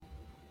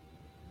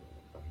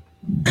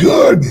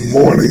Good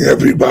morning,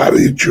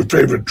 everybody. It's your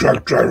favorite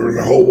truck driver in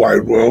the whole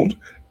wide world,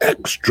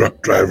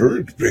 ex-truck driver.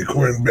 It's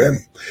Bitcoin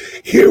Ben,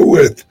 here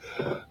with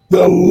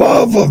the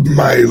love of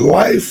my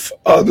life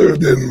other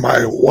than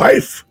my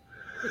wife,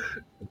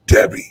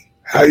 Debbie.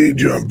 How you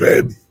doing,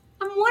 babe?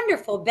 I'm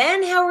wonderful,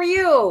 Ben. How are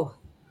you?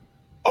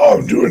 Oh,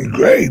 I'm doing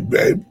great,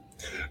 babe.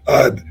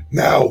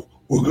 Now,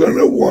 we're going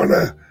to want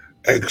to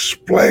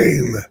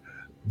explain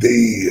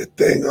the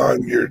thing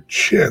on your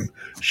chin.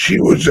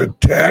 She was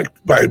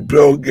attacked by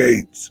Bill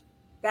Gates.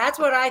 That's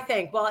what I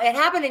think. Well, it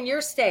happened in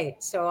your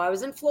state. So I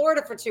was in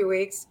Florida for 2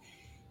 weeks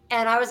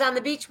and I was on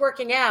the beach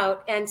working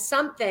out and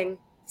something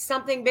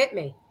bit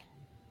me.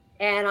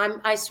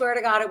 And I swear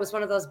to God, it was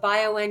one of those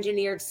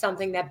bioengineered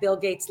something that Bill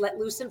Gates let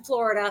loose in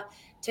Florida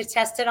to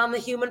test it on the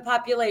human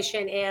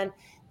population. And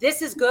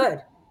this is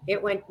good.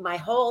 My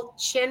whole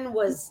chin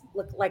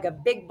looked like a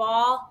big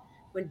ball,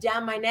 went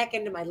down my neck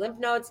into my lymph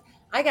nodes.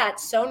 I got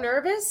so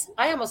nervous.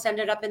 I almost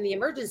ended up in the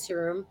emergency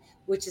room,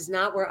 which is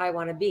not where I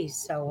want to be.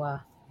 So,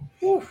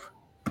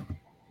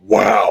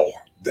 Wow,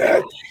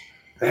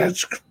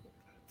 that's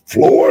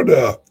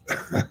Florida.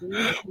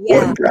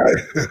 Yeah.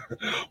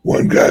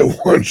 One guy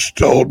once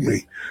told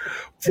me,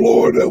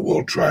 Florida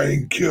will try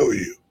and kill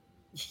you.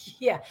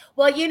 Yeah.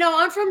 Well,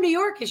 I'm from New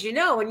York, as you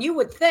know, and you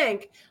would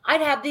think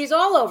I'd have these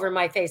all over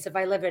my face if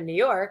I live in New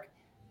York.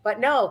 But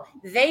no,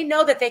 they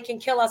know that they can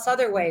kill us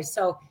other ways.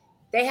 So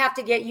they have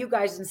to get you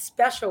guys in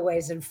special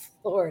ways in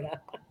Florida.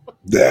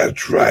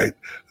 That's right.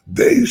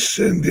 They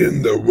send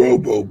in the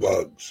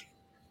robo-bugs.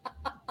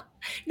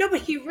 No, but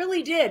he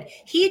really did.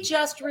 He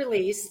just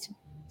released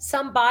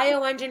some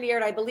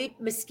bioengineered, I believe,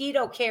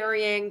 mosquito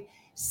carrying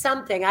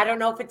something. I don't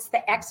know if it's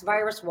the X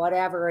virus,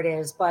 whatever it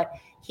is, but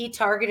he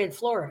targeted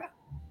Florida.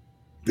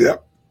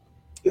 Yep.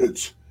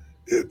 It's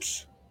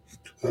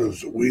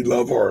because we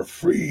love our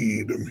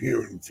freedom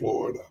here in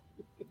Florida.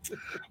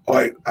 All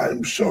right,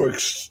 I'm so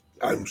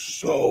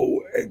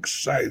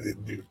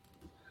excited, dude.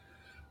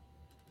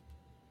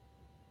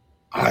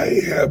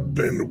 I have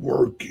been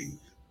working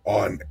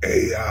on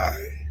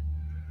AI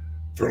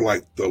for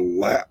like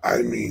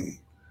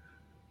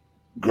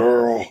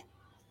girl,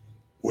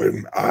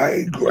 when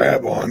I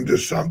grab onto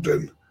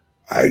something,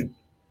 I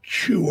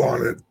chew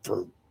on it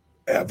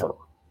forever.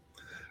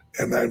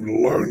 And I'm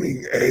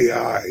learning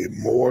AI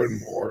more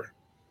and more.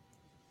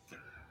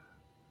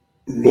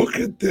 Look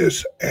at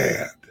this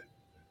ad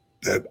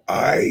that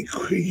I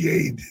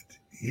created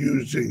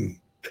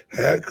using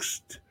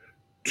text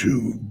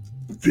to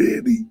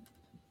video.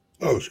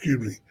 Oh, excuse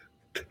me.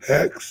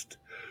 Text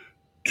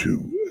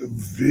to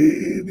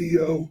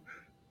video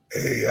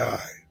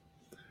AI.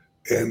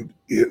 And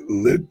it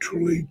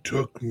literally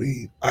took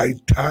me, I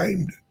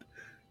timed it.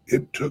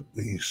 It took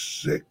me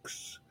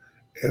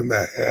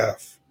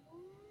 6.5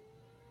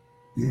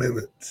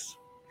 minutes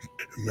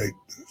to make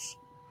this.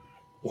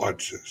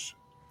 Watch this.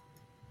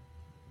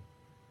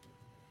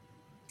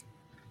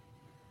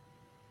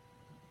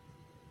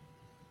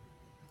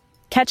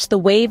 Catch the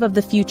wave of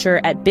the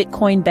future at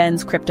Bitcoin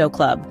Ben's Crypto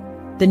Club,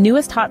 the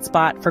newest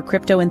hotspot for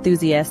crypto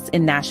enthusiasts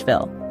in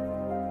Nashville.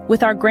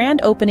 With our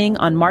grand opening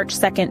on March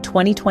 2nd,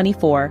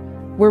 2024,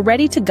 we're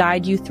ready to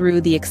guide you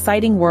through the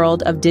exciting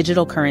world of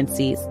digital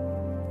currencies.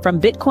 From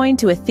Bitcoin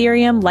to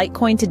Ethereum,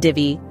 Litecoin to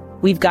Divi,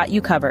 we've got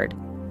you covered.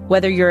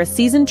 Whether you're a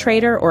seasoned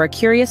trader or a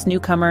curious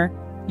newcomer,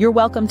 you're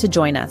welcome to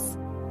join us.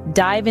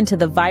 Dive into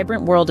the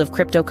vibrant world of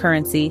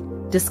cryptocurrency,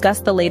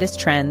 discuss the latest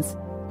trends,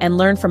 and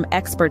learn from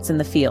experts in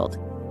the field.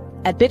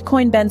 At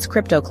Bitcoin Ben's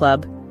Crypto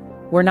Club,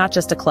 we're not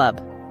just a club,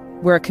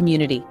 we're a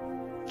community.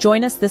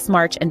 Join us this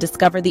March and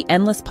discover the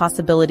endless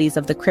possibilities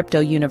of the crypto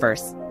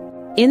universe.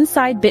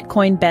 Inside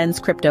Bitcoin Ben's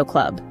Crypto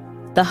Club,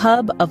 the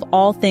hub of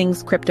all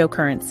things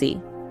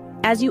cryptocurrency.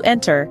 As you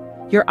enter,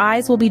 your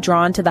eyes will be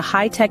drawn to the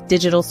high-tech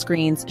digital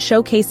screens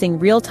showcasing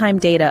real-time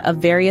data of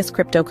various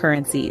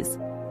cryptocurrencies.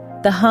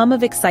 The hum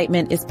of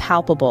excitement is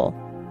palpable,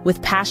 with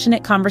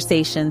passionate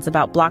conversations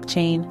about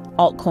blockchain,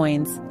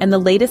 altcoins, and the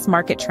latest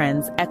market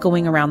trends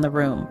echoing around the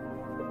room.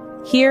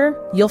 Here,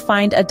 you'll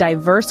find a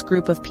diverse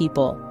group of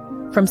people,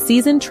 from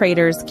seasoned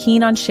traders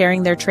keen on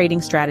sharing their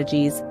trading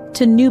strategies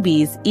to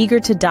newbies eager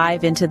to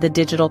dive into the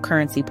digital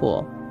currency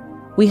pool.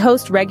 We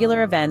host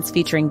regular events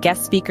featuring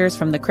guest speakers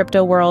from the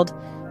crypto world,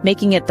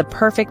 making it the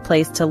perfect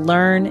place to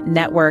learn,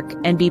 network,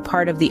 and be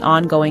part of the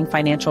ongoing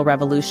financial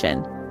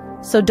revolution.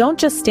 So don't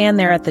just stand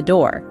there at the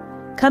door.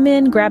 Come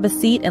in, grab a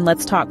seat, and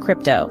let's talk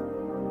crypto.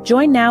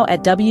 Join now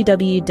at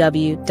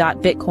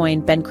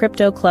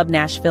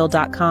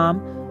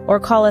www.bitcoinbencryptoclubnashville.com or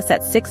call us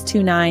at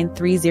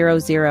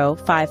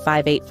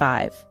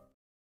 629-300-5585.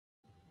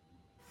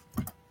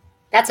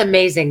 That's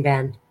amazing,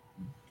 Ben.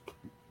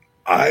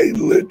 I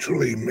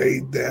literally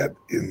made that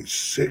in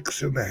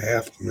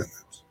 6.5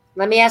 minutes.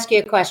 Let me ask you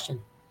a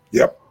question.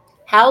 Yep.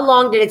 How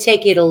long did it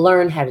take you to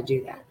learn how to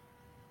do that?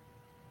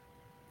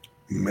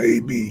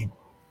 Maybe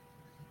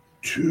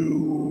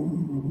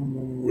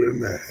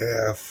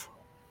 2.5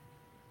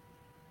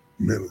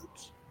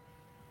 minutes.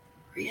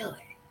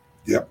 Really?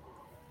 Yep.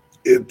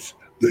 It's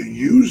the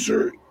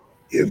user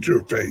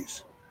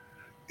interface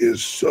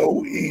is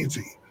so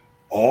easy.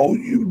 All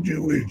you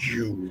do is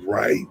you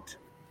write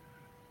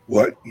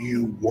what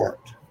you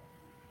want.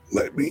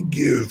 Let me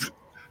give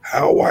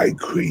how I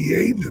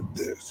created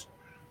this.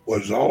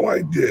 Was all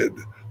I did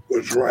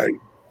was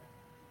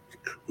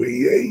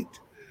create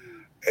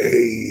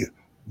a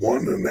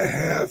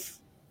 1.5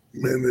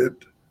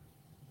 minute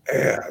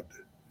ad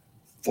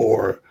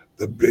for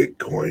the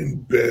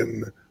Bitcoin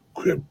Ben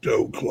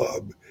Crypto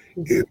Club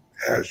in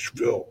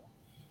Nashville.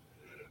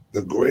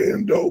 The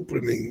grand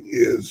opening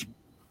is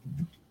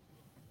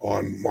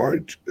on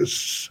March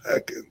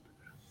 2nd.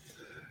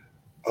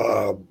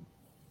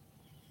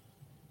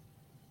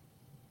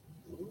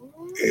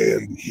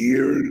 And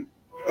here,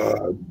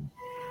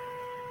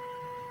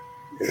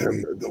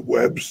 and the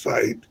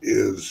website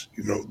is,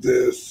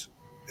 this,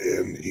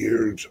 and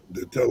here's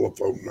the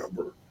telephone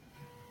number.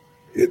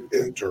 Hit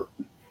enter.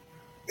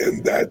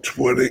 And that's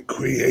what it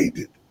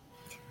created.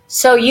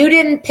 So you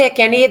didn't pick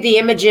any of the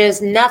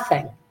images,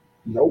 nothing?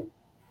 Nope.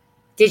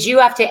 Did you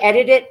have to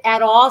edit it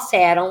at all?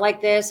 Say, I don't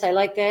like this, I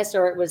like this,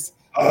 or it was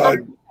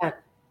 100%?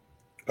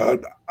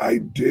 I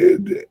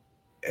did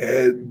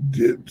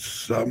edit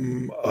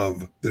some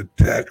of the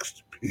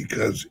text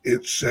because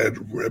it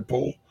said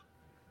Ripple,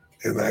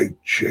 and I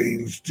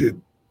changed it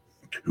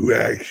to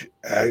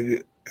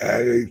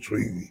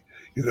actually,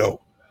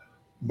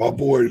 my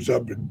boy's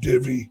up in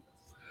Divi,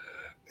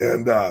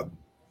 and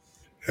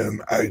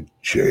I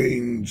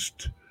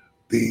changed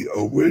the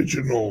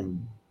original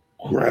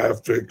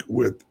graphic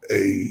with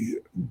a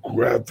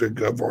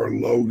graphic of our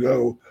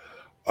logo.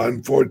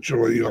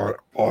 Unfortunately,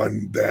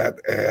 on that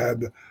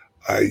ad,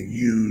 I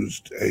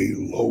used a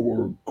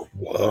lower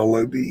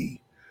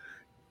quality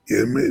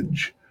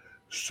image,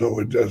 so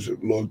it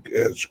doesn't look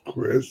as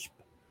crisp.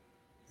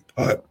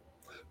 But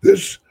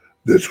this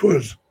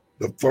was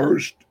the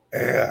first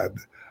ad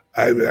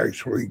I've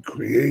actually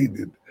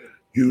created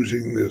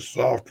using this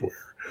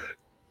software.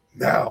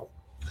 Now,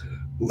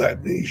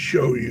 let me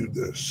show you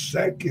the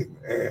second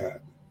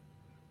ad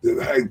that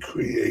I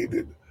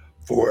created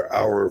for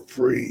our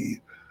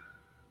free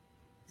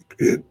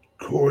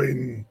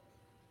Bitcoin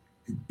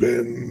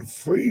Ben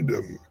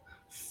Freedom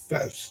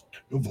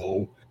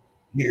Festival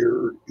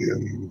here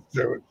in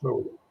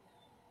Sarasota.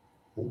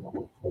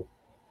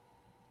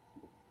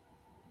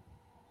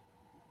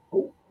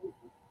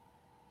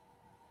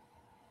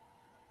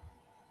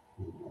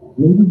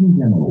 Ladies and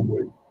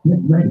gentlemen, get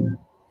ready.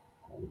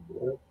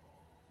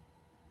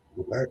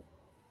 Go back.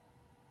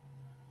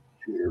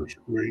 Share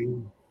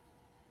screen.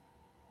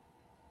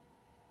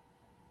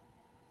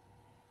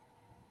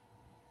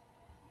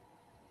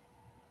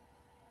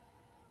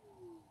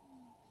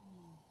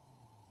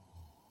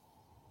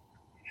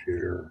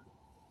 Share.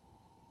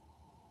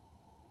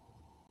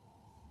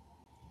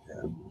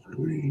 Tab the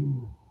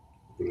screen.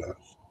 Put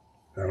us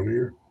down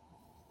here.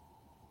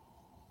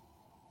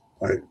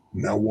 All right,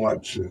 now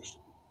watch this.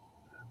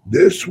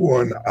 This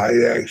one I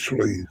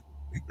actually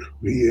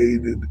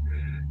created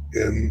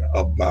in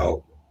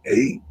about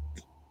 8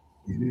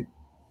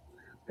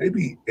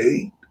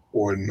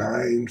 or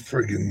 9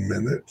 friggin'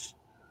 minutes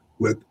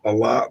with a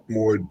lot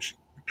more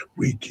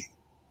tweaking.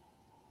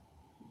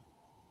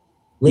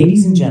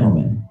 Ladies and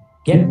gentlemen,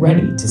 get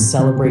ready to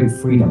celebrate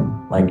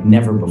freedom like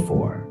never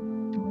before.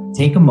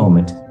 Take a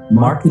moment,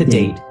 mark the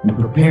date, and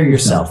prepare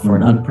yourself for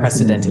an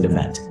unprecedented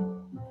event.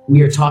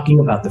 We are talking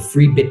about the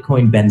Free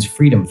Bitcoin Ben's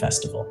Freedom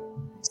Festival,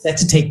 set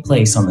to take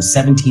place on the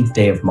 17th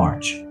day of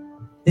March.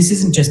 This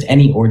isn't just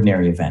any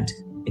ordinary event.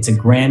 It's a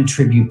grand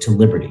tribute to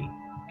liberty,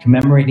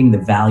 commemorating the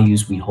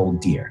values we hold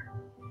dear.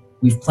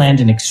 We've planned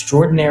an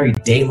extraordinary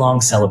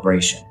day-long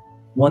celebration,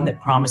 one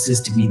that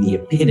promises to be the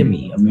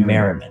epitome of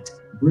merriment,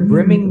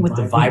 brimming with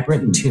the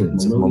vibrant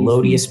tunes of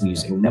melodious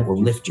music that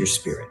will lift your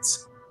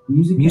spirits.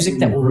 Music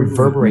that will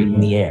reverberate in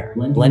the air,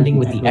 blending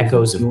with the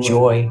echoes of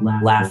joy,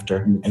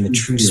 laughter, and the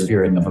true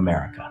spirit of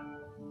America.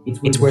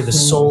 It's where the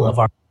soul of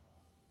our...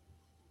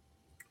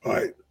 All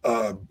right.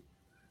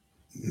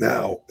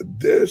 Now,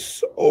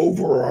 this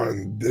over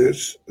on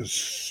this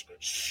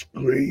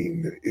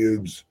screen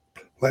is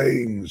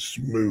playing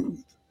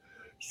smooth.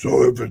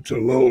 So if it's a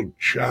little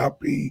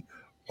choppy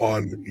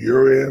on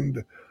your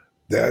end,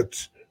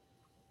 that's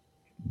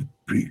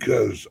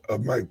because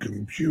of my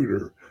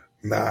computer,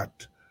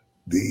 not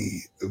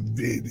the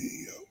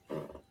video.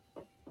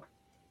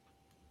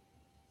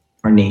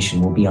 Our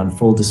nation will be on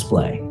full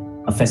display,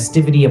 a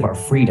festivity of our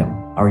freedom,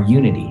 our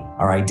unity,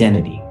 our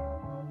identity.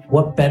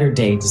 What better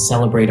day to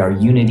celebrate our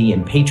unity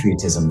and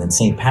patriotism than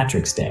St.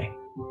 Patrick's Day?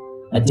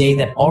 A day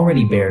that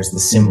already bears the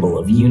symbol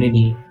of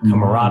unity,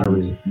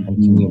 camaraderie, and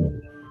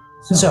community.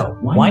 So,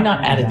 why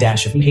not add a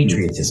dash of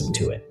patriotism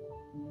to it?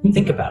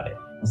 Think about it,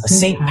 a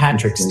St.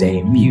 Patrick's Day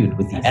imbued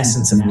with the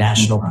essence of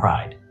national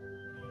pride.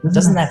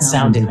 Doesn't that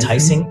sound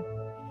enticing?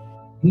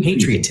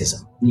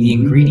 Patriotism, the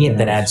ingredient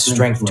that adds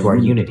strength to our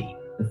unity,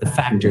 the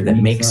factor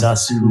that makes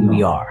us who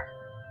we are.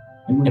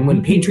 And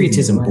when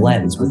patriotism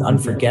blends with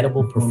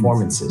unforgettable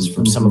performances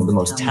from some of the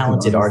most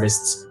talented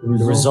artists,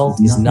 the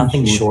result is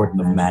nothing short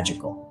of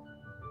magical.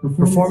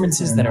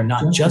 Performances that are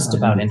not just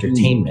about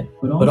entertainment,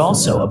 but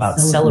also about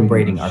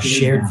celebrating our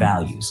shared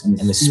values and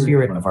the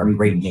spirit of our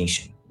great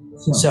nation.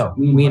 So,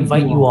 we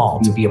invite you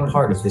all to be a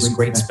part of this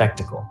great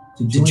spectacle,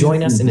 to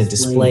join us in a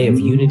display of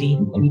unity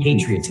and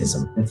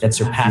patriotism that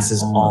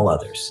surpasses all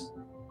others.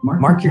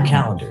 Mark your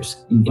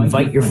calendars,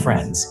 invite your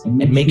friends, and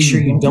make sure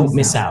you don't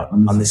miss out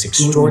on this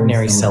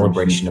extraordinary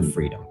celebration of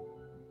freedom.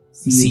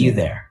 See you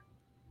there.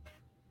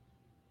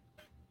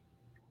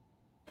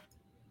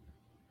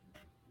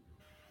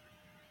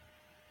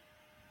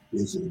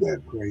 Isn't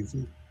that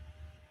crazy?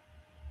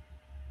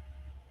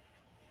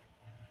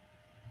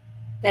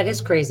 That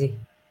is crazy.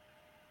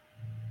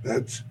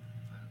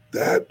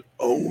 That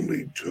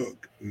only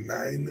took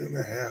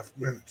 9.5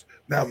 minutes.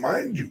 Now,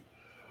 mind you,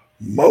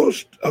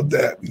 most of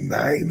that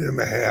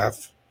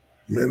 9.5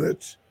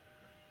 minutes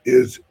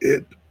is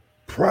it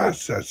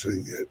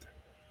processing it.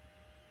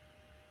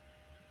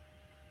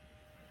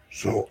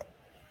 So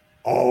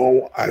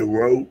all I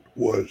wrote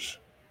was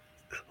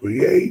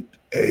create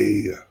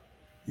a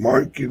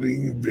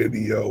marketing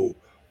video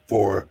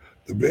for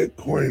the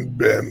Bitcoin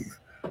Ben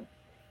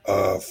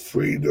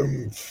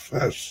Freedom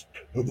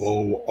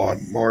Festival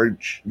on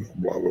March,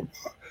 blah, blah,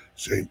 blah,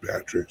 St.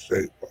 Patrick's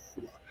Day, blah,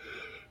 blah,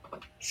 blah.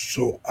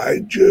 So I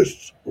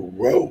just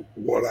wrote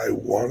what I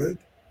wanted,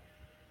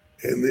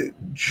 and it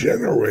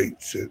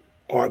generates it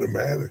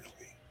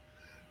automatically.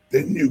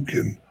 Then you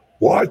can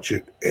watch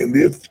it, and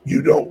if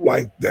you don't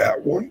like that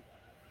one,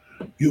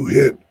 you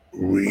hit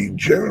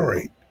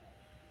regenerate,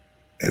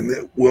 and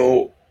it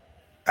will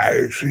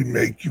actually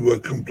make you a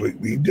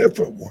completely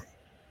different one.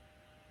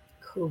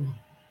 Cool.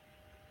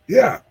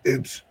 Yeah,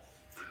 this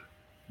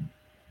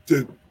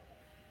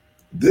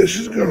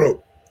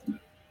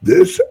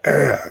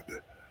ad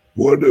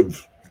would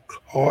have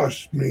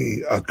cost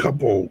me a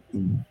couple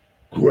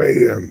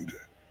grand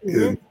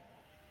in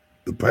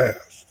the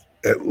past,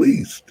 at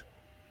least.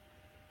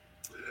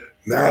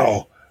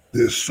 Now,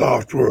 this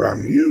software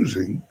I'm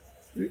using,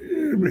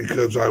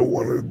 because I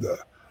wanted the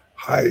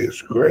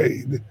highest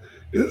grade,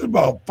 is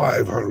about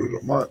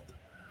 $500 a month.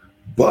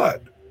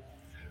 But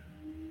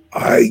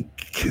I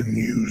can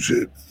use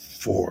it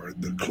for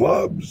the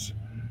clubs,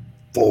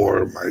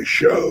 for my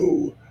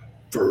show,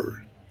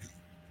 for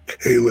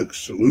Calyx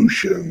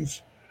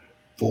Solutions,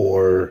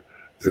 for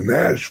the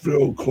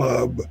Nashville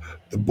Club,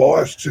 the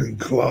Boston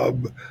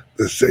Club,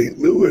 the St.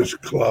 Louis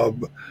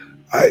Club.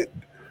 I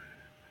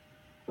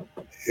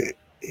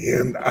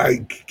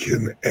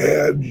can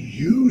add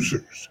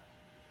users.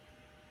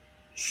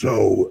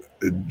 So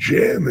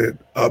Janet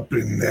up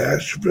in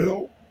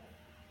Nashville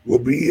will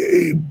be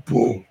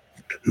able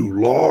to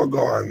log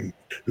on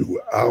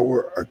to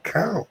our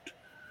account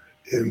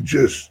and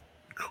just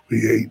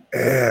create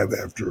ad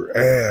after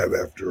ad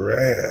after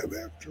ad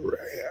after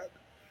ad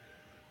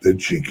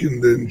that she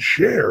can then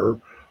share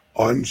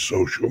on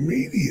social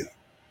media.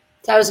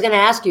 So I was going to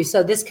ask you,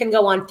 so this can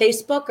go on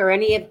Facebook or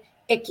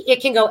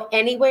it can go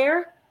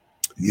anywhere?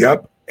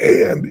 Yep,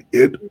 and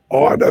it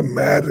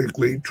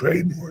automatically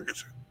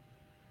trademarks it.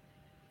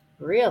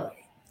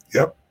 Really?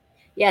 Yep.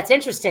 Yeah, it's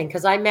interesting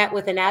because I met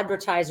with an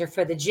advertiser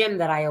for the gym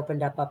that I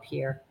opened up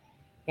here,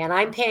 and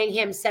I'm paying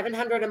him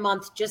 $700 a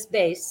month just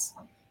base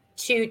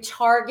to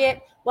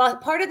target. Well,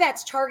 part of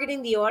that's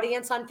targeting the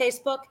audience on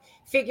Facebook,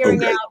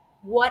 figuring out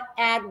what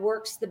ad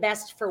works the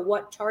best for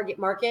what target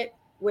market,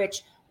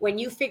 which when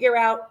you figure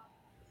out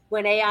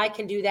when AI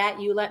can do that,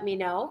 you let me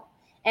know.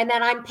 And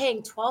then I'm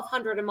paying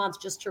 $1,200 a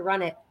month just to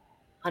run it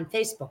on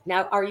Facebook.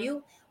 Now,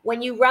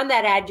 when you run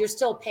that ad, you're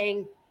still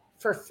paying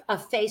for a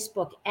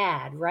Facebook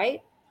ad,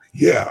 right?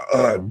 Yeah,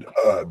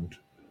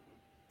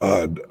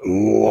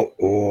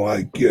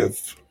 like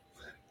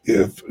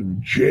if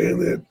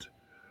Janet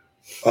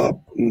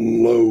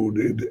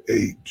uploaded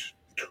a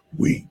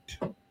tweet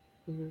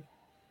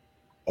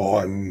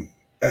on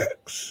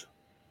X,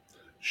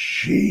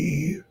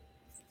 she,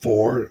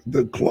 for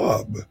the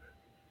club,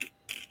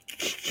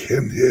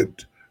 can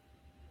hit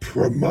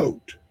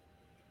promote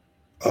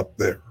up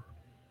there.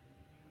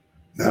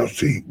 Now,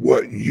 see,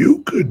 what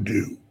you could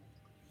do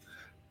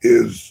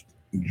is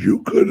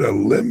you could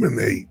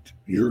eliminate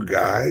your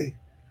guy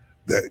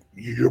that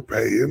you're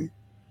paying,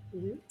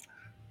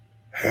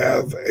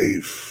 have a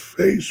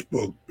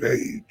Facebook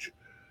page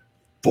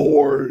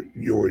for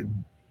your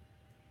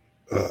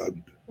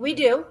we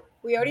do.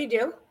 We already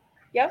do.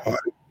 Yep.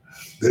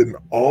 Then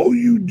all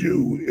you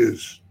do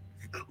is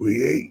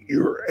create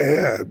your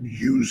ad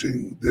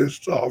using this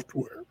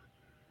software.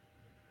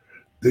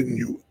 Then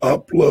you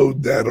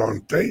upload that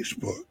on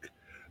Facebook.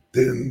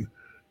 Then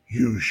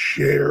you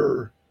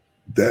share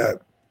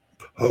that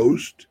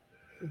post.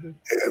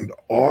 And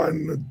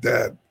on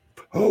that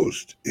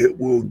post, it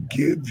will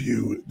give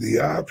you the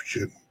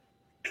option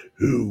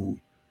to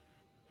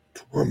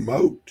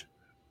promote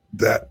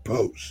that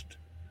post.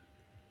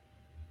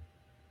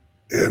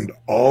 And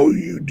all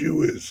you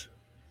do is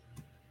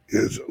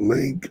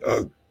link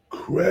a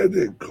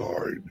credit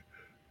card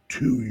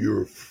to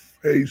your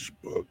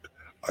Facebook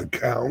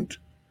account,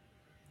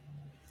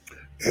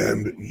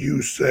 and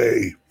you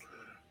say,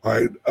 all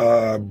right,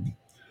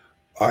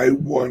 I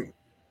want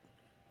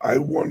I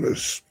want to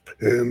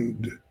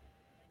spend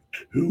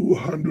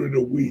 $200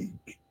 a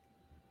week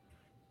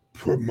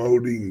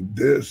promoting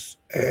this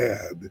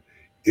ad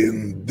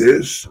in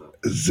this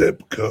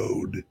zip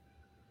code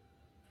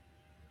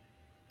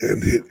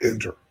and hit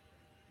enter.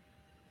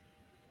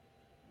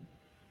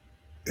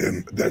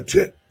 And that's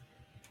it.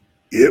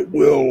 It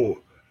will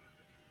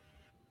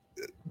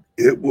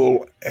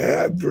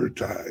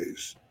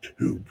advertise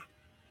to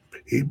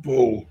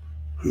people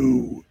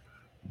who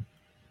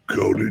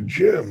go to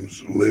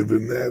gyms, live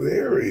in that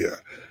area,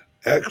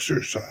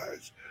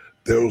 exercise.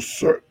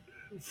 Facebook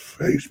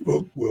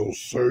will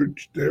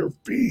search their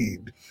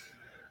feed,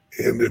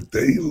 and if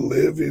they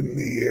live in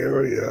the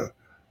area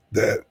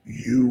that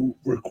you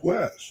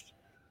request,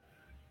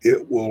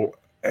 it will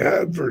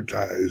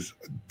advertise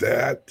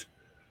that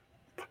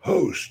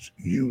post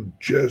you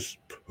just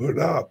put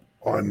up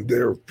on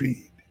their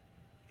feed.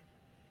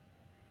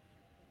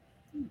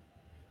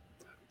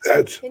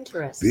 That's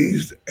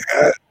interesting.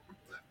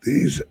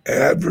 These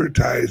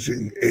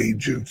advertising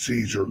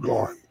agencies are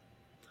gone.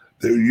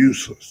 They're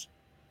useless.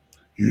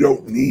 You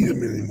don't need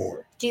them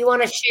anymore. Do you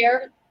want to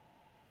share?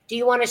 Do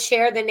you want to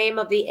share the name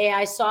of the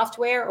AI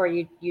software, or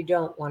you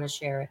don't want to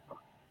share it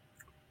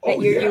that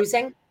you're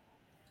using?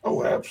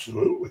 Oh,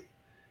 absolutely.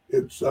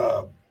 It's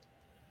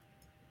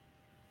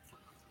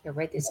Here,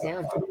 write this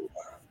down.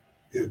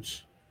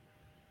 It's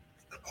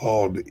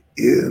called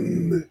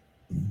InVideo.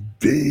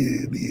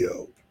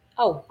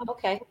 Oh,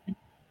 okay.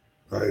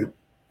 Right.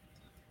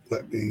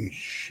 Let me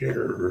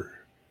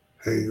share.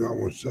 Hang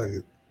on one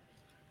second.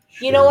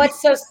 You know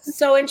what's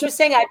so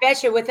interesting? I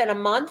bet you within a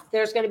month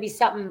there's going to be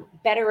something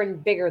better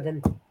and bigger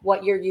than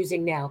what you're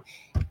using now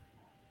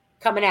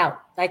coming out.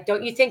 Like,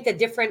 don't you think the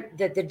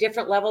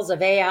different levels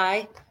of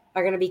AI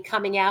are going to be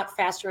coming out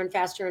faster and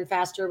faster and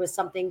faster with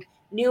something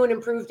new and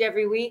improved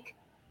every week?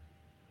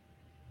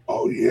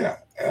 Oh yeah,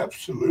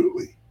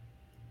 absolutely.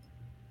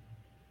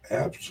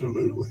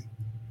 Absolutely.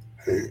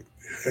 Hang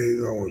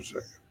on one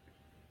second.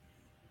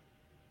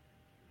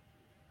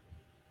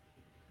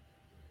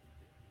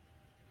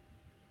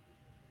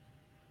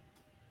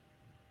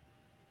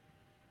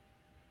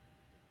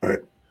 All right.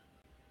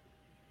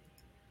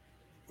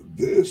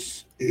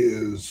 This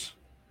is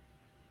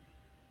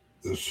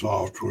the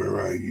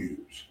software I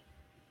use.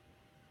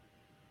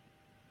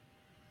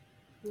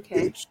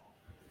 Okay. It's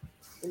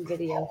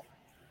InVideo.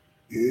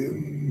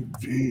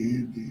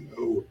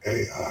 InVideo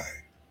AI.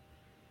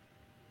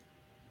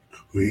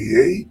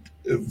 Create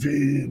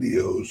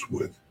videos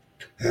with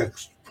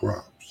text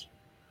prompts.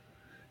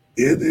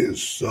 It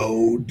is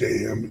so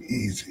damn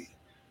easy.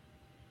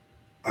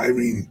 I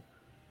mean,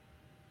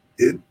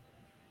 it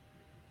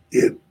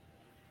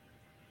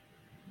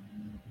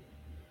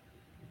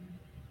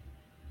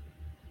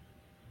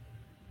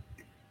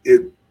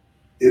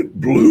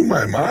blew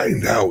my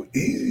mind how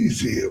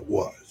easy it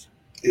was.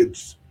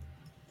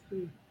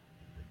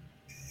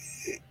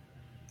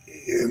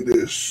 And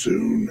as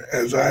soon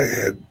as I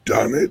had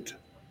done it,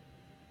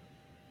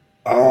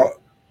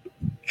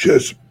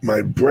 just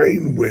my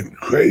brain went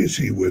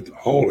crazy with,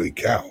 holy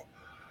cow,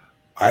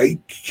 I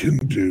can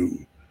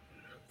do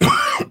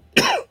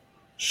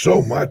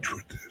so much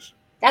with this.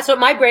 That's what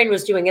my brain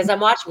was doing as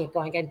I'm watching it,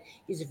 going, I can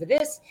use it for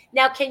this.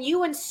 Now, can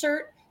you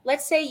insert,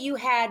 let's say you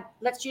had,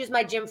 let's use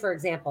my gym, for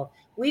example.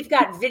 We've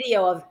got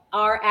video of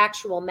our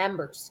actual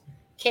members.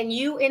 Can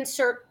you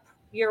insert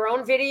your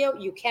own video?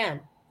 You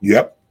can.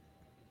 Yep.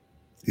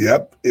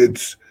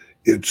 It's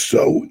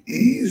so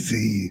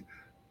easy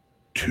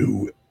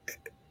to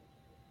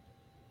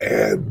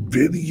add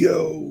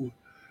video,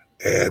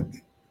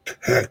 add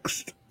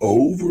text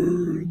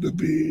over the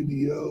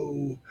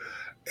video,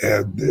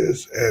 add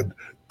this, and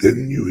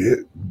then you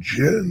hit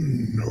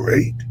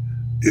generate.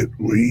 It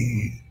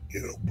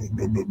blah,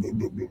 blah, blah, blah,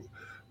 blah, blah.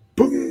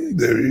 Boom,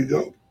 there you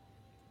go.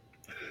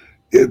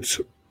 It's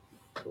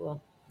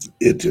cool.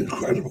 It's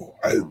incredible.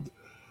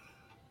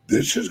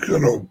 This is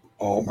gonna,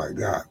 oh my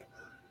God,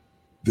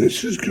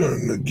 this is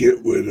gonna get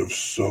rid of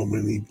so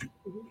many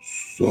people,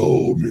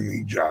 so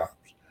many jobs.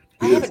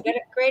 I have a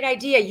great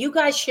idea. You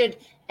guys should,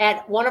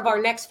 at one of our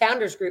next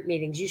founders group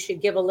meetings, you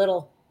should give a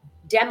little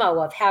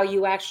demo of how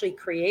you actually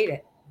create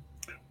it.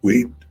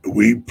 We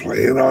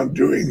plan on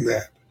doing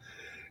that.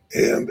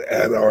 And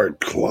at our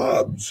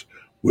clubs,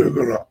 we're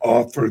going to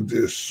offer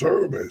this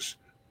service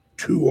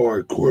to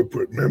our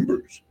corporate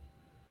members.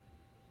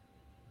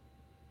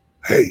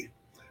 Hey,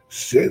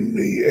 send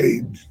me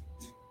a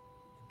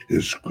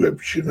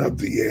description of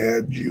the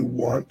ad you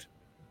want,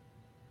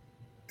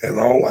 and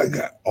all I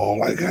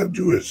got to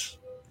do is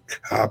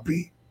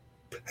copy,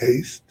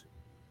 paste,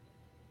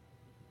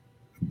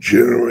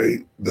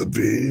 generate the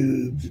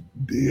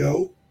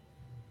video,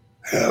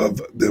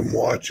 have them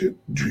watch it.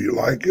 Do you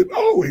like it?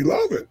 Oh, we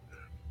love it.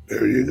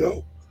 There you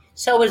go.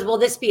 So will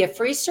this be a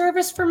free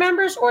service for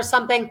members or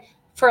something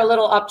for a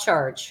little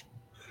upcharge?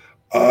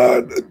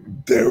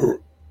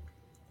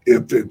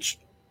 If it's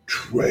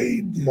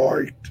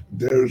trademarked,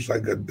 there's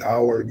like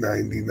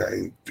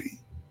 $1.99 fee.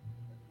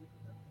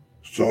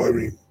 So I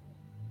mean,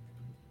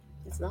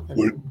 it's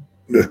nothing.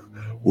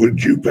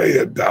 Would you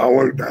pay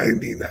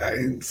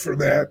 $1.99 for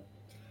that?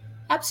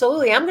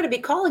 Absolutely. I'm going to be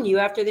calling you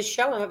after this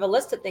show. I have a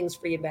list of things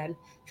for you, Ben.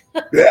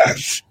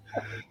 Yes.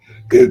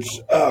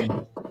 It's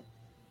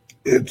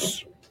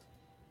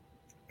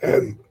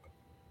and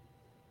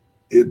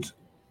it's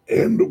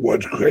and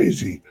what's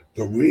crazy,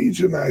 the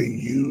reason I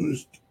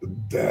used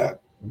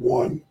that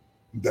one,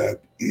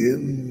 that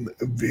in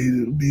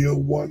video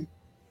one,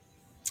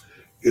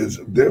 is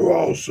they're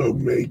also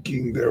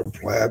making their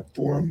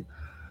platform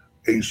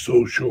a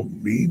social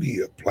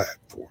media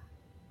platform.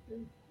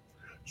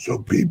 So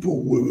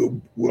people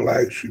will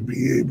actually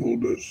be able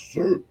to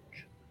search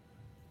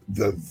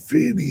the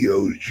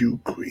videos you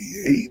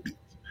create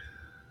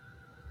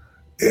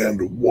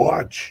and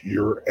watch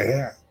your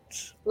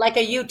ads. Like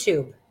a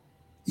YouTube.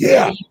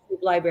 Yeah. Like a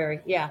YouTube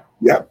library. Yeah.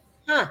 Yep.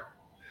 Huh.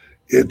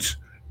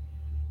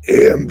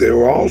 And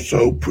they're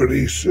also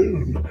pretty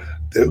soon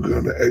they're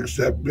going to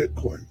accept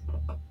Bitcoin.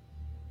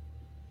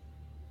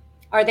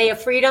 Are they a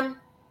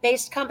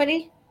freedom-based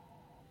company?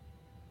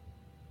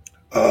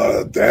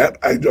 That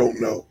I don't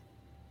know.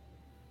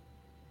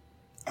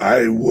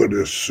 I would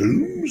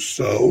assume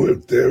so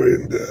if they're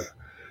into,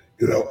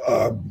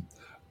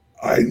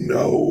 I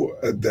know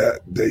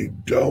that they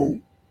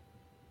don't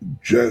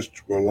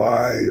just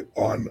rely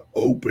on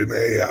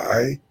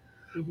OpenAI,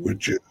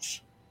 which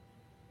is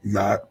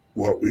not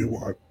what we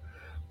want.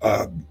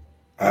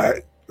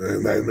 I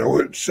know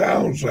it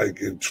sounds like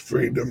it's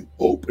freedom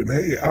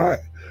OpenAI,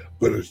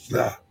 but it's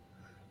not.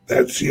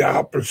 That's the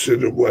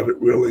opposite of what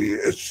it really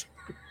is.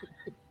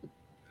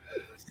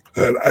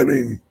 And I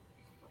mean,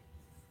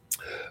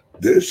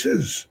 this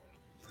is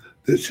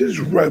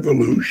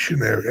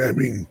revolutionary. I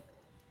mean,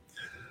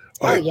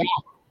 Oh yeah,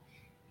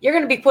 you're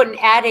going to be putting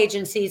ad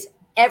agencies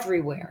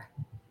everywhere.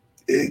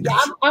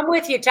 I'm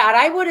with you, Todd.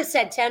 I would have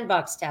said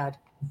 $10, Todd.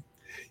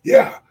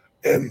 Yeah,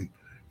 and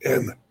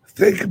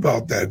think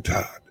about that,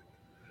 Todd.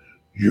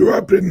 You're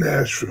up in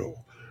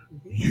Nashville.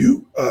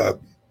 You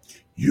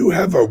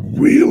have a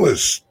real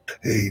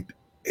estate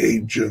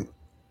agent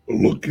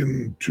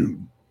looking to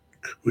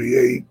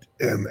create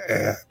an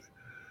ad.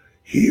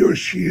 He or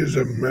she is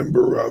a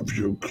member of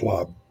your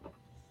club.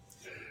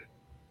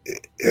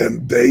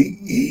 And they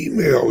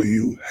email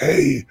you,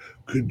 hey,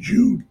 could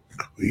you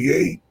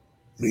create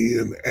me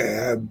an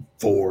ad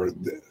for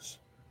this?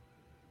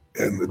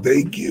 And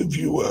they give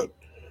you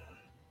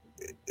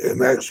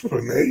an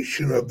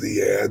explanation of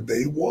the ad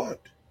they want.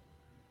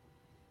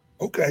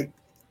 Okay,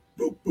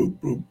 boop, boop,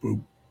 boop,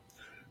 boop.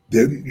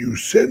 Then you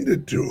send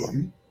it to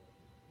them.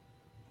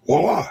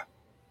 Voila.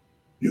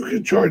 You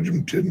can charge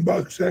them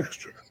 $10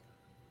 extra.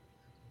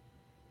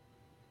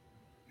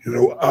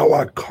 A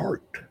la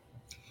carte.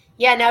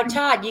 Yeah, now,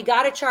 Todd, you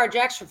got to charge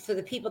extra for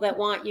the people that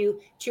want you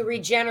to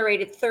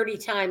regenerate it 30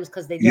 times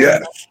because they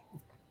don't.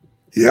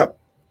 Yes.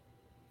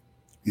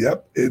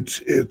 Yep.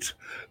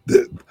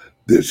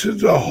 This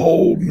is a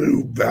whole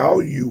new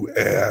value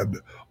add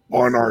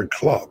on our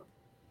club.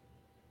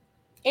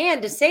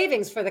 And a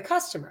savings for the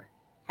customer.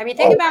 I mean,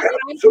 think about what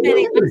I'm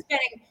spending. I'm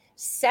spending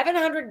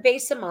 $700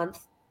 base a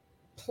month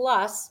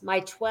plus my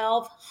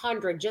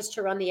 $1,200 just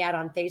to run the ad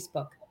on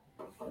Facebook.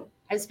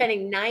 I'm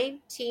spending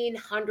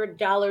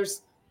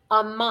 $1,900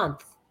 a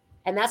month,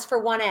 and that's for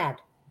one ad.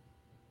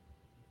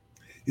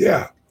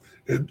 Yeah.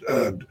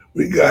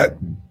 We got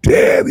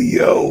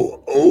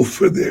Daddy-O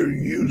over there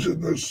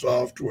using the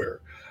software.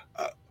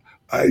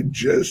 I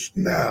just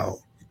now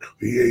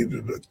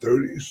created a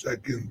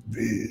 30-second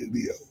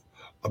video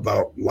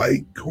about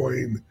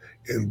Litecoin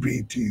and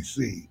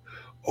BTC.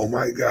 Oh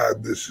my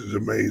God, this is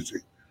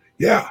amazing.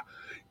 Yeah,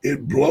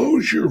 it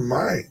blows your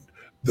mind.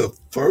 The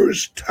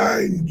first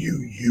time you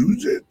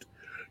use it,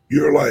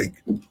 you're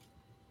like,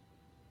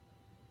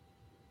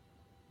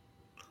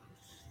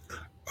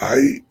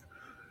 and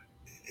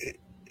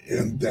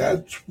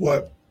that's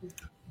what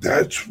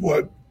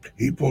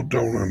people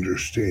don't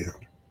understand.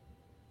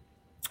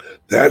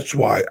 That's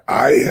why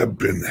I have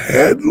been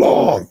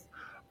headlong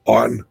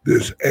on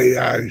this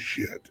AI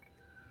shit.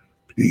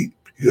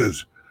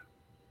 Because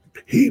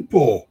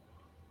people,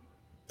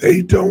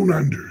 they don't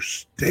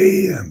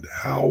understand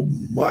how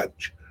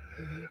much,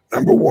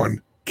 number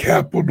one,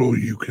 capital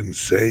you can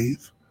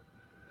save,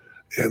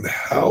 and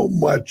how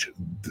much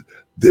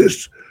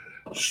this,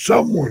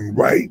 someone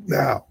right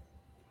now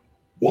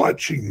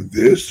watching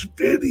this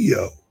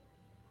video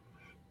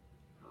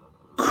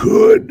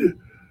could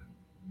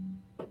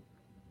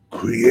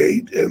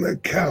create an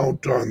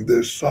account on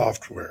this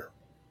software,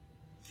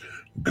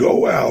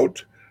 go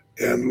out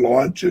and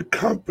launch a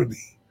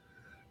company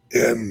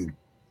and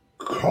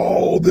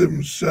call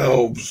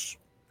themselves,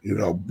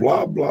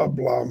 blah, blah,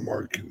 blah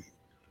marketing,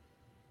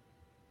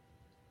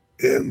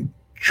 and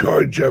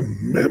charge a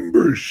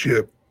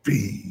membership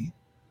fee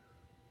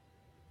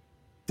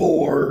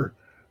for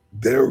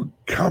their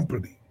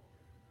company.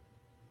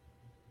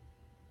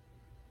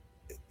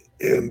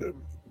 And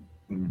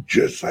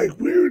just like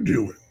we're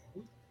doing.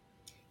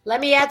 Let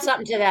me add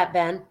something to that,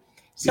 Ben.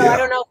 So I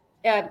don't know.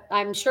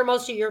 I'm sure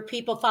most of your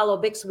people follow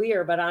Bix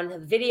Weir, but on the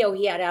video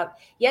he had out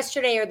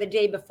yesterday or the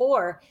day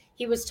before,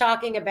 he was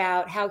talking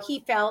about how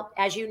he felt,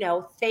 as you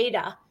know,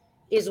 Theta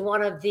is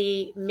one of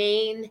the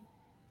main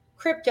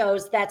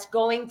cryptos that's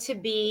going to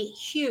be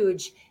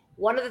huge.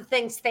 One of the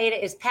things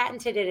Theta is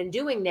patented in and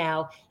doing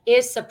now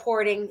is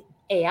supporting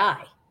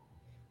AI.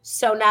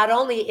 So not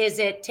only is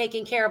it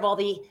taking care of all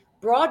the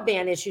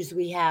broadband issues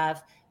we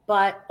have,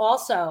 but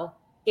also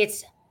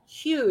it's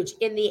huge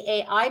in the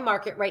AI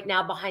market right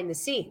now behind the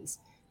scenes.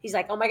 He's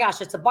like, oh my gosh,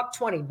 it's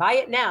 $1.20. Buy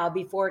it now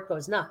before it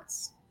goes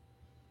nuts.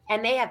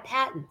 And they have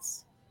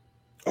patents.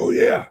 Oh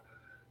yeah,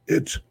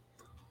 it's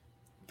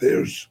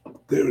there's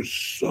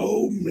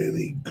so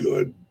many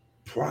good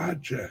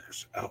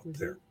projects out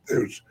there.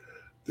 There's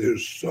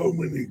so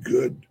many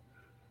good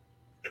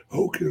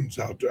tokens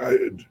out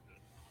there.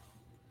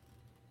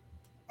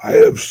 I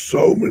have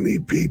so many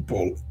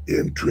people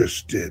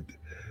interested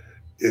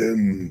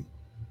in,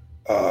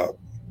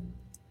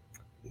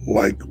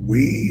 like,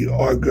 we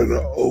are going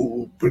to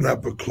open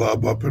up a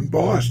club up in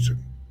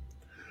Boston.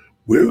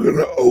 We're going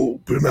to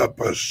open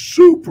up a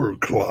super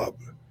club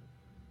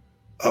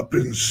up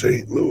in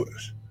St.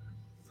 Louis.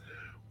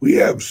 We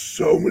have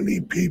so many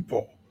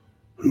people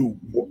who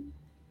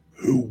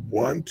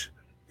want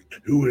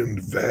to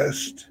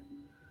invest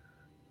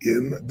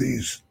in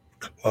these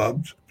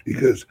clubs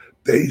because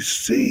they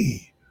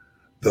see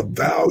the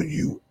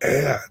value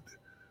add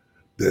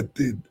that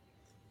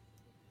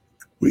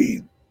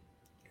we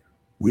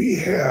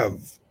have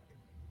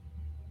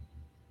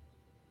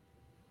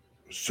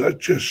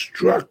such a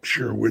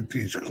structure with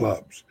these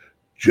clubs.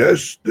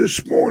 Just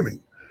this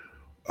morning,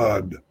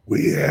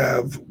 we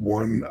have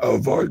one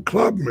of our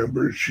club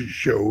members. She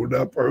showed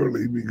up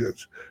early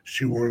because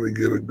she wanted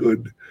to get a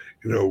good,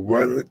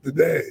 run at the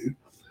day.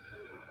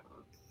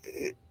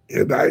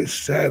 And I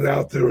sat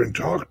out there and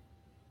talked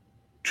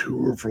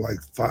to her for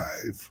like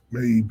 5,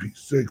 maybe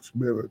 6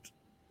 minutes.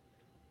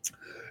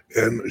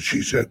 And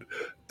she said,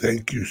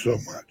 thank you so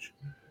much.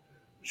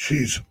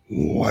 She's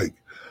like,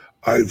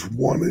 I've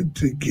wanted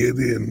to get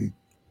in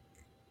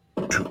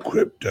to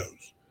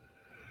cryptos,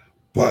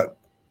 but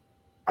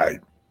I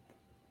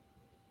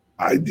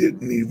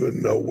didn't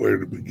even know where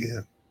to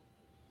begin.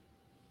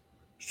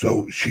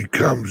 So she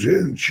comes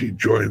in, she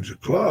joins a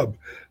club.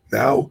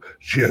 Now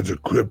she has a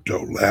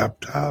crypto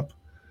laptop.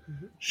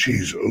 Mm-hmm.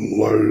 She's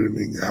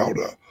learning how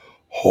to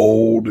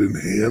hold and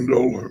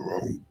handle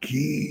her own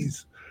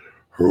keys,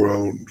 her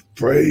own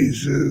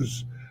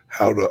phrases,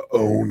 how to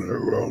own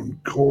her own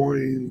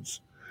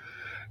coins.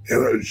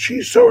 And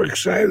she's so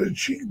excited.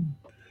 She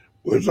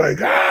was like,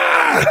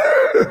 ah!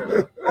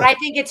 But I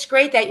think it's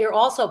great that you're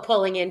also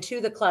pulling into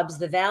the clubs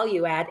the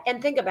value add.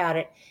 And think about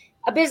it.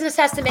 A business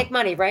has to make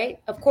money, right?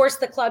 Of course,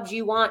 the clubs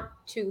you want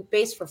to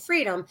base for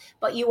freedom,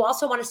 but you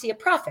also want to see a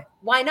profit.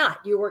 Why not?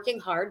 You're working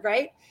hard,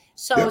 right?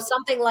 So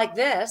something like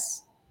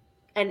this,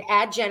 an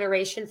ad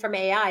generation from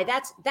AI,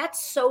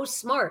 that's so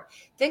smart.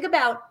 Think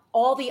about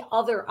all the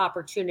other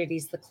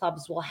opportunities the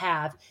clubs will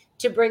have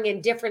to bring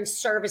in different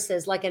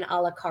services like an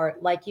a la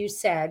carte, like you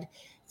said,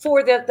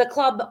 for the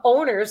club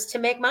owners to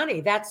make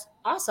money. That's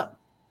awesome.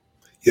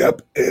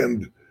 Yep.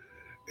 And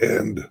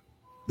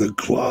the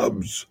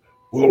clubs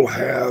will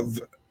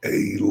have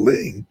a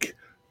link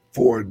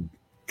for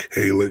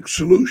Calyx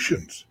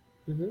Solutions,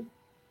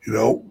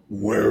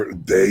 where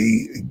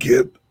they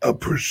get a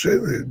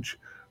percentage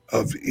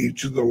of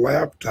each of the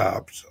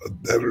laptops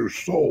that are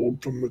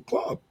sold from the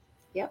club.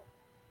 Yep.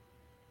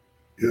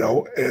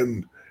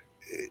 And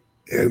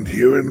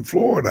here in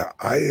Florida,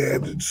 I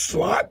added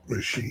slot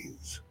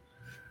machines.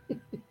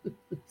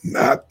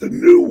 Not the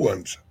new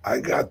ones. I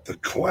got the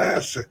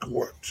classic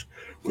ones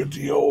with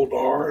the old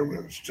arm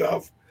and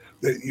stuff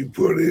that you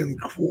put in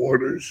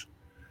quarters.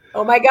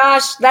 Oh my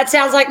gosh, that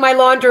sounds like my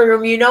laundry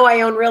room.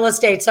 I own real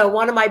estate. So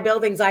one of my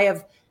buildings, I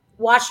have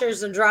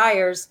washers and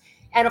dryers.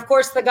 And of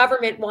course, the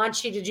government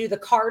wants you to do the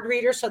card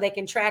reader so they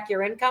can track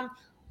your income.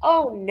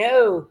 Oh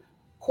no,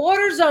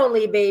 quarters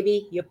only,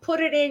 baby. You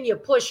put it in, you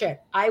push it.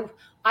 I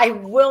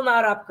will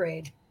not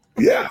upgrade.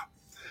 Yeah,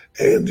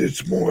 and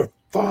it's more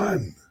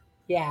fun.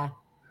 Yeah.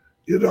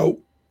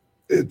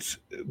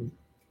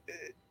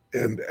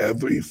 And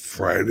every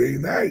Friday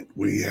night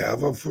we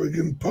have a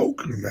friggin'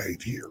 poker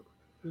night here.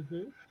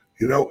 Mm-hmm.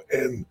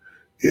 And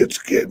it's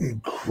getting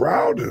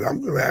crowded.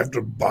 I'm going to have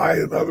to buy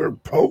another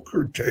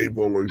poker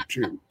table or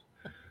two.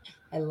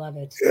 I love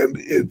it. And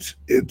it's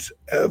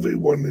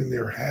everyone in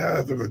there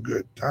having a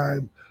good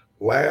time.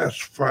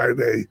 Last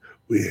Friday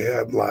we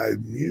had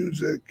live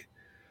music.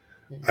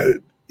 Mm-hmm.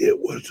 It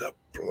was a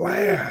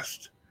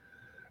blast.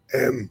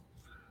 And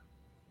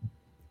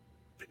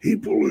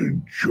people are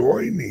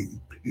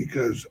joining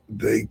because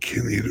they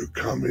can either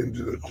come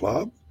into the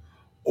club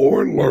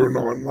or learn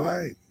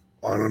online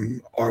on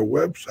our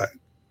website.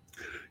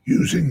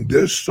 Using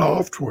this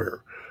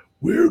software,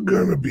 we're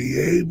going to be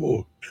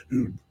able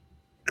to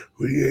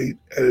create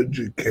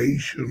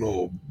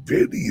educational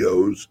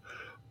videos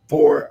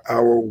for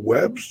our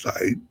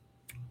website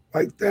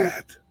like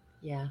that.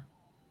 Yeah.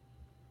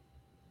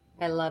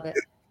 I love it.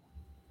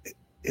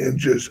 And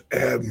just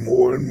add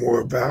more and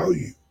more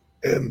value.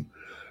 And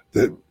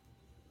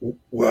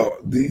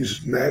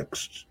these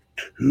next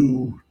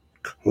 2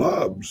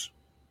 clubs,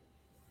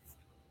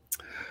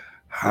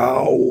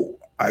 how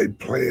I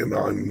plan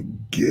on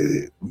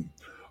doing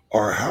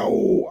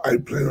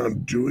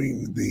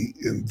the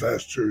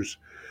investors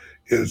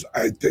is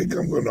I think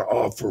I'm going to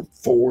offer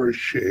 4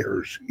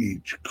 shares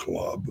each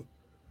club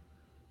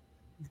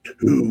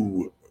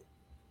to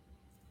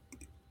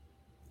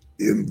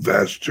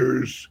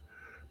investors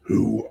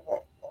who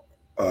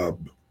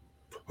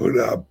put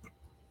up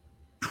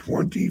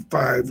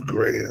 25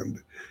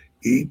 grand.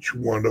 Each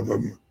one of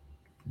them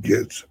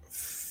gets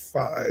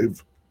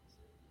 5%,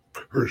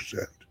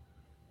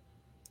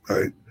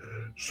 right?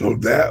 So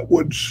that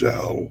would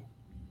sell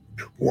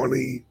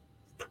 20%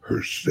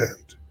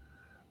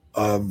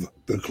 of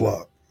the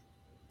club.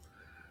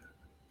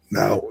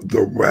 Now,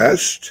 the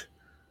rest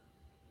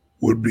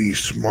would be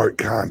smart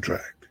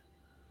contract,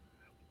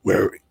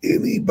 where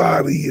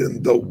anybody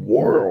in the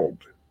world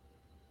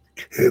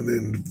can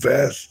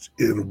invest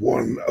in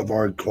one of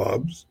our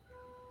clubs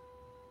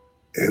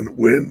and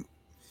win.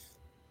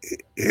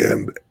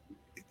 And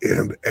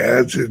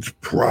as it's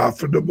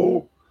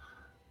profitable,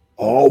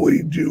 all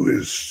we do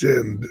is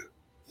send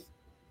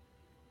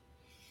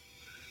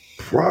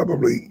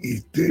probably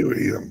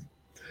Ethereum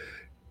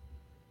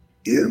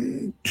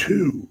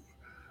into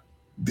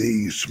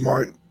the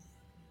smart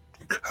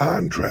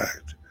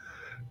contract,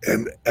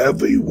 and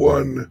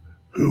everyone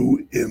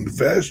who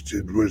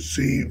invested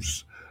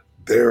receives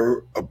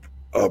their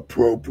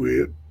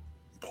appropriate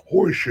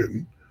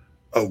portion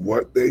of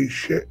what they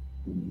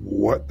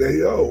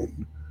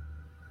own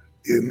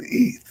in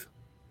ETH.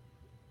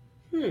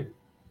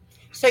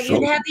 So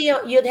you'd have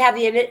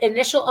the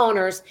initial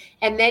owners,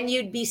 and then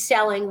you'd be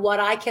selling what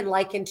I can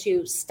liken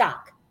to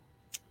stock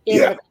in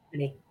the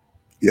company.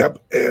 Yep,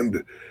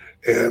 and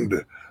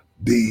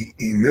the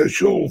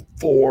initial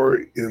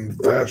 4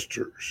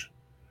 investors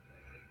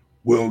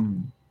will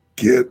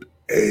get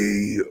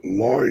a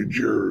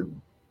larger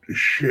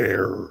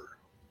share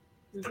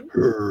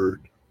per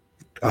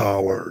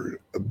dollar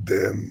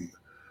than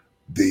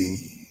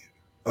the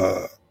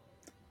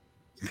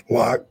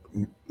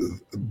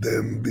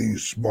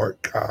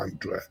smart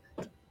contract.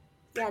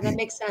 Yeah, that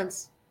makes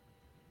sense.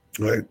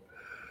 Right.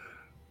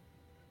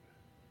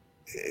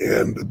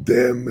 And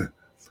then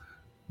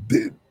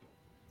it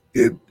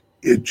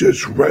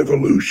just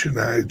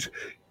revolutionized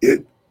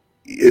it.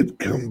 It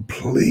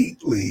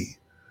completely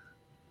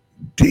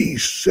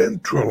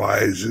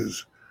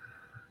decentralizes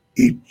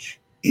each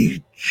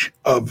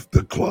of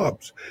the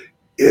clubs.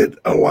 It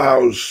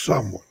allows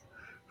someone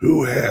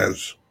who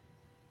has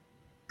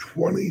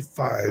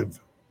 $25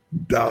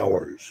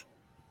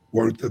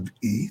 worth of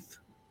ETH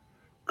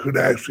could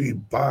actually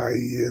buy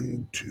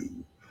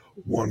into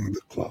one of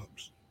the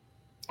clubs.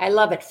 I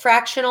love it.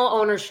 Fractional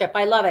ownership.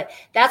 I love it.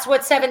 That's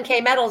what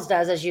 7K Metals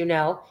does, as you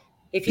know.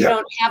 If you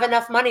don't have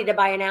enough money to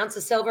buy an ounce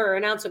of silver or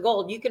an ounce of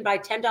gold, you can buy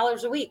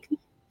 $10 a week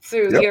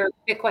through your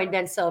Bitcoin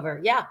Ben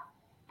Silver. Yeah.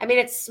 I mean,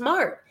 it's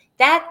smart.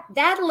 That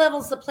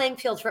levels the playing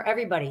field for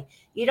everybody.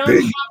 You don't have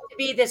to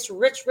be this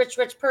rich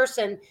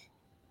person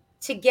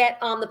to get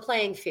on the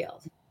playing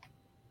field.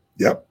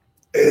 Yep.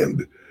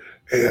 And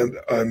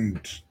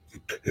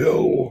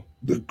until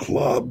the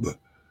club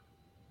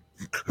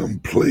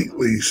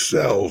completely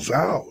sells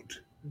out,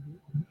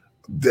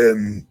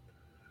 then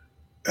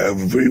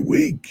every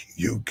week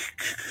you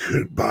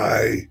could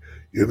buy,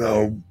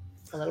 a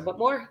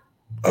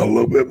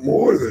little bit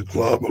more of the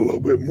club, a little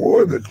bit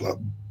more of the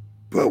club.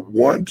 But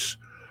once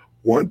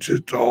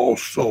it's all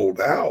sold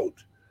out,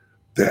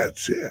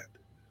 that's it.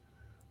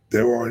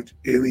 There aren't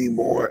any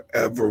more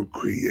ever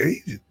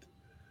created.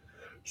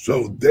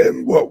 So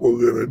then what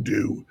we're going to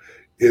do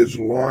is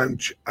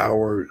launch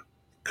our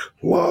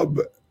club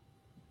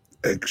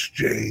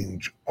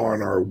exchange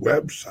on our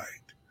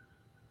website,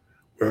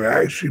 where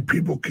actually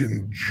people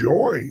can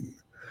join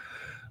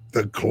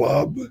the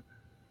club.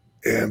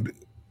 And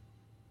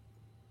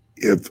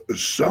if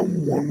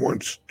someone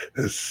wants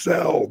to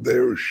sell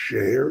their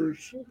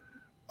shares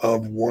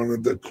of one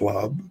of the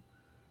club,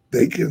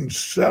 they can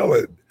sell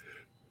it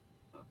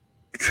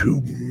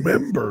to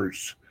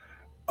members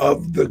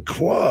of the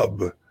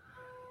club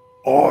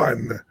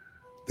on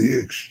the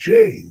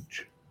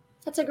exchange.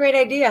 That's a great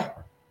idea.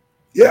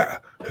 Yeah,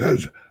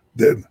 because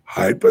then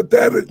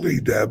hypothetically,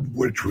 Deb,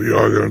 which we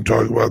are going to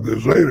talk about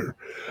this later,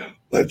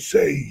 let's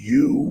say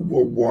you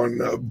were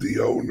one of the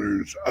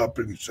owners up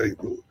in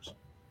St. Louis,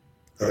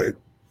 right?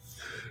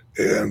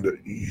 And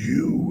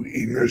you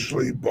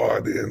initially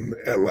bought in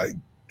at like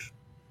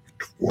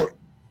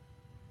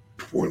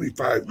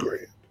 25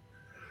 grand.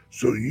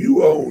 So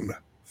you own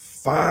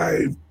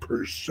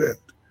 5%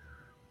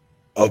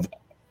 of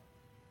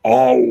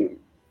all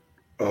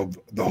of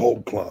the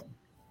whole club.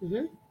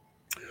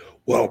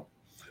 Well,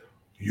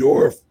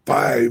 your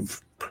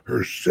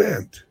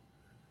 5%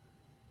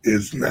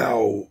 is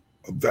now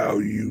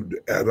valued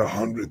at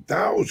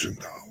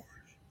 $100,000.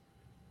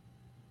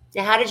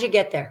 Now, how did you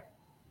get there?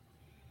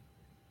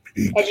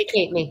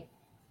 Educate me.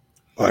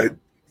 Right,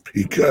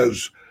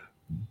 because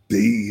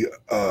the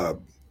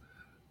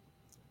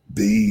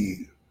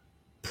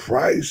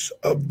price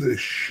of the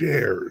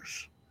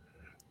shares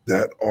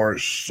that are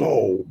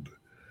sold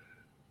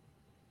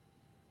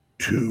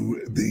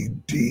to the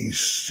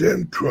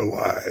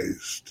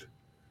decentralized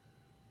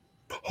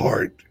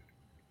part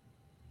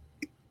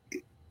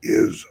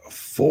is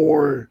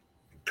 4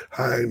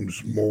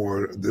 times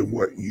more than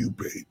what you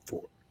paid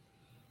for.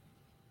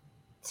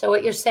 So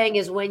what you're saying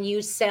is when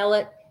you sell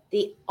it,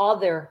 the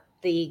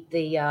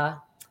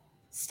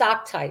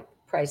stock type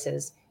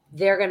prices,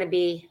 they're going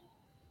to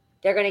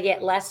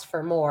get less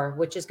for more,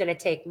 which is going to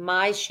take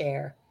my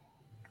share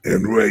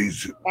and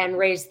raise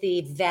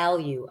the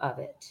value of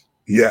it.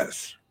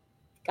 Yes.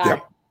 Got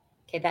it.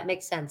 Okay, that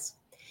makes sense.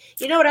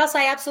 You know what else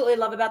I absolutely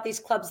love about these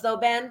clubs though,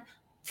 Ben?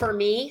 For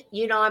me,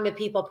 I'm a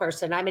people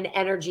person. I'm an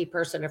energy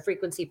person, a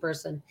frequency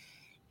person.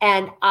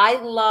 And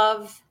I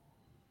love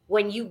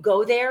when you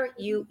go there,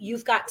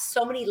 you've got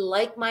so many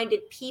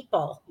like-minded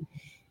people,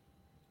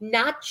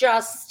 not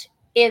just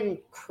in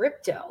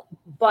crypto,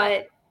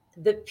 but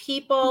the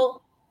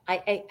people,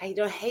 I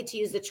don't hate to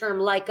use the term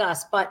like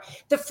us, but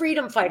the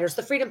freedom fighters,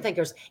 the freedom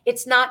thinkers.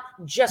 It's not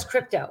just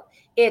crypto.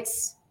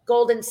 It's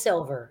gold and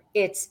silver.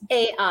 It's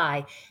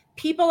AI.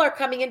 People are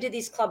coming into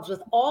these clubs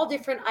with all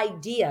different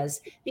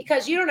ideas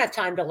because you don't have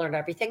time to learn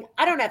everything.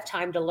 I don't have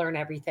time to learn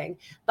everything.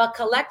 But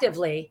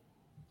collectively,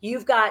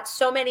 you've got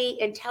so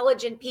many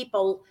intelligent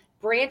people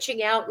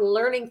branching out and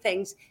learning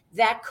things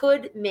that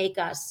could make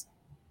us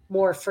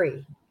more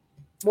free,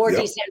 more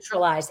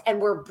decentralized, and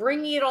we're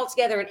bringing it all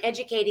together and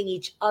educating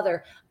each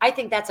other. I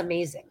think that's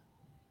amazing.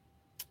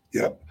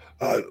 Yep.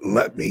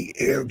 Let me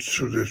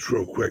answer this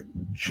real quick.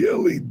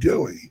 Jilly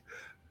Dilly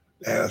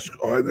asked,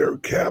 are there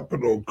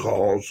capital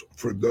calls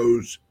for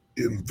those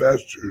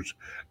investors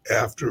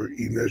after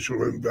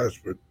initial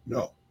investment?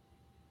 No.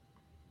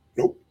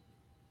 Nope.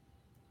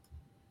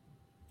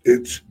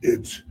 It's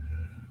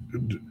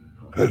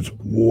because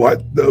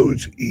what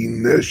those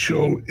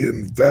initial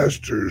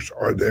investors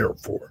are there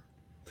for.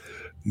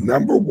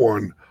 Number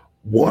one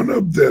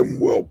of them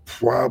will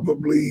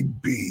probably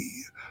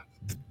be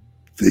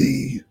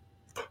the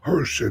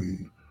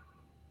person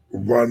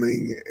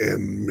running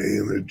and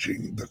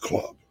managing the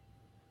club.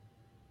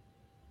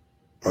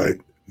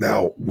 Right?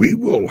 Now, we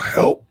will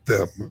help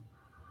them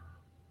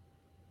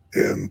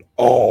in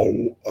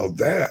all of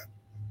that,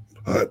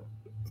 but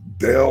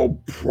they'll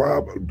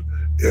probably,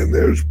 and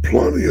there's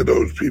plenty of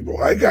those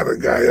people. I got a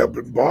guy up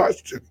in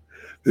Boston.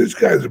 This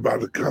guy's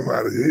about to come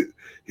out of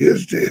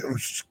his damn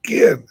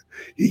skin.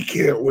 He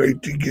can't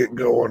wait to get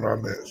going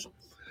on this.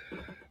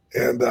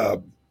 And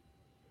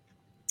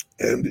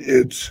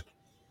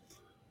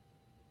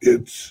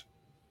it's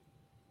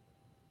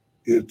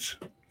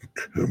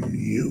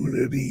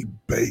community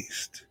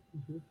based.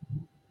 Mm-hmm.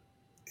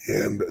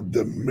 And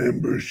the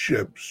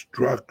membership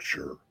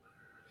structure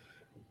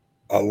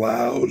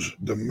allows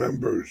the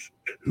members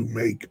to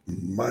make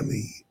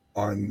money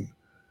on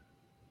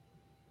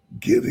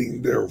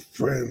getting their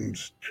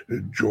friends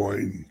to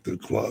join the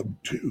club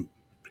too,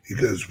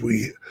 because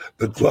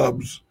the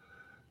clubs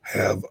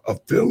have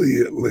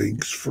affiliate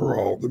links for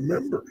all the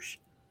members.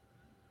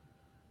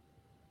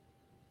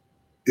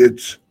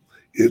 It's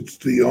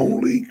the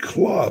only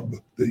club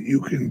that you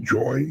can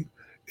join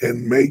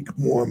and make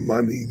more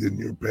money than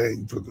you're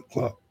paying for the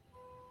club.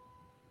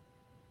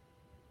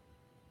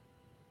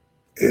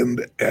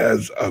 And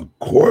as a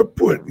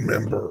corporate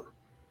member,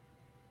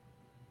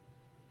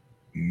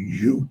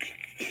 you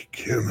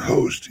can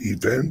host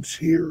events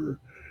here.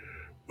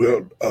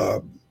 Well,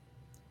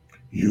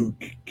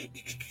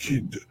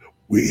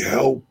 we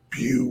help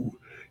you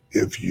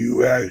if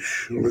you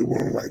actually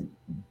want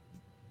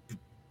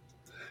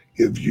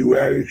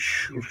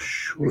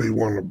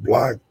to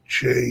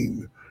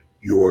blockchain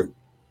your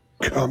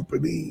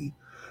company,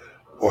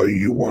 or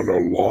you want to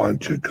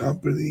launch a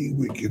company,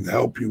 we can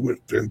help you with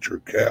venture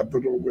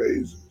capital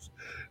raises.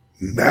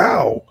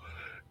 Now,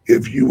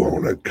 if you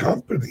own a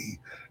company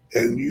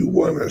and you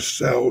want to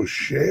sell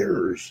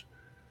shares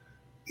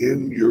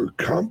in your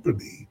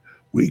company,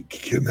 we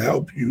can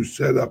help you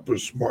set up a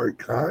smart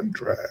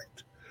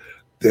contract.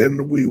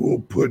 Then we will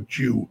put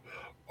you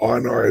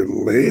on our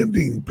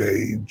landing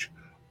page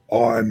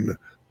on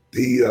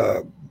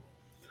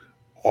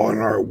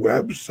our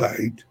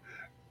website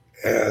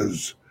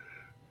as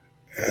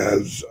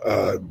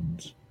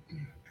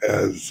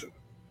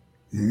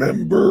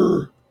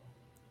member,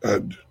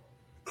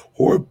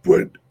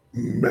 corporate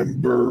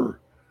member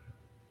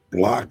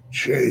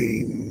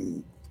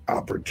blockchain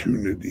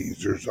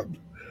opportunities or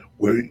something,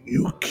 where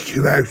you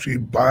can actually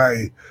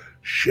buy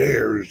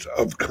shares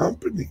of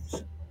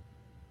companies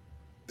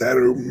that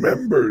are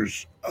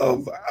members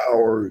of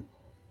our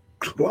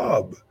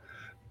club,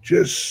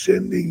 just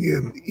sending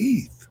in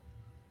ETH.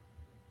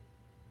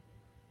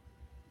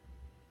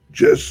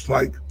 Just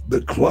like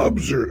the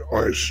clubs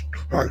are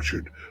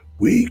structured,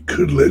 we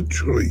could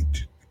literally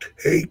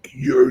take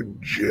your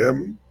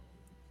gym,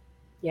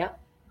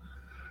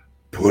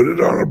 put it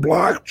on a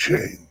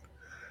blockchain,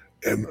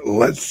 and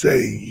let's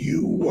say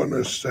you want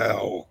to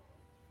sell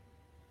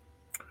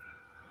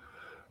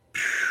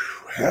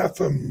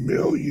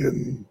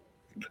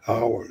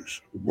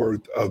 $500,000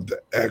 worth of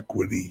the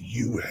equity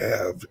you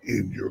have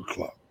in your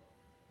club.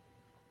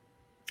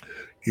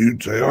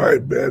 You'd say, all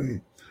right,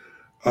 Ben,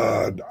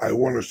 I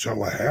want to sell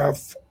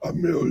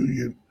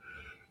 $500,000.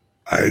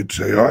 I'd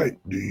say, all right,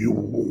 do you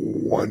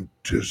want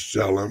to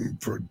sell them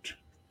for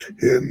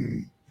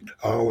 $10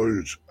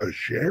 a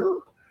share?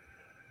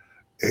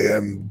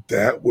 And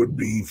that would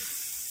be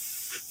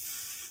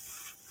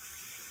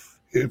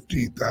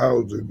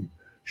 50,000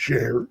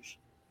 shares.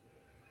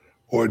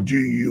 Or do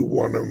you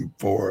want them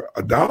for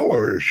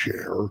 $1 a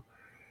share?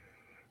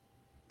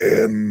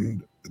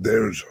 And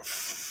there's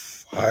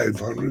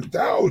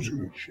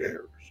 500,000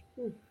 shares.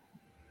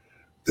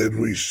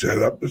 Then we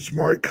set up a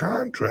smart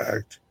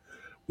contract.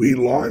 We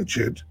launch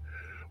it.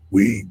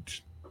 We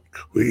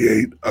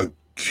create a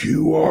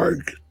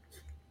QR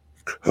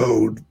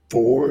code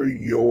for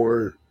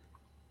your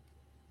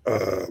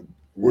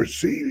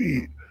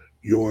receiving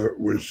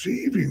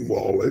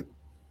wallet,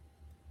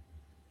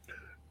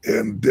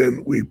 and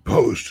then we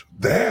post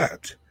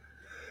that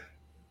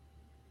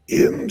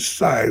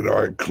inside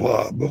our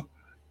club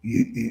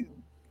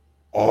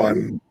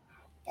on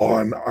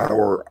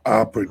our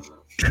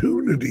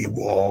opportunity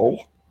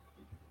wall,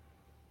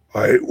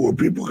 right, where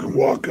people can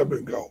walk up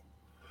and go,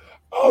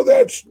 oh,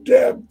 that's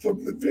Deb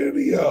from the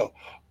video.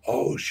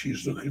 Oh,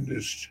 she's looking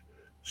to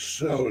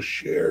sell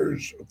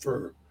shares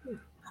for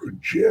her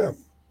gym.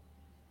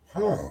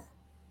 Huh.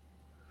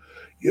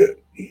 Yeah,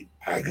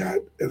 I got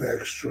an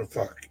extra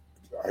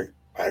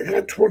I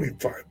got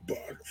 $25.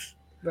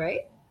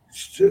 Right.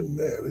 Send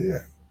that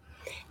in.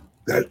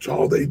 That's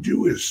all they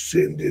do is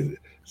send in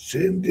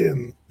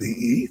the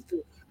ETH.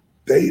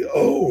 They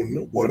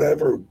own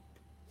whatever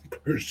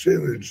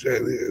percentage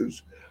that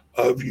is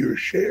of your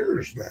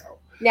shares now.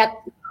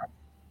 Now,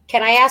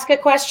 can I ask a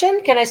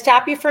question? Can I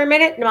stop you for a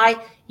minute? No,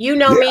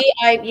 me,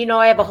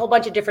 I have a whole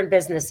bunch of different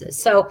businesses.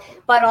 So,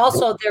 but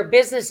also they're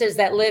businesses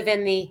that live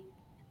in the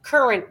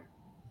current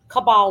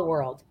cabal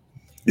world.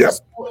 Yep.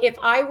 So if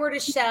I were to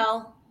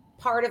sell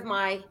part of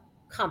my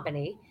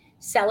company,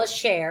 sell a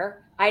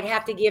share, I'd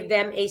have to give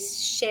them a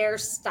share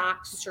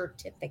stock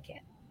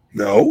certificate.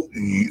 No,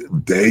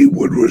 they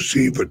would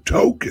receive a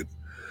token.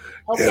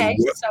 Okay,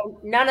 so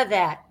none of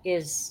the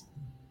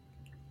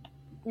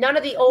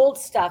old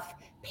stuff,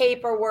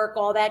 paperwork,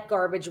 all that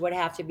garbage would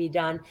have to be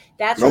done.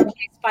 That's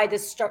replaced by the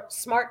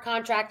smart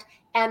contract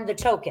and the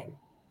token.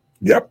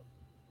 Yep.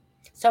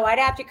 So I'd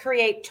have to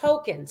create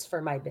tokens for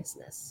my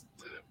business.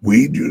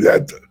 We do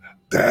that.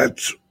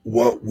 That's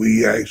what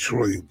we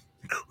actually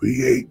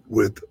create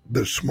with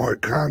the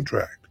smart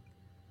contract.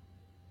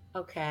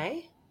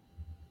 Okay.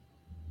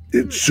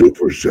 It's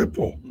super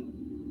simple.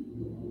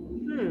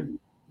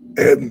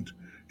 And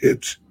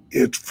it's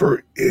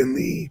for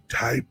any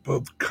type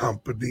of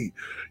company.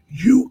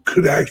 You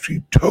could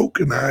actually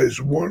tokenize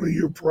one of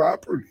your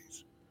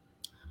properties.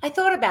 I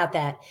thought about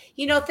that.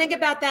 Think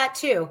about that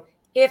too.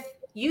 If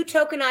you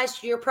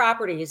tokenized your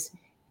properties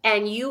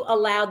and you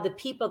allowed the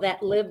people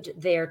that lived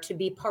there to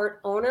be part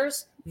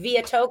owners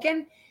via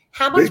token,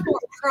 how much more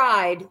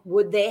pride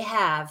would they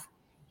have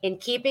in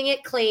keeping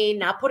it clean,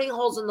 not putting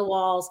holes in the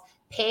walls,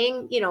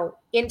 paying,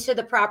 into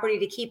the property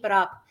to keep it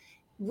up?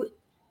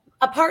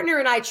 A partner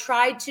and I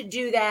tried to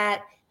do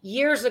that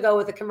years ago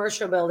with a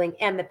commercial building,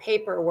 and the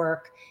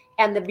paperwork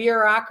and the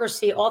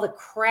bureaucracy, all the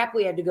crap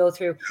we had to go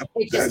through,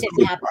 it just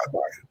didn't happen.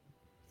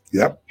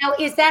 Yep. Now,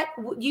 do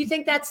you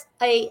think that's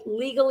a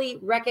legally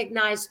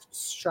recognized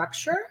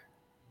structure?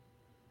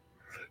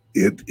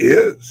 It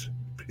is,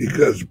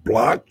 because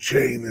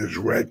blockchain is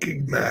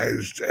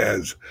recognized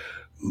as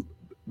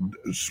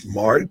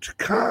smart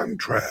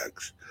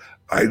contracts.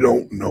 I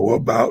don't know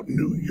about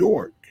New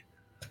York,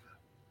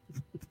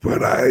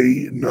 but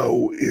I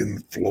know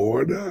in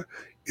Florida,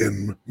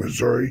 in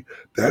Missouri,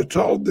 that's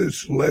all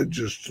this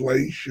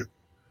legislation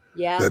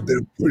that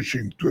they're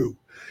pushing through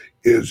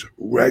is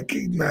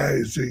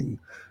recognizing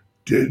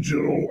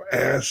digital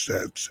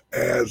assets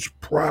as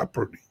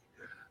property.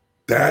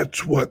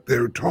 That's what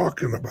they're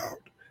talking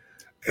about.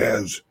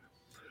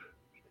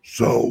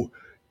 So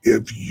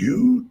if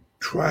you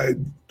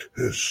tried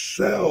to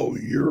sell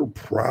your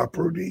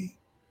property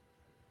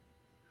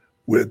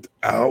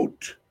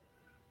without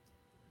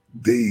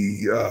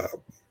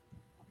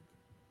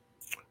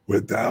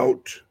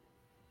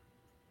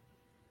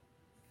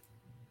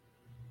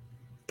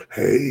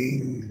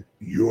paying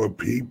your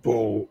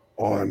people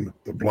on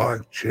the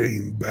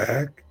blockchain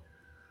back,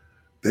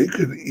 they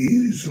could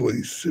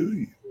easily sue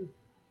you.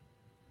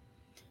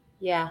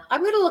 Yeah,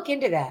 I'm going to look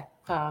into that.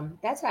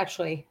 That's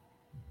actually,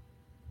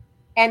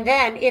 and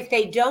then if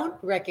they don't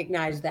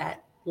recognize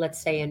that, let's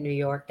say in New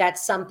York,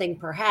 that's something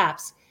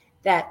perhaps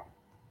that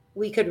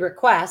we could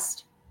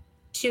request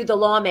to the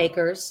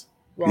lawmakers.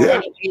 Well,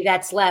 anybody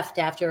that's left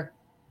after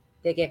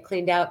they get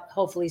cleaned out,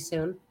 hopefully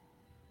soon.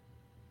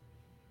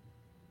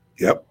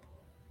 Yep.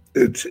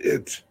 This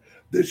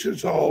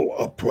is all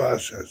a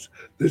process.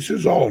 This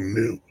is all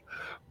new.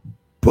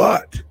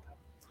 But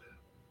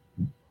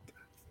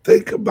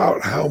think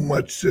about how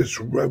much this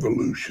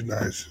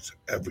revolutionizes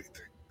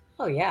everything.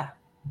 Oh yeah.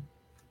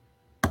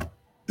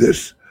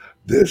 This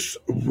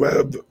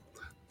revolution,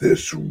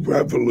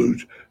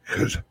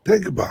 because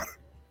think about it.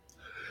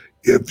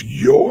 If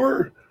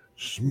your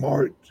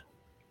smart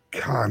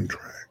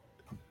contract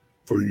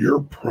for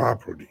your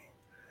property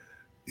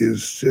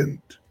is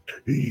sent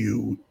to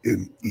you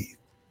in ETH,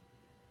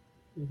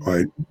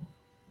 right?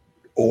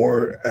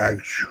 Or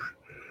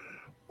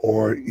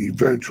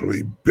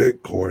eventually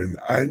Bitcoin.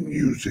 I'm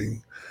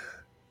using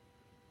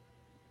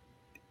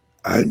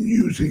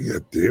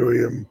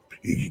Ethereum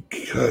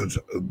because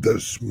the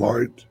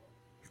smart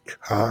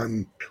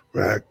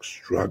contract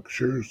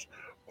structures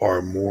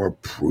are more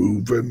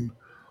proven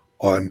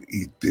on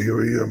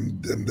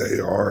Ethereum than they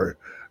are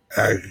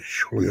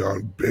actually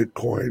on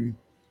Bitcoin.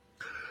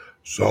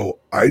 So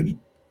I'm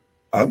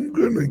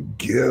gonna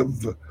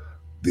give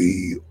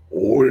the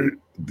ordinals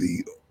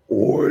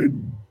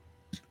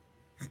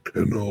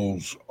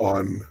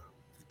on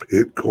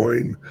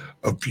Bitcoin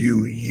a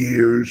few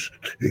years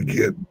to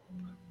get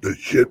the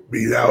shit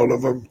beat out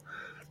of them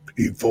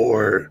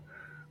before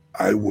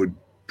I would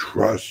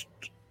trust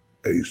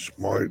a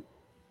smart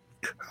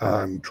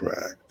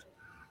contract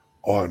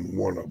on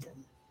one of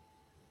them.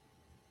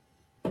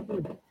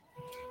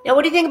 Now,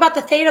 what do you think about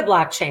the Theta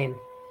blockchain?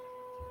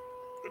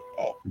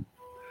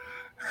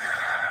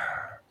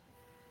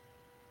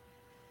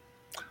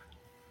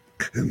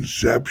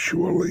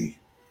 Conceptually,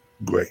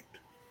 great.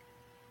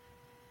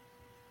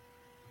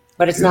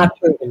 But it's not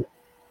proven.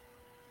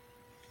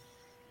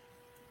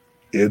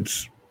 And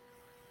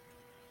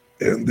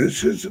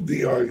this is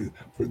the argument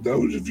for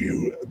those of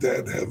you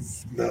that have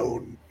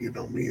known,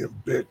 me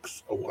and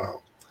Bix a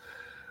while.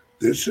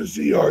 This is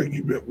the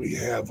argument we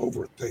have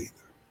over Theta.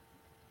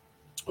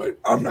 Right?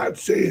 I'm not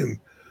saying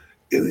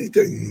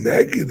anything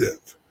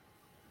negative.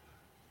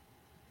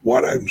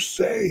 What I'm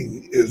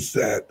saying is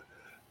that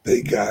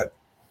they got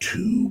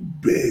too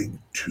big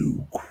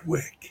too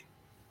quick.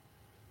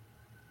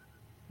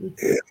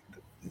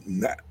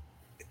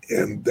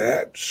 And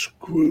that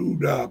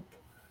screwed up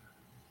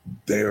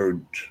their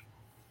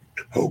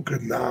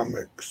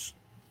tokenomics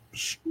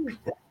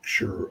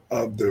structure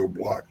of their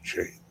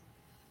blockchain.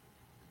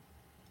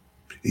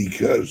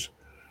 Because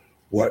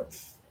what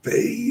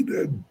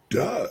Theta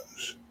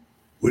does,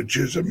 which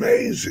is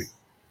amazing,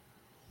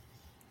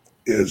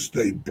 is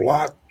they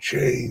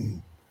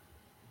blockchain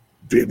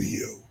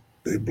video,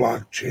 they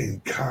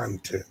blockchain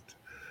content,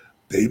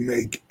 they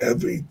make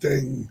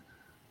everything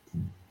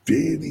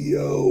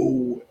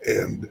video,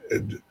 and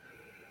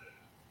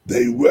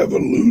they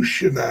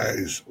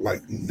revolutionize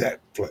like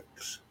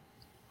Netflix.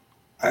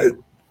 They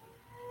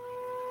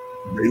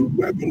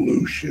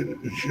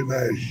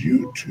revolutionize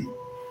YouTube.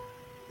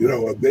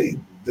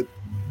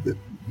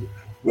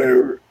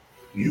 Where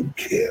you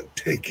can't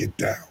take it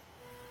down.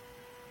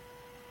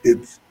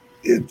 It's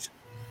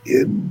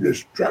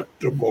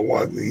indestructible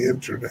on the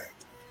internet,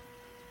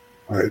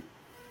 right?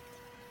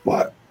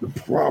 But the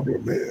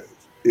problem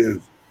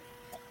is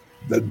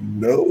the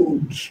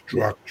node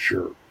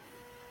structure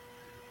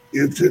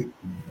isn't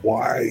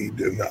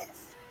wide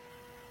enough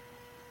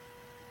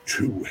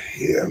to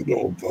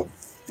handle the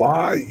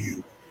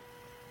volume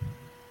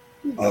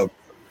of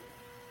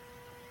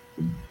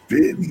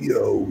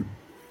video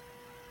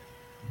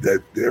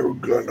that they're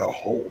gonna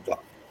hold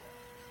up.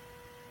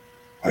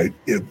 Right?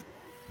 If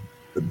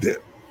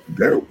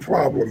their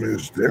problem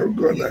is they're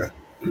gonna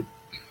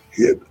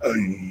hit a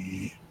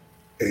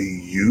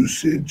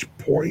usage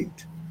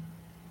point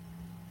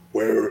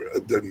where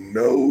the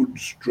node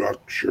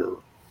structure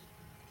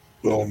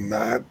will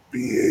not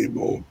be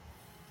able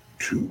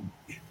to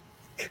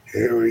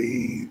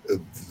carry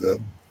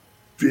the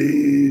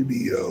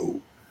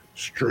video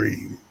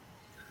stream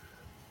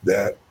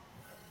that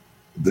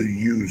the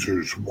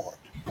users want.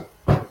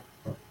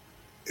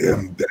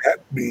 And that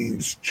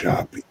means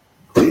choppy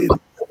video.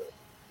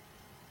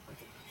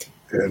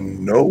 And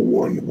no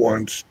one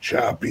wants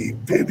choppy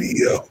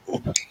video.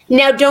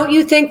 Now, don't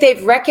you think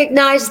they've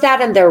recognized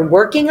that and they're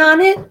working on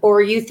it?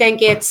 Or you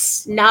think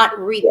it's not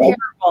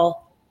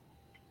repairable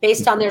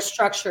based on their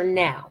structure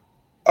now?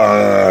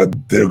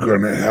 They're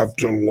going to have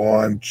to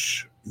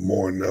launch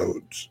more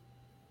nodes.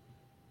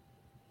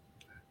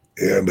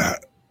 And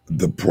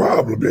the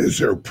problem is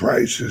their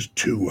price is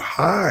too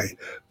high.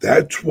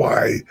 That's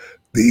why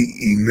the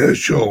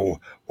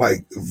initial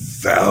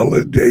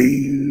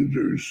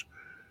validators,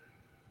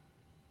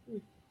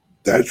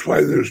 that's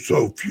why there's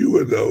so few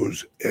of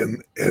those,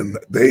 and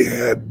they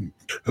had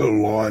to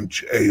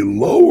launch a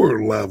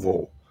lower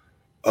level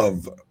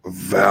of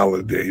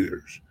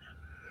validators.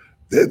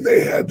 Then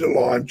they had to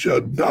launch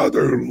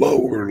another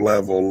lower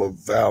level of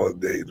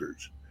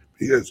validators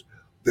because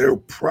their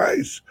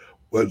price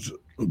was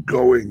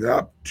going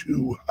up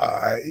too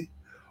high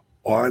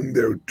on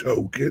their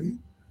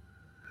token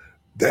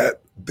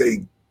that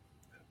the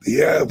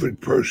average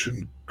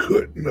person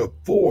couldn't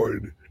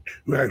afford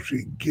to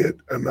actually get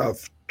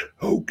enough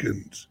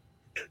tokens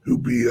to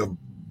be a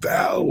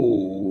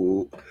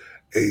validator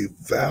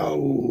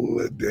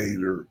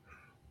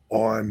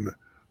on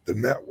the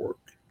network.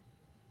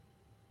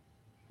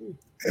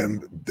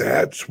 And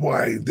that's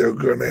why they're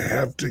going to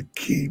have to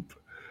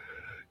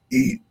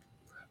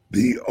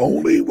the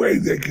only way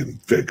they can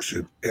fix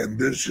it, and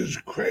this is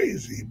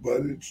crazy,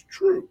 but it's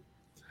true,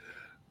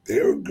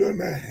 they're going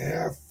to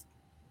have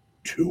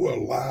to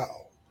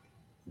allow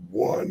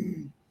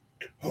one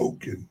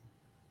token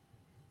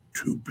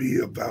to be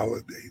a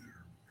validator.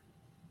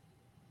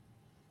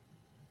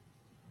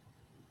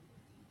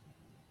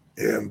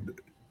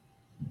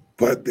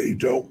 But they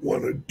don't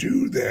want to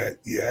do that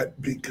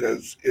yet,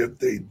 because if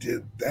they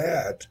did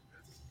that,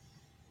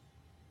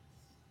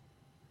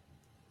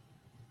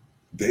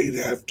 they'd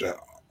have to,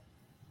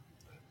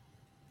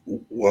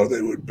 well,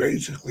 they would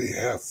basically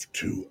have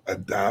to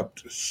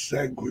adopt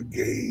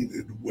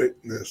segregated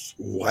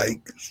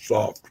witness-like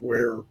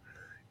software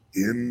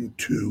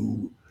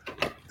into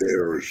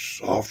their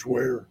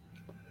software,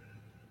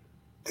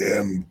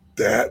 and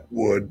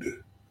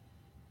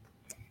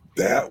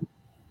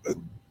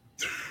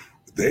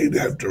they'd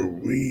have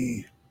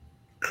to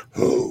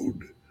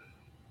recode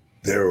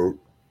their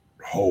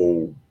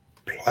whole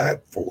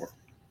platform.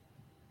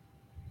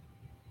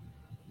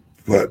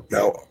 But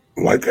now,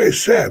 like I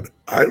said,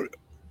 I'm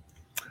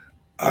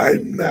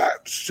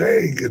not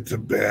saying it's a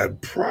bad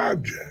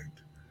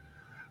project.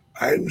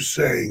 I'm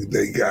saying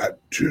they got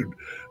to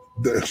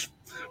this.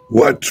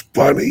 What's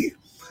funny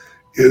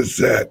is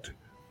that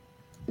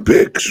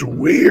Bix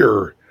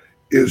Weir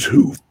is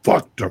who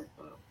fucked them.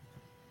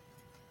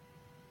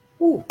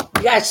 Ooh,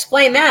 you gotta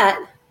explain that.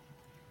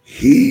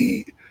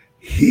 He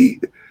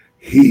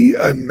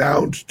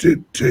announced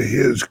it to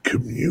his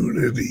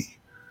community,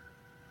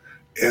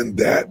 and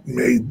that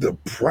made the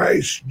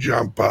price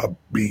jump up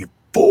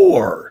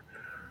before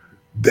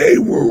they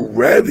were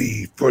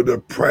ready for the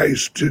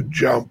price to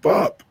jump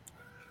up.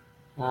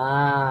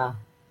 Ah.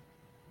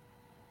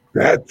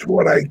 That's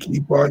what I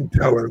keep on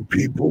telling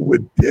people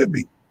with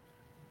Divvy.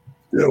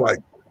 They're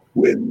like,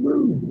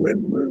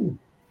 win-lose.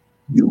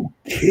 You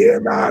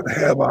cannot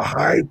have a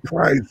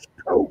high-priced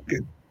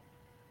token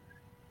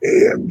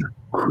and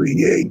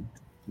create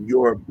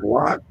your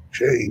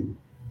blockchain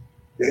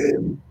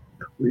and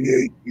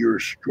create your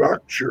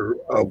structure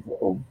of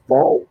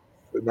vaults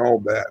and all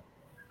that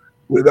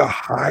with a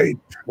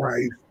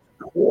high-priced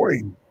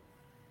coin.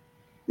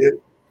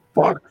 It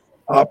fucks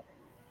up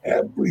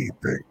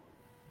everything.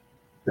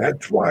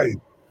 That's why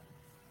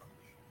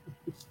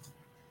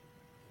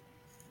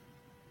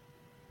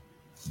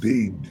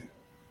the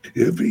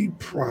Divvy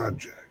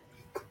project,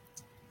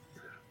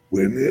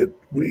 when it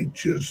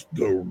reaches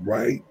the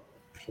right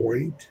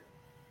point,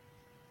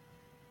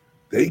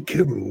 they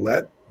can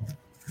let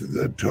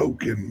the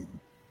token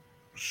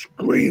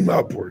scream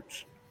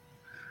upwards,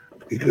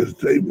 because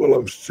they will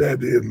have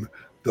set in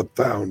the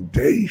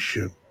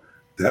foundation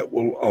that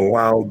will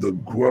allow the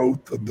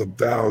growth of the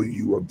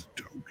value of the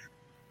token.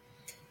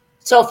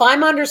 So if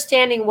I'm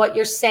understanding what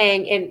you're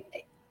saying, and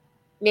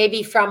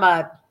maybe from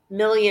a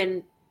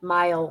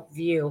million-mile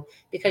view,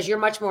 because you're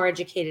much more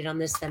educated on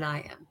this than I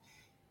am,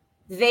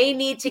 they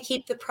need to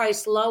keep the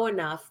price low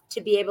enough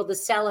to be able to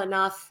sell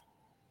enough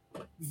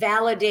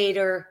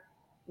validator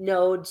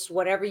nodes,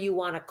 whatever you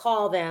want to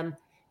call them,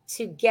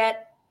 to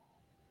get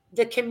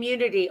the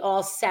community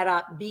all set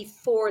up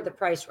before the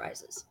price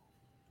rises.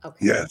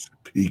 Okay. Yes,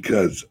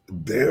 because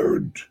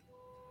their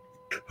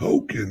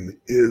token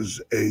is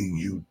a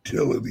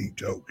utility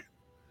token.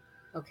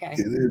 Okay.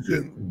 It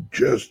isn't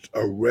just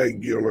a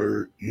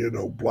regular,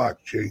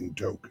 blockchain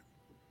token.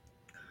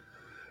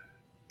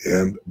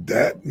 And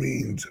that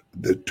means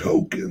the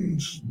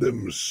tokens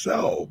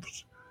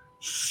themselves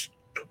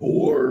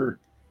store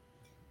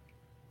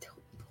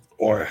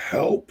or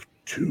help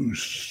to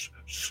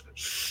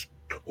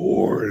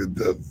store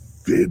the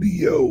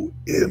video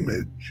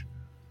image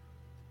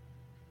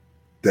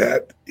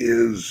that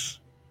is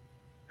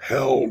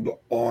held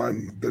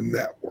on the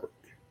network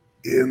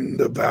in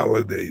the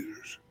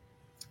validators.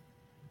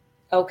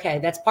 Okay,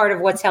 that's part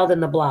of what's held in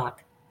the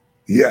block.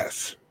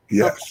 Yes.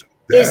 Okay.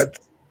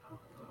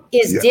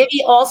 Is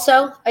Divvy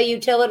also a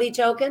utility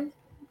token?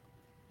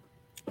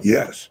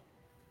 Yes.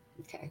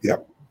 Okay.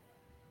 Yep.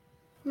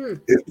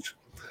 It's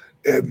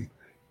and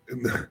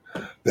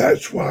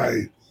that's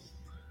why,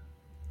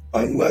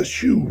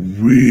 unless you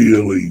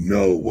really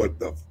know what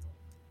the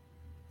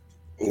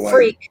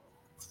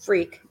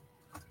freak.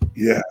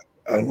 Yeah,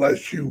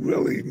 unless you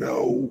really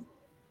know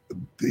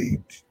the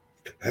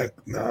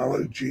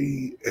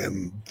technology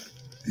and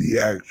the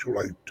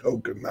actual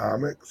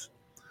tokenomics,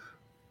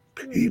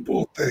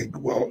 people think,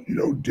 well,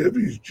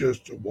 Divvy's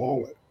just a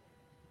wallet.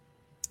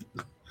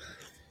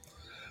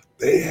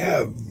 They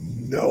have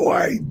no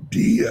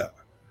idea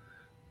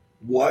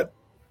what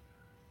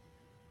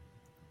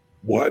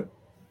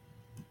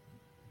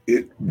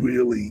it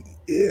really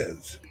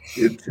is.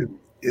 It's an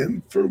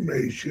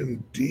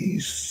information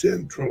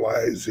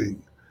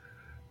decentralizing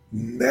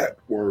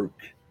network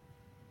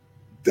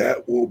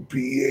that will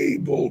be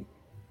able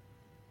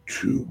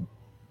to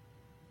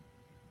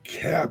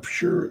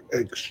capture,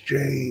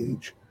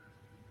 exchange,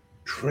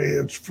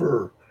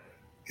 transfer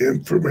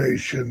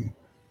information,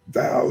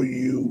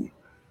 value,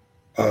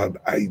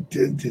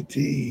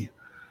 identity,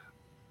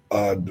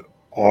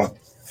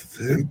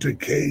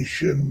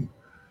 authentication,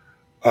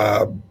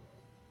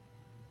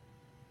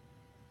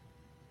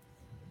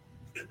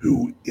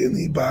 to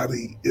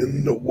anybody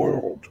in the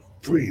world.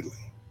 freely.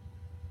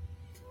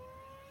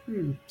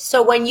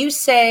 So when you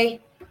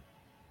say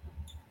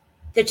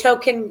the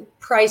token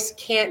price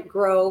can't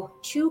grow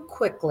too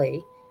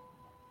quickly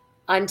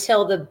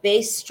until the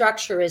base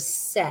structure is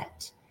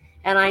set,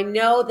 and I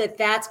know that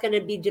that's going to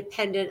be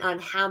dependent on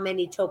how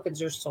many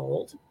tokens are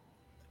sold.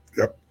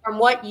 Yep. From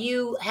what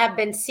you have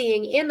been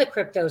seeing in the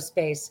crypto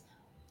space,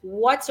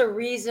 what's a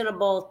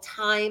reasonable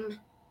time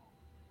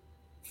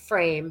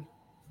frame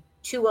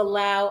to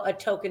allow a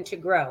token to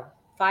grow?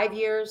 5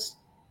 years,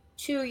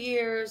 2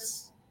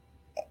 years?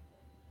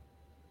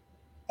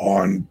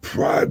 On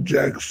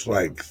projects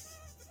like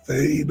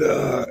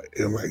Theta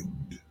and like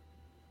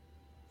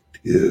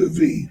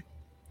Divi,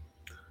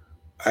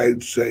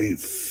 I'd say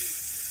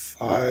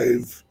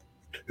 5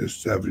 to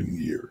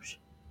 7 years.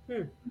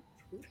 Okay.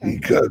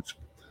 Because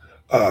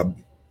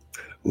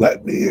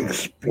let me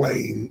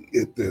explain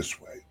it this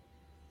way.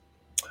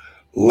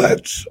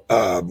 Let's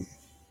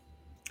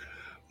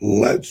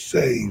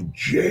say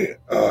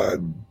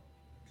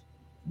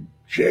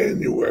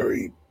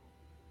January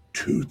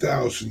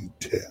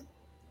 2010,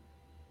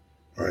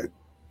 right?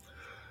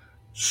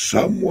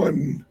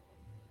 Someone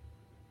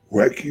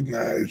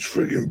recognized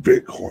friggin'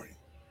 Bitcoin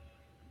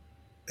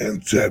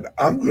and said,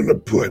 I'm going to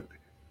put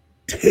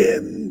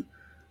 $10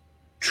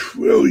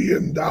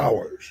 trillion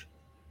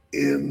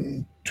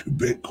into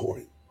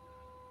Bitcoin.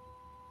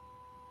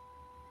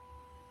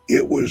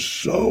 It was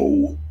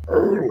so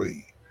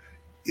early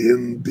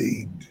in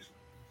the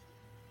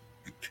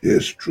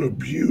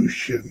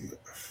distribution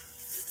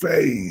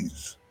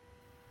phase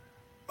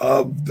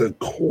of the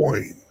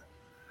coin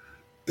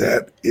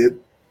that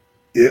it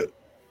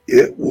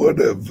would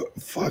have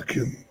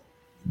fucking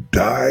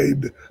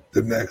died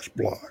the next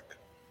block.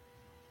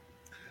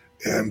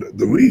 And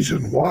the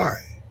reason why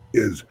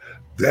is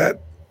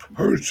that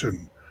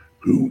person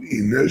who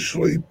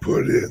initially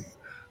put in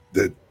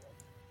the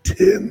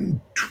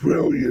 $10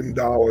 trillion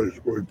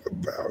worth of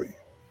value,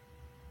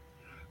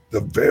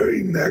 the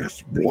very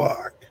next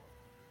block,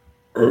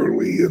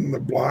 early in the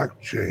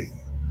blockchain,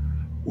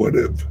 would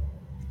have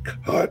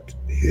cut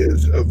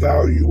his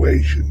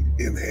evaluation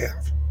in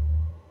half.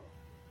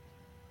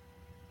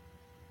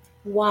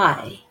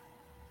 Why?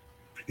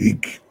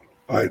 The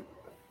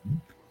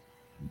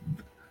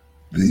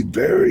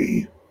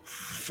very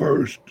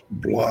first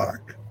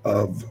block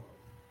of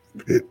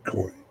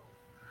Bitcoin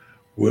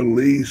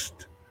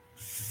released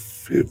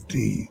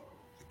 50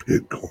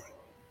 Bitcoin.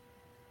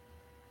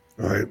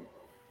 All right.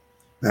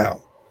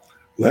 Now,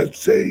 let's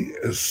say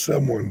as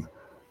someone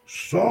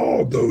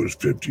saw those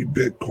 50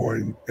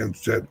 Bitcoin and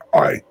said,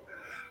 all right,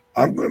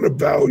 I'm going to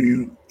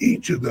value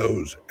each of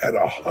those at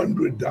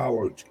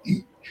 $100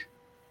 each.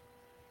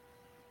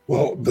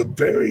 Well, the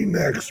very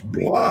next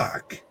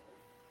block,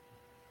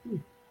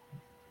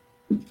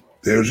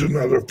 there's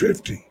another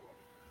 50.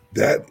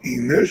 That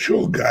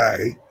initial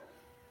guy,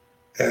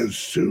 as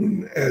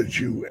soon as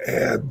you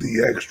add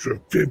the extra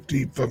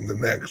 50 from the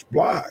next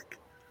block,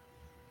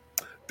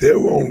 they're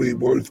only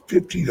worth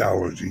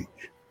 $50 each.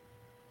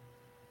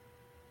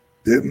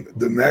 Then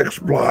the next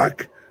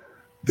block,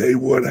 they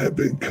would have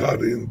been cut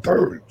in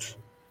thirds.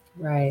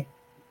 Right.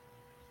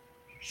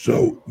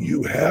 So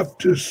you have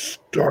to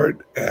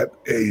start at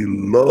a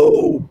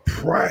low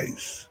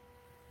price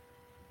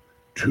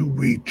to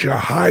reach a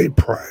high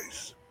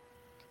price.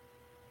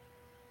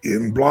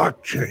 In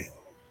blockchain,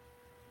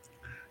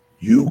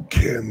 you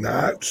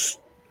cannot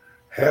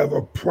have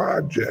a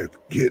project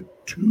get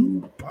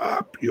too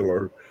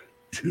popular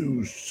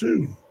too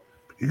soon,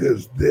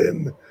 because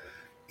then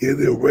it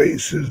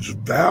erases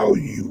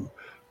value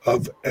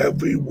of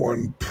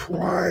everyone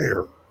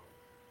prior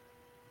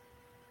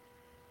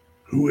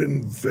who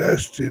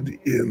invested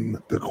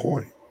in the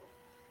coin.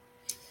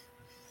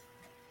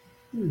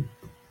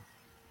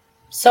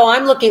 So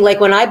I'm looking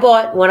like when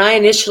I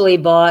initially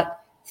bought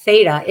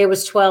Theta, it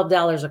was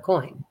 $12 a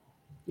coin.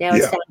 Now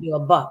it's Yeah. down to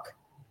 $1.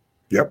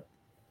 Yep.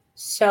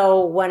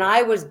 So when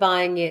I was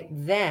buying it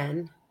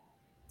then,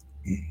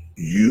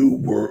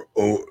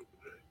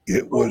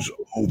 It was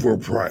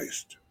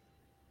overpriced.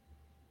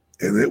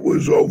 And it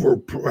was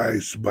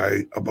overpriced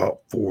by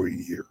about 4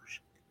 years.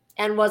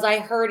 and was I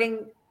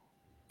hurting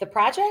the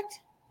project?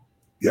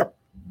 Yep.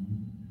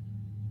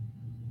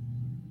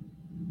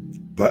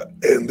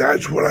 And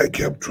that's what I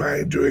kept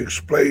trying to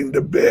explain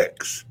to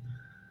Bix.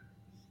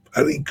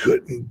 And he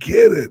couldn't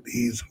get it.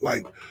 He's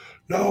like,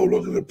 no,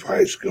 look at the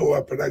price go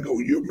up. And I go,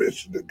 you're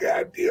missing the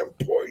goddamn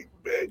point,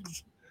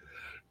 Bix.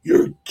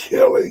 You're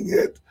killing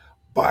it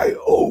by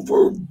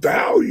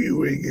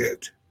overvaluing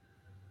it.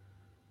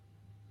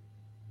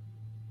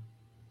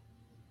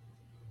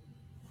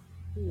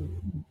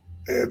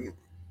 And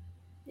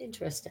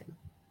Interesting.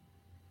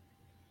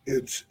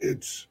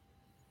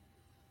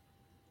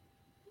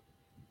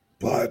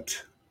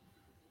 but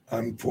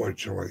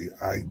unfortunately,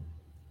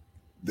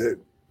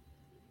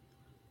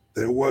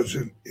 there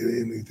wasn't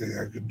anything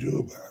I could do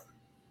about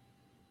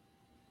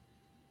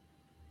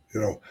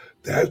it.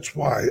 That's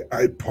why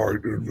I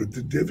partnered with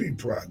the Divi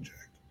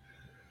project,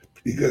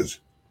 because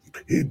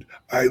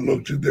I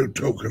looked at their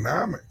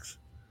tokenomics,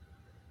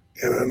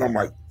 And then I'm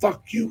like,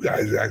 fuck, you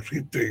guys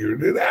actually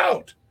figured it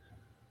out.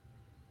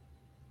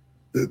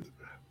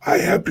 I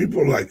have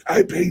people like,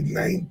 I paid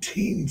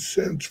 19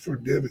 cents for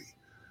Divvy.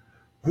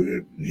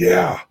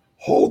 Yeah,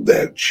 hold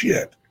that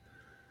shit.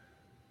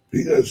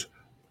 Because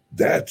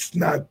that's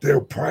not their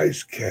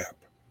price cap.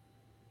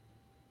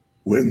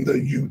 When the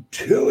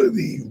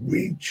utility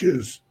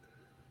reaches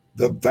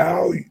the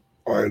value,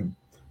 or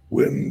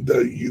when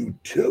the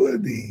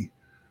utility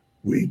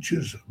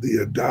reaches the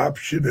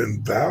adoption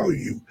and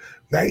value,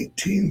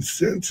 19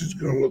 cents is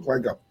going to look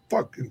like a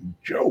fucking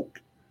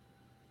joke.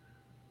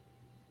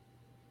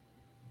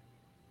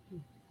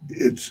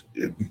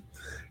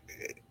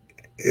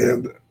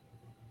 And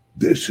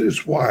this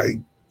is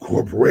why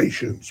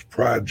corporations,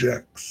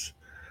 projects,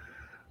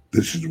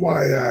 this is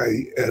why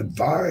I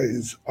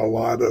advise a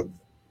lot of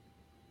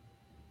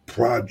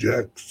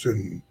projects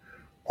and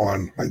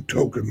on like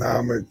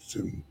tokenomics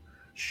and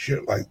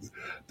shit like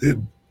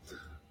that.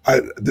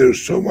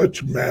 There's so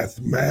much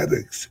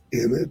mathematics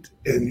in it,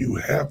 and you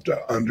have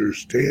to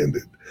understand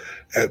it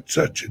at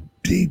such a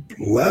deep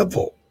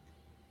level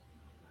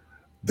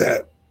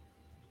that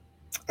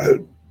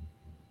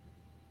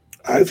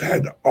I've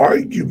had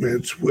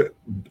arguments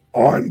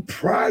on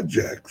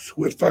projects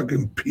with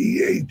fucking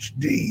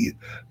PhD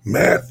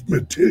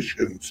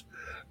mathematicians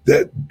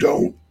that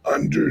don't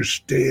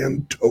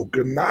understand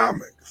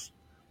tokenomics.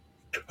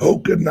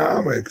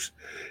 Tokenomics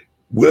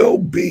will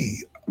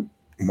be,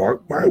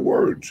 mark my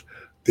words,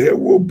 there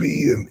will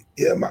be an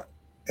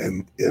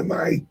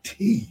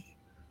MIT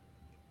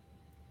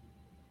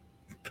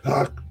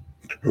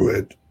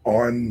doctorate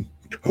on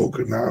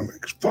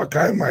tokenomics. Fuck,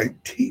 I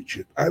might teach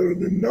it. I don't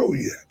even know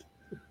yet.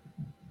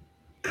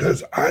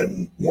 Because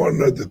I'm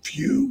one of the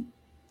few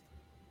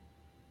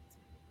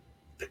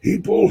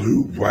people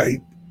who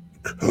write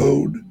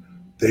code,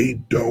 they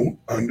don't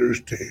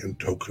understand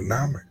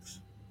tokenomics.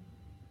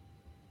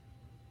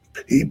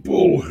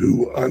 People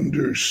who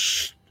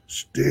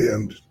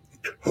understand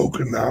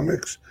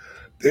tokenomics,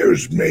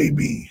 there's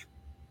maybe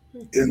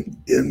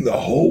in the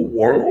whole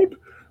world,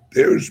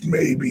 there's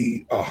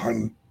maybe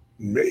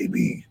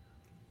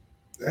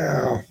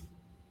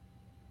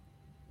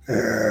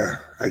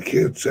I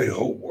can't say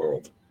whole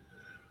world.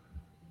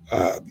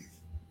 I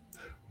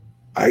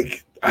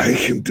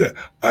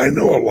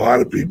know a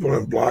lot of people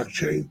in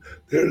blockchain.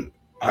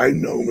 I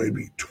know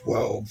maybe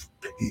 12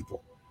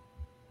 people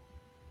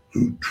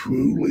who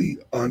truly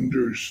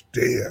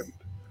understand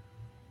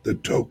the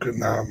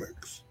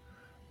tokenomics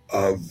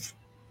of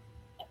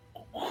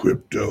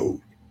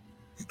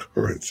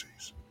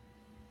cryptocurrencies,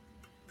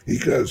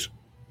 because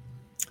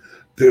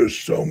there's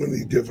so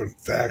many different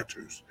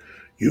factors.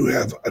 You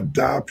have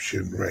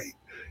adoption rate,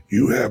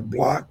 you have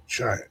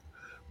blockchain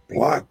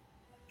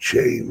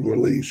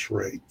release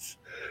rates,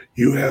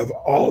 you have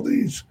all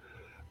these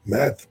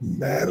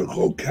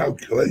mathematical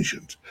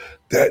calculations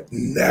that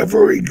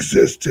never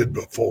existed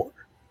before.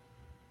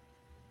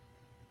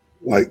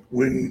 Like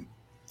when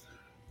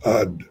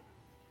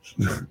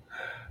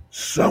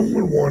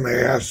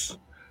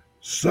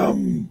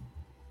some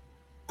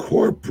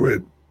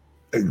corporate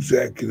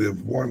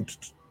executive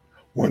once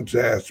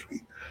asked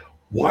me,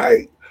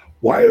 why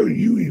are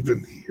you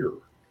even here?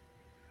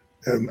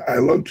 And I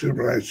looked at him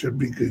and I said,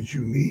 because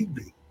you need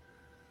me.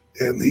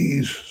 And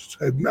he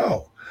said,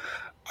 no,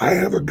 I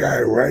have a guy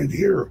right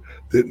here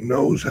that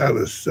knows how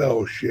to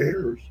sell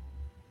shares.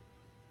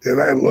 And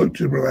I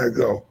looked at him and I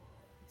go,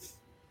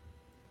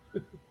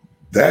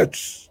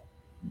 that's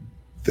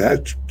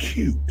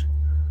cute.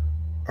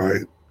 All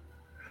right.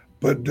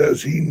 But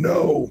does he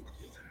know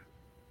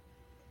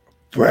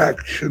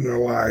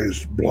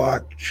fractionalized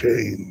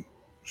blockchain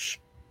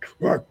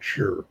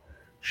structure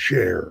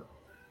share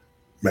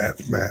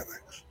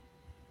mathematics?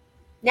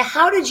 Now,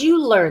 how did you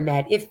learn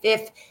that?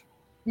 If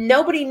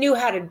nobody knew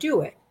how to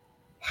do it,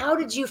 how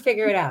did you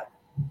figure it out?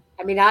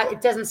 I mean,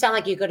 it doesn't sound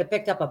like you could have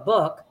picked up a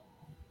book.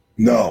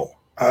 No.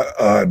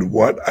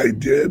 What I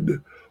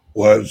did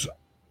was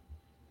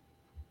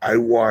I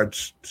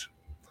watched,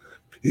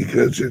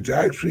 because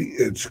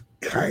it's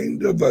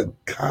kind of a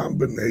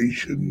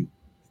combination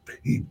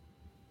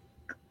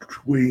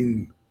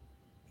between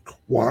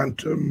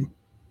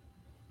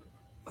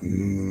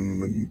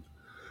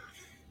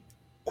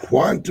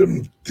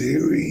quantum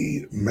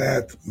theory,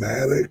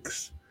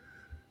 mathematics,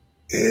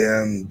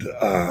 and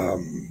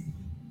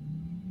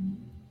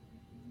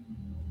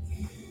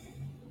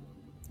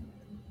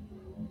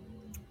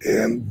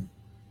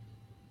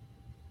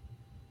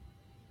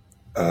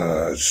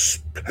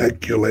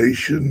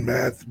speculation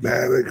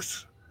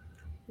mathematics.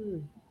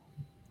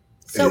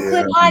 So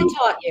Cliff High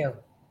taught you.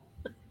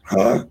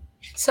 Huh?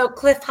 So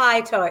Cliff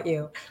High taught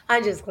you.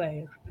 I'm just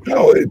playing.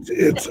 No,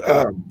 it's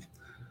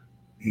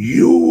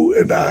you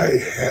and I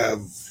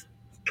have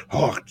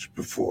talked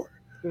before.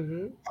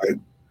 Mm-hmm.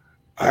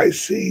 I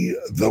see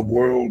the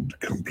world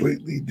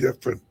completely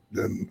different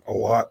than a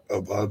lot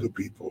of other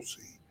people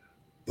see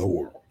the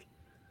world.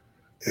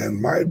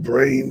 And my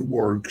brain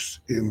works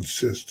in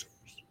systems.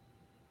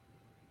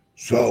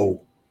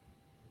 So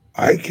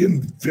I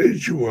can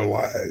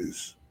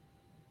visualize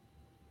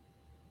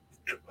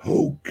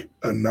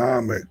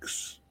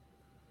tokenomics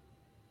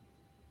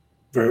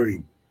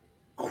very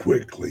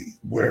quickly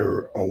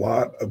where a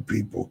lot of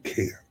people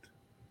can't,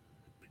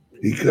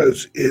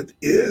 because it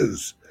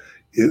is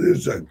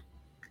a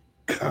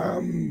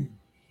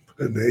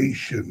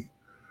combination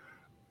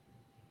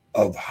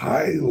of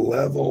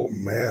high-level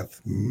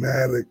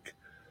mathematic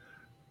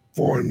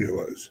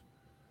formulas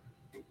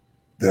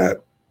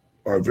that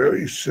are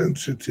very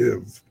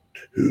sensitive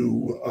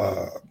to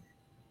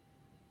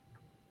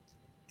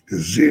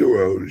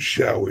zeros,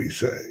 shall we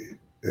say,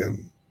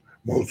 and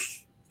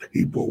most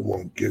people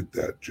won't get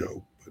that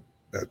joke, but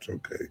that's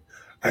okay.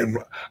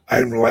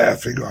 I'm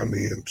laughing on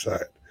the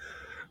inside.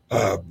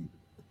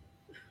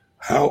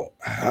 How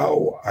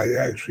I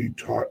actually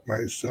taught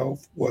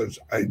myself was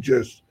I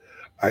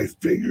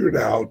figured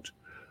out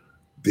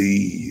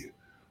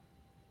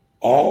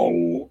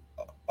all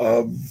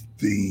of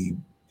the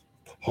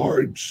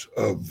parts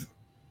of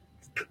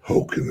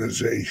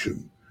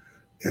tokenization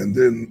and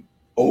then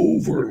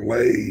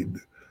overlaid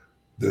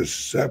the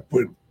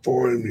separate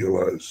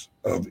formulas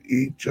of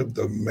each of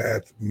the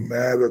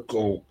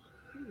mathematical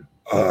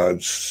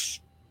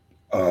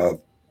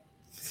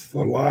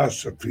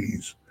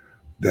philosophies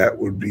that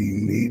would be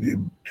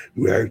needed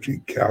to actually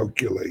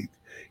calculate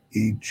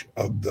each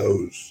of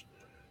those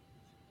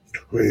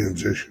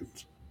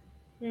transitions.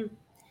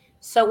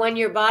 So when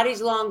your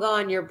body's long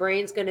gone, your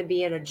brain's going to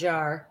be in a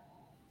jar,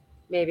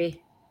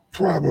 maybe.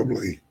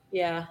 Probably.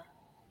 Yeah.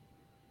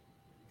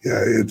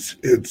 Yeah,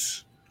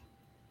 it's.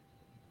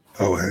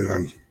 Oh, hang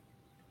on.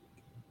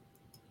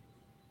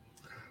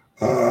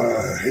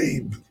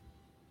 Hey,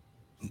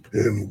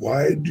 and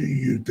why do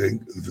you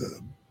think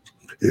the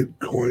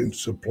Bitcoin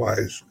supply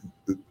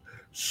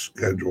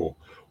schedule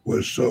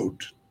was so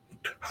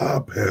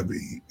top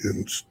heavy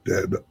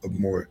instead of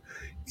more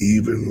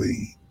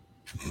evenly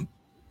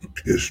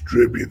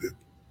distributed?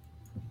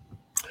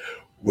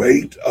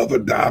 Rate of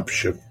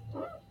adoption.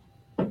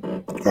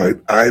 Right,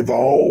 I've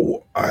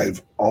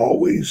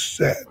always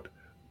said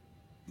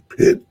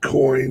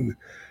Bitcoin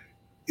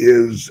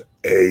is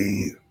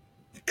a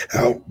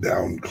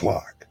countdown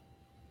clock.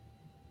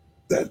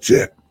 That's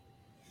it.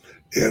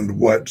 And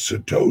what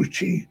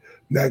Satoshi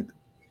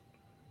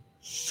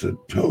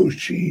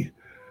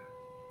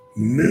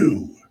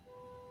knew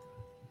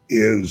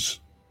is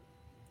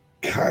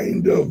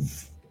kind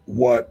of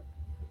what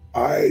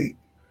I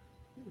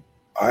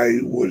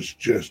was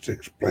just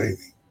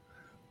explaining,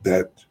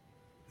 that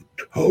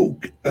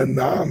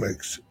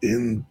tokenomics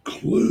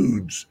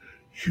includes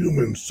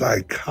human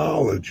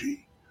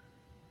psychology,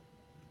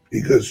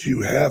 because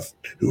you have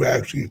to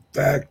actually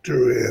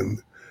factor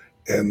in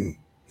and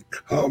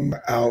come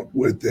out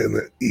with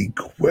an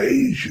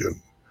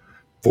equation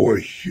for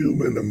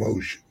human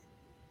emotion.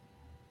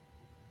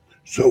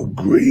 So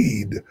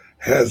greed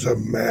has a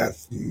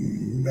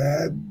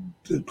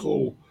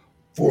mathematical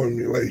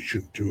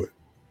formulation to it.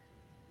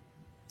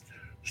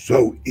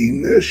 So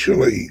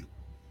initially,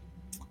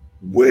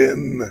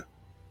 when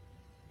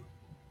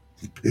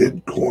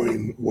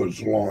Bitcoin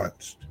was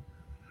launched,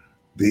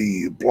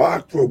 the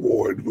block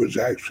reward was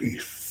actually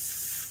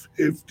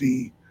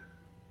 50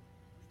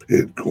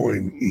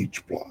 Bitcoin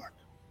each block.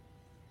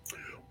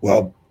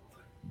 Well,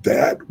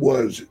 that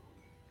was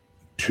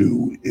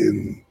to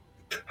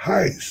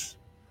entice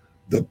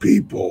the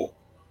people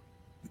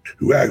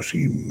to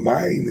actually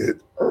mine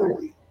it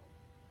early.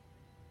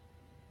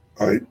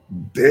 All right.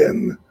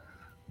 Then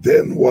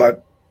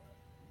what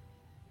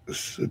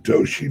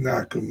Satoshi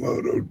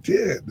Nakamoto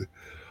did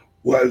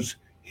was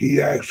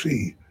he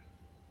actually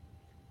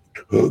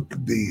took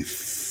the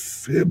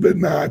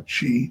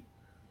Fibonacci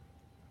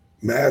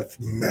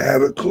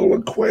mathematical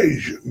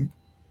equation,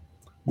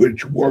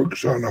 which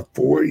works on a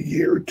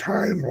 4-year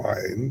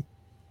timeline,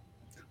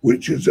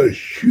 which is a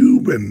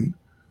human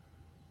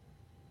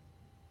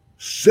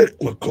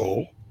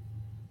cyclical,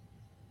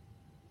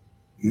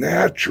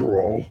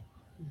 natural,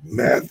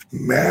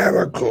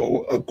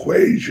 mathematical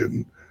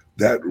equation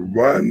that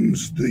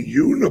runs the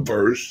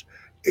universe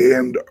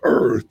and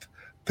Earth,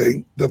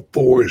 think the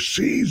 4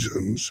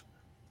 seasons.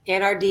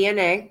 And our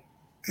DNA.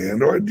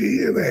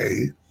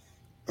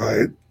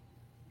 Right?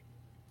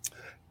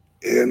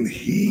 And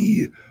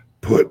he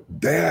put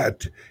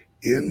that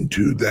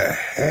into the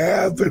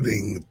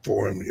halvening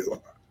formula.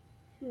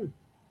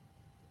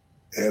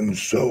 And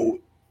so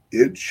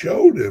it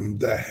showed him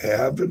the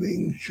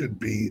halvening should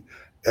be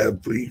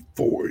every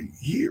 4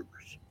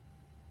 years,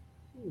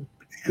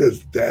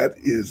 because that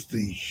is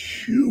the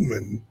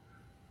human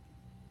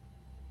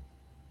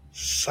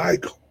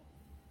cycle.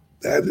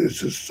 That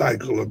is the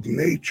cycle of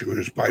nature,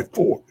 is by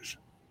 4s.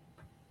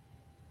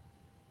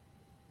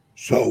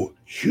 So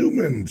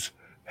humans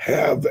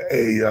have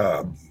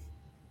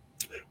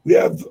we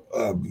have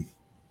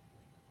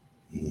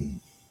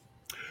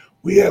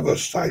a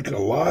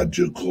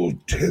psychological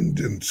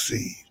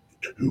tendency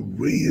to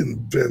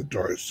reinvent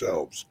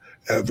ourselves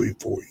every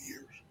 4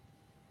 years.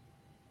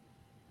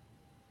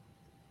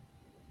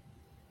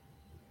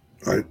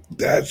 Right?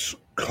 That's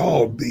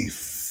called the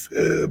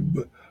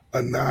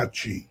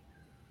Fibonacci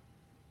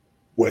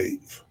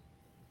wave,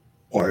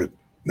 or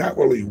not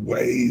really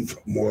wave,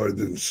 more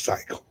than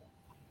cycle.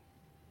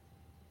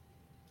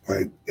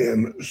 Right?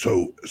 And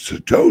so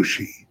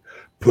Satoshi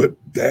put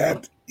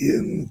that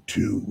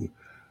into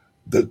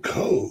the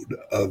code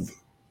of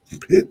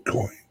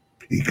Bitcoin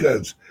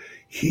because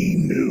he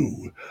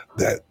knew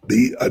that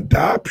the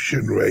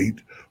adoption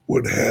rate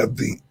would have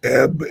the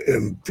ebb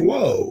and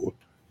flow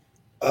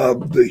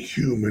of the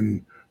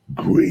human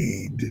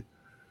greed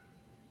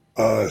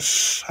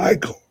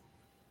cycle.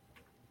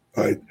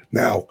 Right?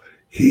 Now,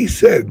 he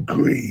said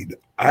greed.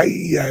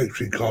 I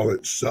actually call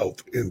it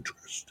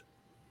self-interest.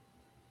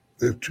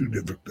 They're two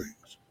different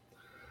things.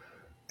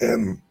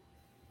 And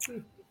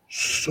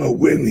so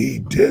when he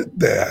did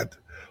that,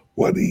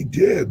 what he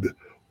did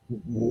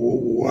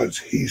was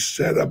he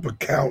set up a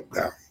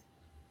countdown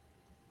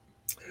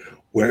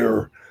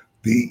where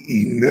the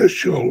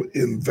initial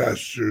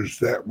investors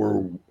that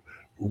were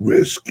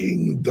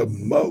risking the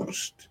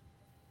most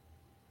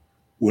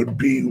would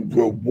be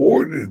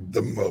rewarded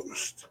the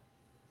most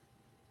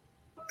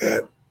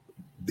at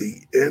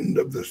the end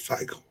of the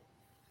cycle.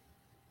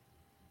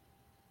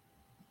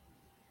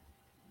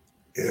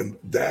 And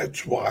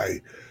that's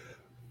why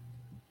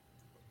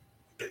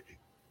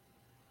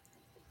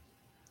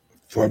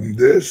from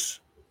this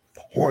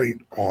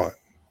point on,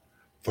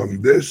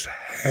 from this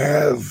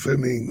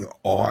halvening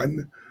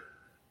on,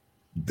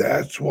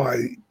 that's why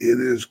it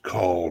is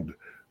called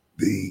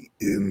the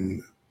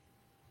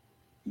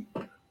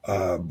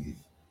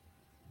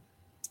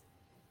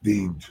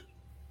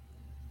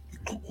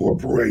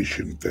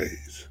corporation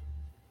phase.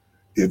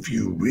 If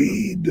you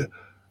read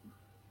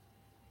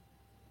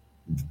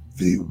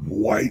the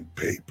white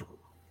paper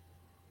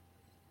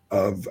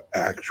of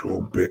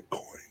actual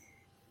Bitcoin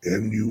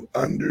and you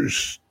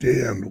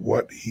understand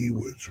what he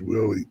was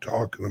really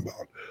talking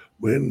about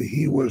when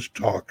he was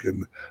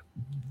talking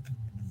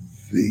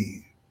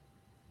the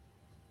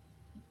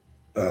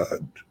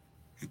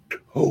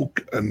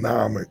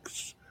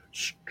tokenomics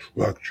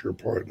structure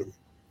part of it,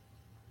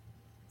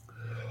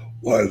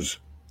 was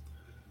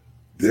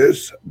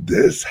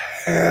this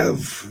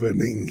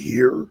happening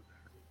here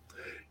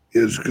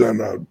is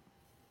gonna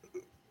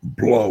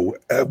blow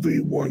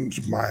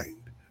everyone's mind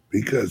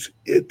because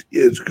it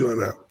is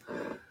gonna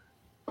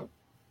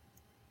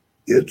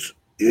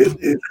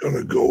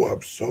go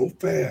up so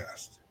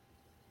fast,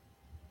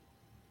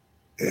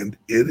 and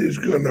it is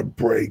gonna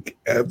break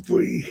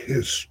every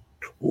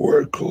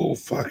historical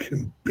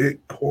fucking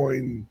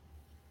Bitcoin.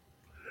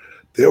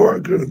 There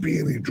aren't gonna be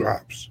any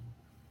drops.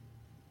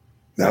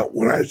 Now,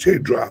 when I say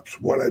drops,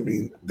 what I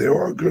mean, there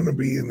aren't gonna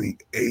be any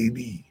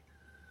 80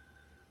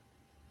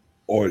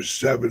 or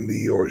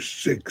 70 or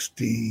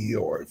 60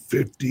 or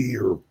 50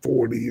 or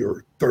 40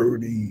 or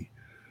 30,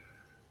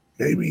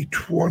 maybe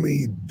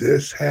 20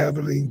 this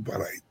happening, but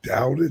I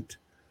doubt it.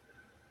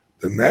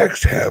 The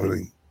next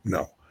happening,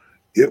 no.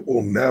 It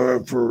will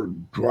never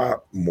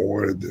drop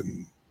more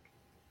than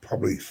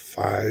probably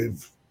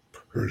 5%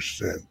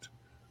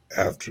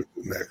 after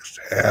the next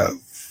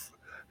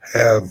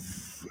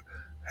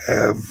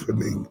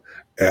happening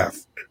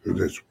after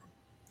this one.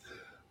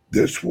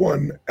 This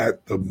one,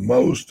 at the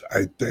most,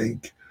 I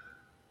think,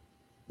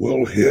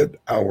 will hit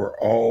our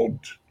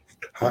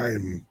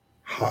all-time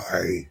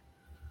high.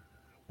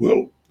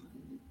 We'll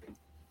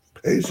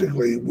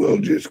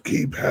just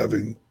keep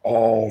having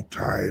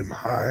all-time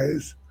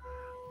highs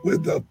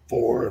with a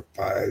 4,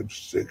 5,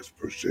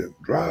 6%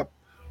 drop,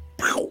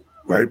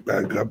 right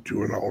back up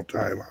to an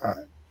all-time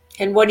high.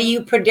 And what do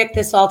you predict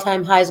this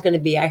all-time high is going to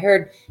be? I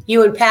heard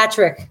you and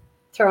Patrick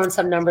throwing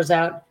some numbers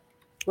out.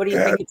 What do you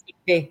think it's going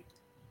to be?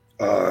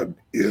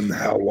 In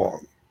how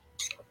long?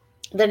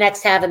 The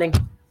next halvening.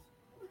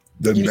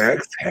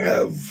 Next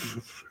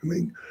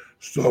halvening.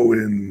 So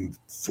in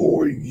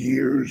 4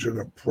 years and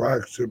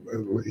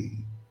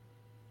approximately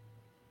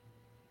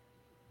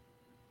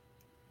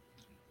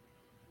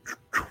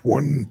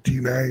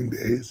 29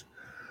 days,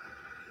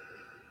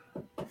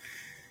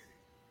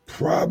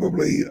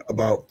 probably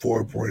about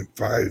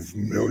 $4.5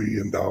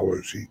 million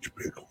each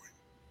Bitcoin.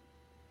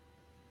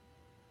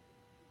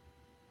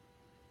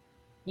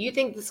 You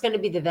think this is going to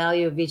be the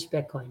value of each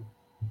Bitcoin?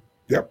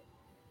 Yep.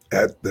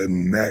 At the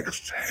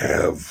next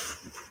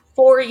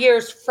 4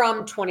 years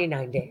from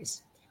 29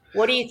 days.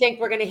 What do you think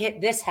we're going to hit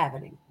this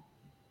halvening?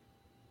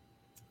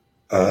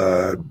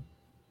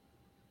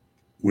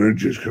 We're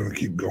just going to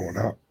keep going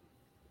up.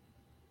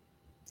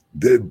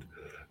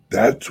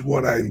 That's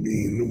what I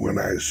mean when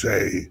I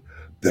say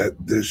that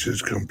this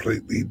is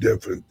completely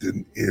different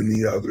than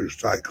any other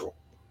cycle.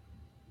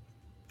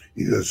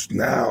 Because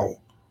now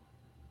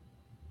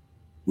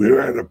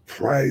we're at a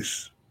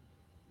price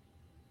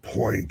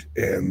point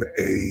and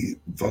a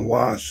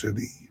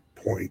velocity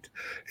point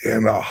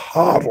and a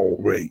hodl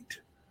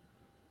rate.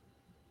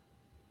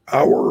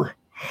 Our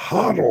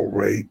hodl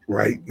rate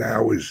right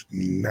now is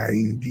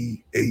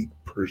 98%.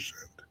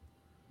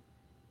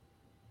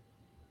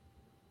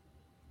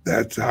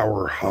 That's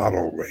our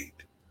hodl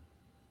rate.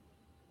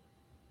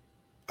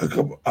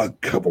 A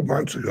couple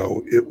months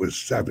ago, it was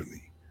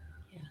 70.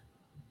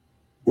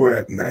 We're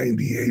at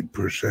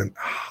 98%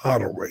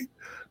 hodl rate.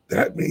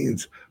 That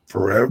means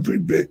For every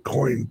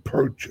Bitcoin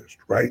purchased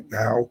right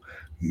now,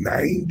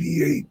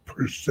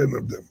 98%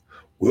 of them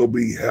will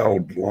be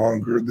held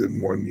longer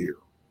than 1 year.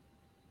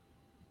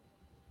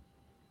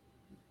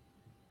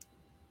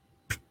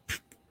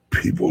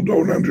 People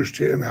don't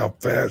understand how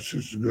fast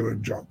this is going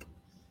to jump.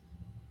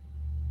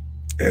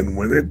 And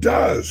when it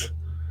does,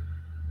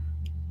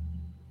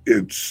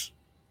 it's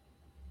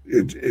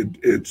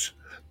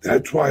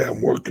that's why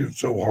I'm working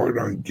so hard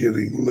on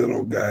getting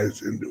little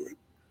guys into it.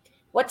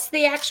 What's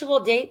the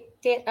actual date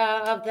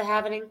of the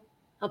happening?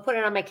 I'll put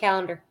it on my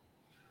calendar.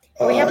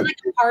 Are we having like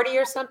a party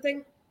or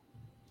something?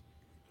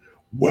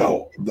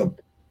 Well,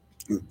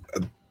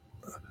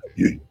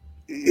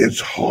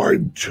 it's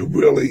hard to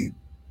really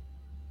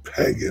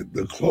peg it.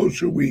 The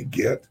closer we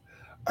get,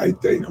 I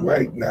think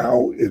right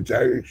now it's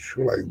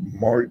actually like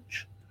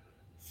March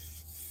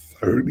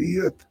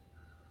 30th,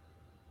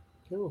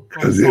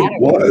 because it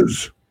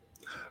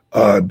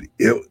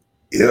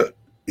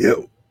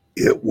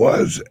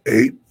was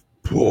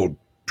April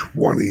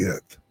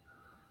 20th,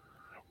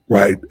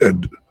 right?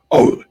 And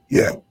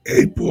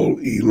April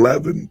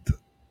 11th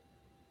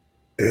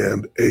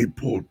and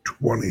April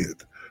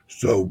 20th.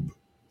 So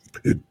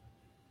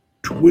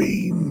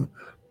between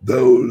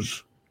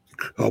those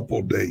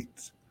couple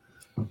dates.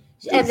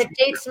 And the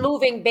date's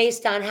moving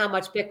based on how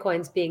much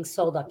Bitcoin's being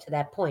sold up to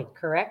that point,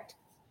 correct?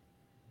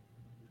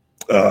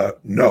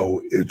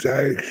 No, it's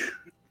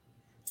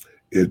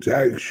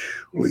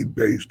actually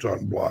based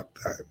on block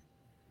time.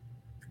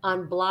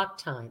 On block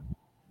time.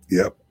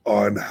 Yep,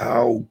 on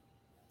how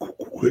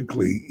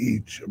quickly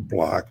each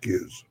block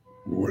is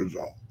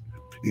resolved.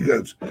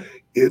 Because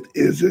it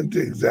isn't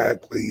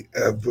exactly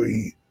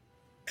every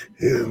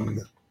 10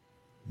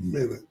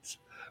 minutes.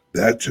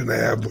 That's an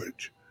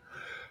average.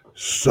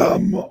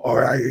 Some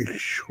are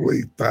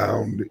actually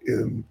found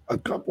in a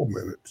couple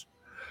minutes.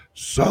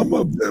 Some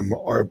of them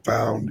are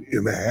found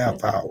in a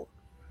half hour.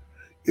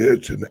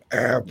 It's an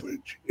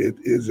average. It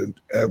isn't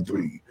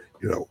every,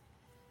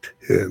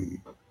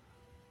 10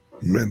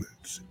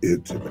 minutes.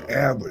 It's an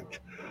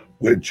average,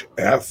 which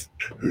if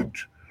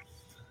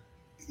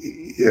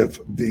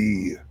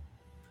the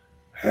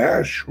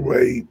hash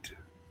rate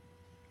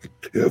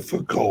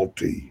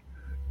difficulty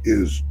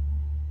is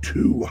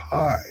too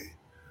high,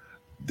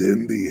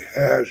 then the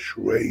hash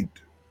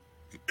rate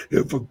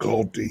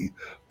difficulty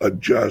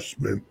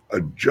adjustment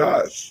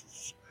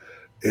adjusts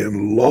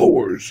and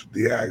lowers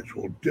the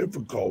actual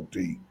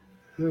difficulty,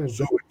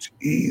 so it's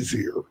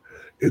easier.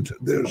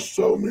 There's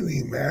so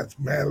many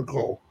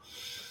mathematical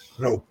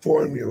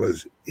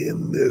formulas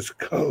in this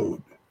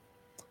code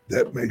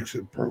that makes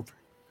it perfect.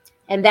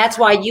 And that's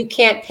why you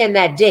can't pin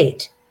that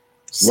date.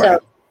 So Right.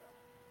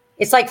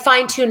 It's like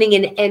fine tuning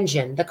an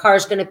engine. The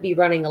car's going to be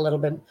running a little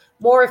bit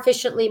more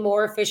efficiently.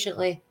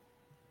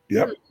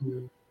 Yep.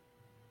 Hmm.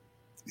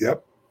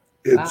 Yep.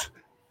 It's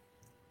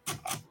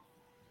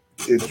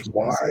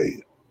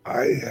why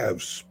I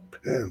have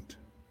spent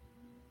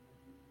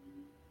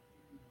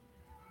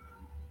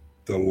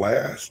the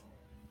last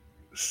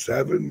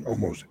 7,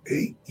 almost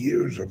 8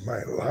 years of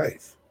my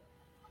life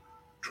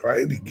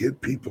trying to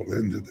get people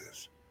into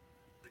this,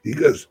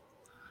 because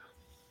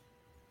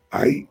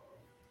I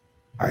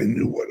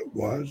knew what it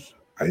was.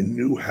 I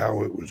knew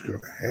how it was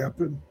going to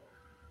happen.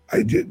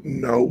 I didn't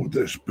know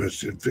the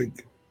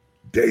specific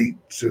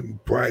dates and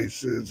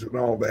prices and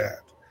all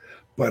that,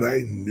 but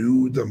I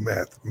knew the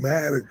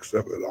mathematics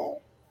of it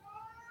all.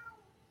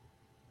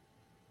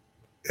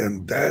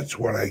 And that's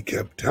what I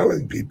kept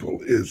telling people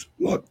is,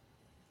 look,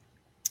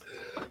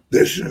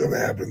 this is going to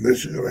happen.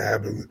 This is going to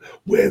happen.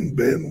 When,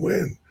 Ben,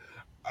 when?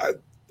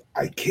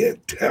 I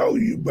can't tell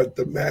you, but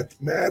the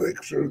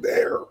mathematics are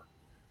there.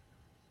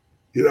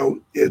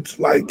 It's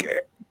like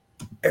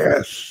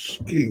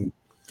asking,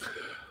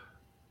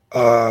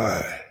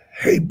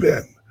 hey,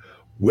 Ben,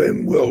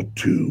 when will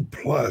 2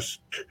 +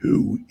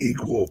 2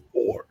 =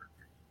 4?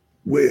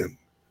 When?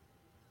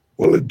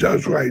 Well, it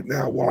does right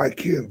now. Well, I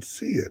can't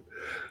see it.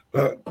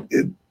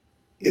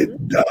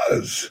 It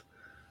does.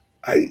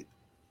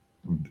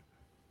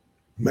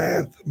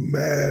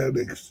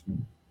 Mathematics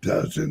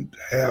doesn't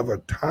have a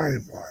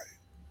timeline.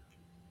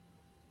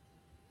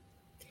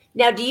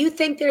 Now, do you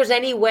think there's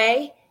any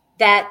way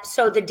that,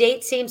 so the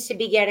date seems to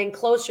be getting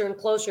closer and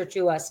closer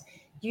to us.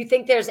 Do you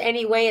think there's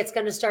any way it's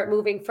going to start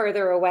moving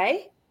further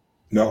away?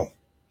 No.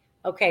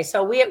 Okay,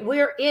 so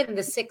we're in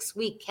the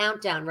 6-week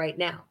countdown right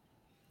now.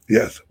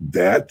 Yes,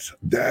 that's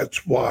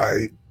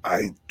why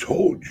I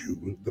told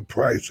you the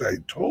price I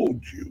told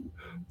you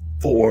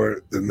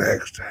for the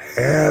next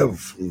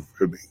halving.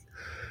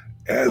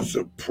 As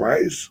the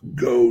price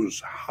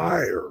goes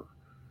higher,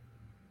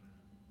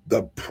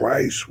 the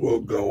price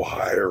will go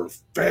higher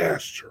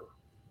faster,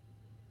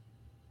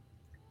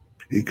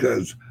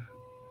 because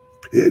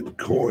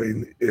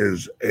Bitcoin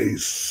is a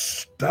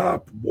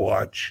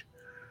stopwatch,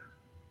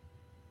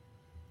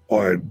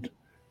 or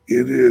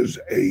it is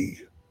a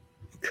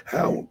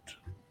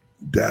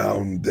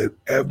countdown that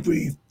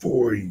every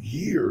 4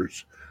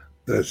 years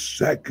the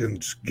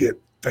seconds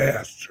get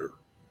faster.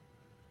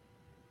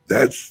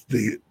 That's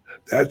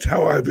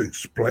how I've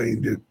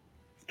explained it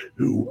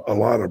to a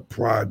lot of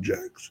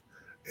projects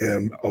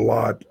and a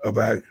lot of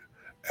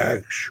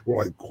actual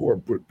like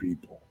corporate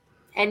people.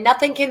 And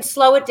nothing can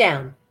slow it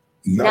down.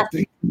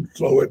 Nothing can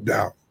slow it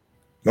down.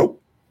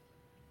 Nope.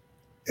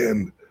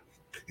 And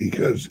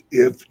because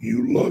if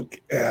you look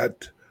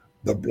at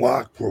the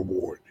block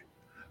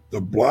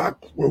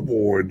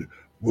reward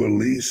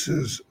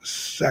releases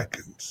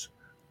seconds.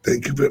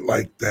 Think of it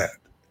like that.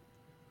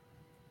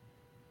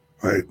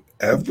 Right?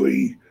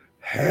 Every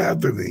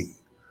happening,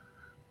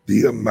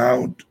 the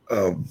amount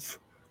of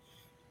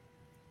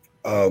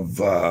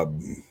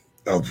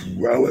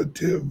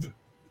relative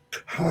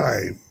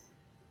time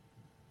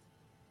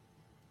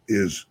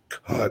is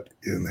cut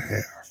in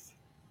half.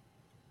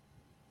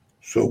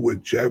 So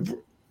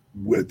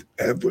with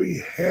every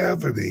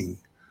happening,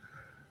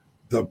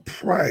 the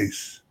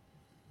price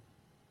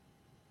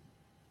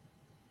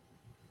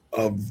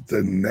of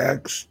the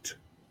next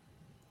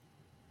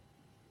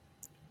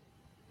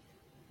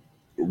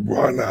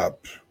run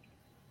up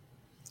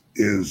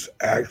is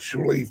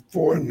actually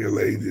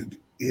formulated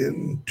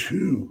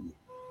into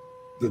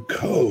the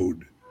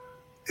code,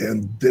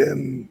 and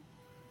then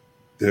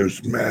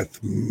there's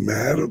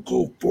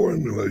mathematical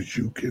formulas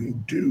you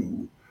can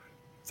do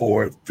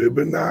for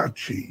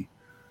Fibonacci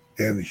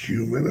and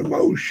human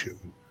emotion.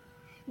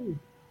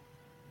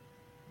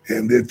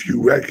 And if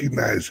you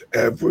recognize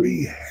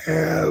every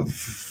happening,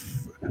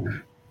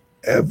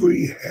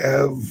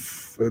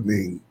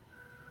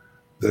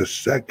 the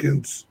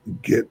seconds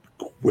get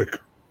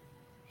quicker.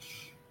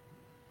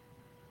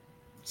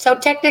 So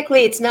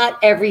technically, it's not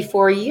every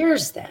 4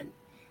 years then,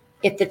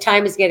 if the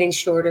time is getting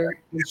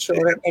shorter and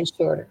shorter and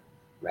shorter.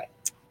 Right.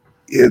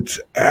 It's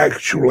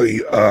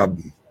actually,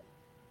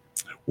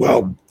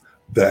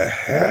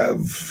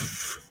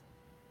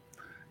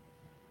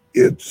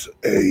 it's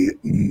a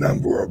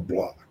number of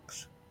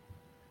blocks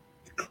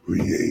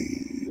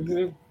created.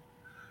 Mm-hmm.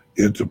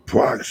 It's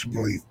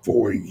approximately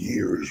 4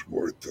 years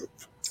worth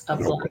of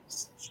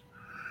blocks.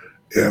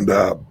 And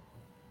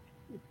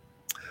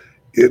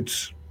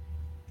it's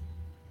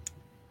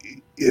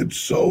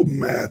so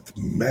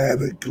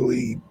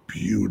mathematically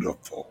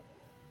beautiful.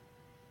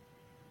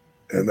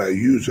 And I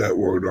use that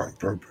word on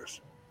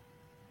purpose.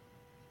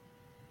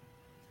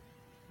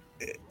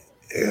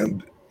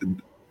 And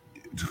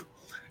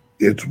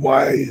it's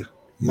why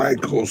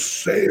Michael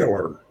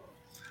Saylor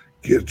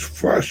gets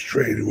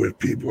frustrated with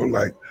people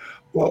like,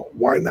 well,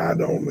 why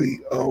not only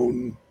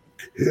own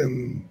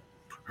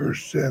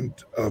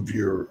 10% of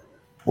your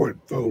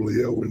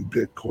portfolio in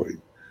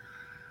Bitcoin?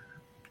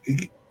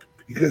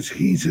 Because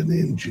he's an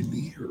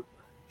engineer.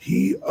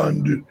 He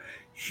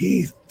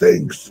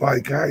thinks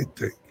like I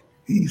think.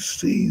 He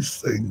sees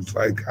things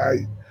like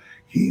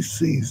he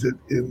sees it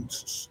in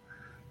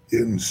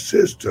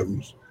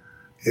systems,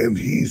 and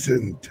he's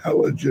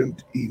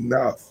intelligent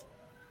enough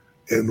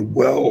and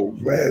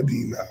well-read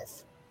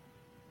enough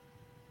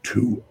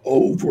to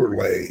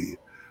overlay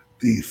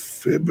the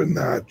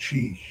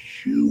Fibonacci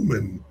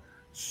human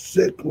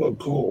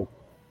cyclical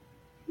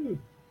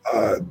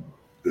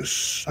the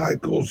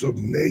cycles of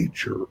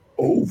nature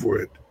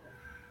over it.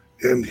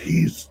 And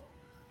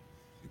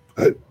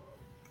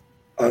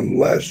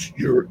unless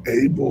you're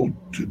able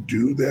to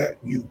do that,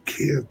 you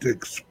can't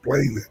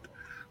explain it.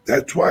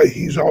 That's why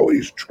he's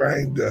always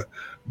trying to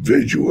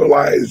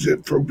visualize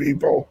it for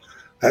people.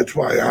 That's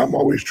why I'm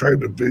always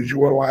trying to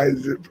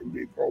visualize it for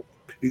people,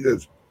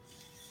 because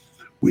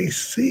we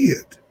see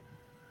it,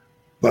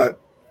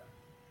 but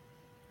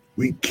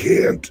we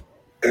can't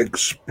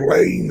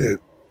explain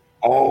it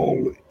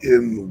all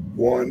in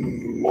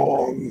one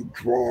long,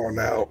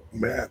 drawn-out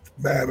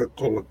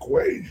mathematical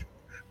equation.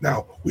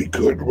 Now, we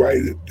could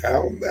write it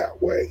down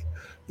that way,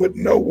 but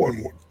no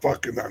one would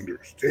fucking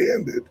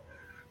understand it.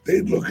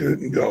 They'd look at it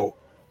and go,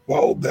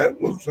 well,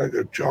 that looks like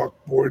a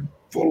chalkboard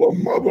full of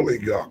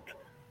mubbly-gunk.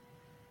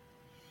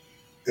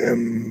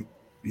 And,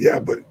 yeah,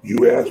 but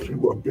you asked me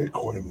what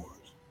Bitcoin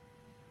was.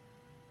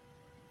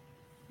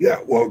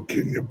 Yeah, well,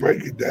 can you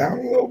break it down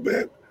a little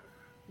bit?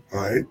 All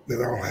right,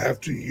 then I'll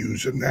have to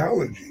use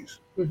analogies.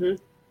 Mm-hmm.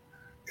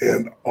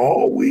 And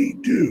all we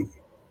do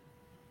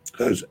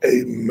as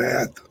a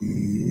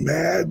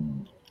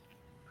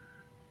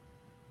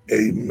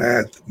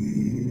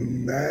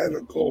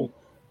mathematical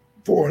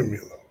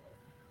formula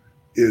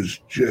is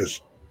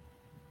just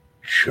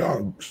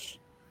chunks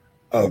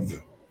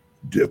of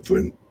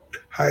different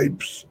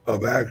types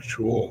of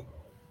actual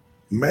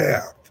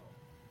math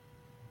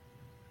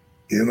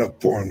in a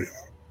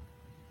formula.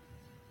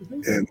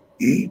 Mm-hmm. And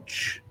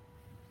each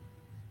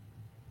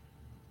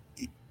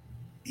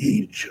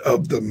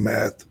of the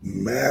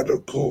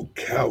mathematical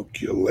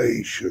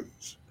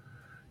calculations,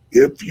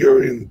 if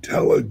you're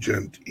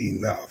intelligent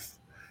enough,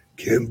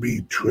 can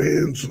be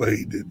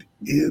translated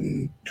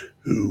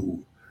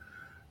into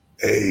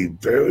a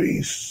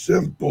very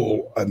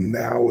simple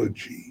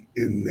analogy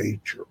in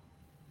nature.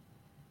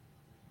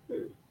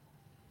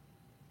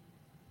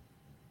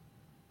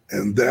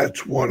 And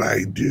that's what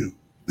I do.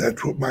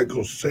 That's what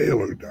Michael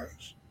Saylor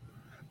does.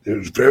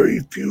 There's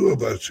very few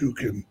of us who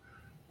can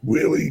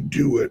really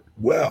do it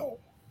well.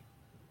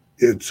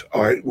 It's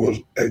all right. We'll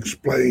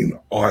explain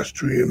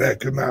Austrian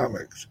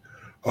economics.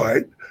 All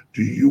right.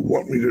 Do you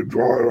want me to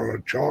draw it on a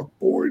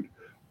chalkboard,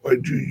 or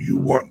do you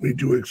want me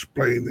to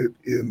explain it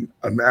in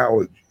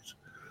analogies?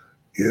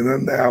 In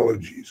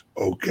analogies,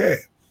 okay.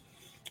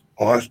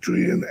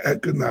 Austrian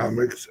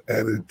economics,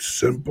 at its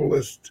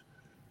simplest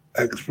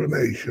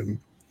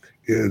explanation,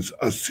 is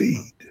a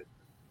seed.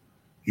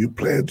 You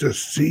plant a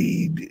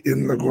seed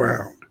in the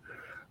ground.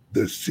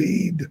 The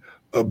seed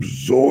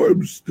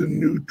absorbs the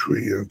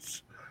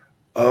nutrients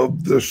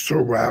of the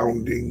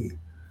surrounding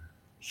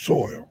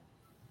soil.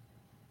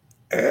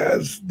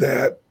 As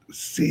that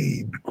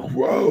seed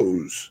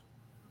grows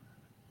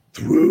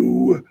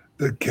through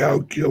the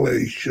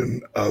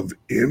calculation of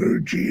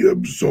energy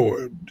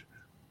absorbed,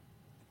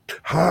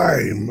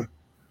 time,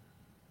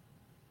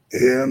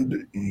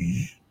 and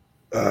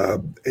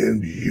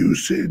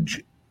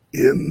usage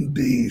in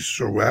the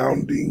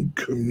surrounding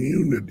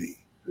community,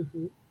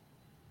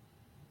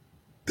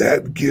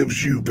 that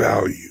gives you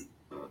value.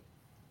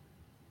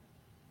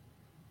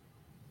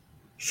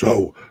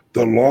 So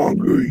the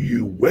longer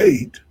you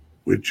wait,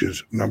 which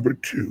is number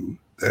 2,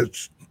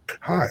 that's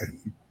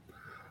time,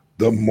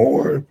 the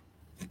more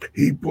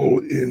people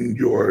in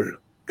your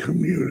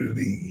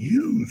community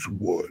use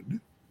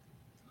wood,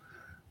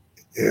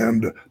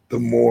 and the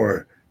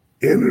more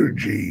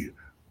energy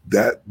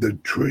that the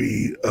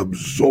tree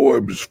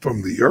absorbs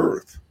from the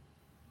earth,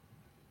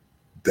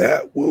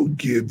 that will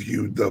give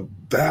you the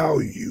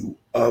value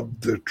of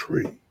the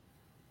tree.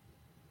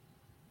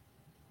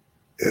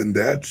 And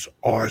that's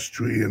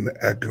Austrian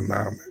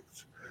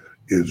economics,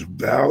 is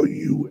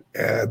value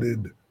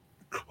added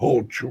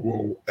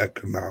cultural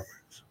economics.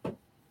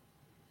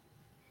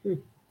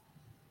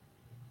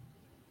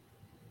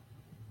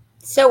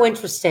 So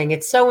interesting.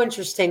 It's so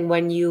interesting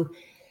when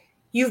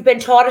you've been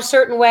taught a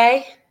certain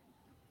way,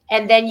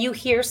 and then you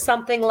hear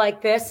something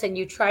like this and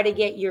you try to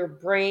get your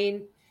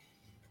brain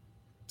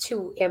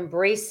to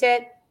embrace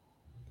it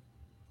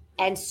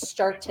and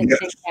start to think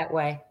that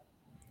way.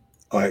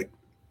 All right.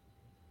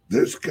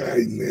 This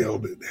guy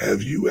nailed it.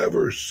 Have you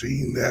ever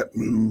seen that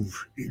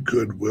movie,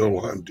 Good Will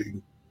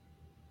Hunting?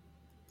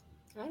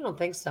 I don't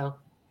think so.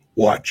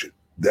 Watch it.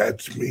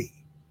 That's me.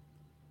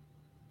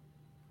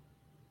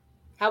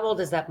 How old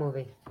is that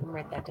movie? I'll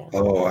write that down.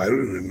 Oh, I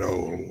don't even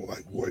know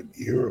like what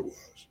year it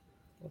was.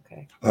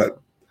 Okay. But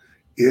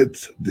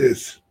it's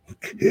this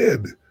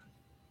kid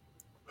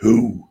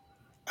who,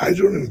 I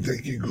don't even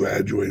think he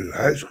graduated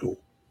high school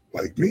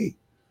like me,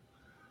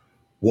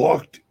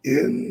 walked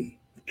in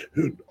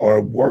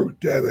or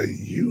worked at a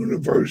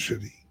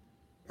university,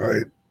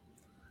 right,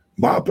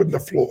 mopping the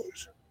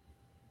floors.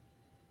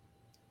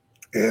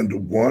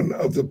 And one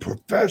of the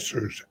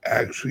professors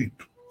actually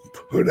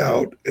put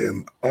out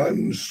an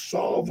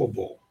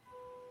unsolvable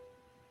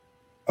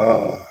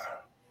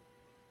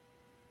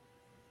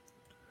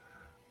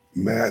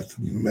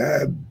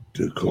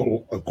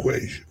mathematical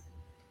equation.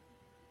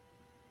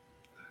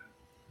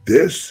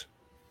 This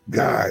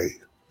guy,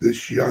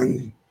 this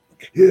young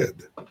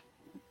kid,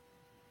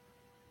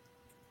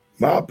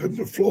 mopping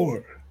the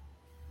floor,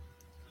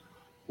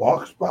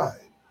 walks by,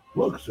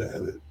 looks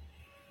at it,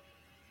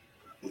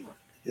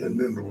 and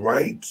then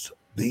writes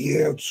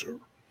the answer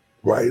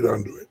right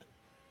under it.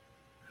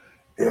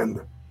 And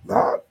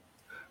not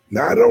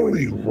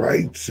only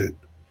writes it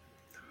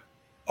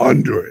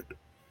under it,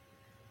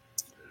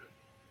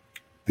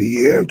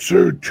 the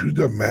answer to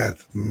the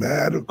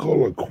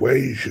mathematical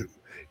equation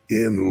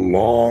in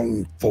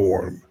long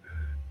form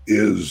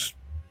is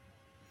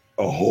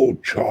a whole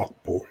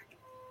chalkboard.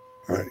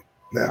 Right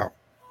now,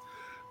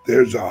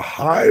 there's a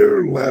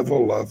higher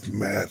level of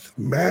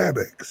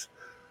mathematics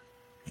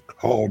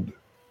called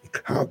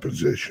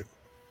composition.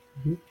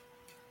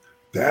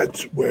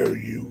 That's where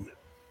you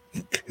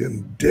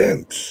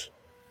condense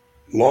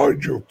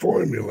larger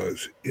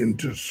formulas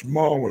into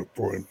smaller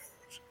formulas.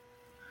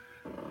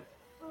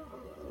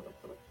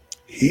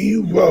 He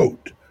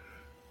wrote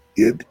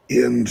it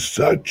in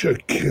such a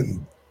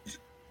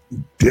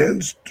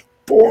condensed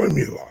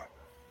formula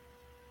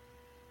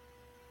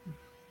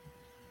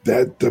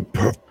that the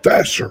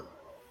professor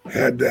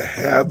had to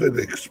have it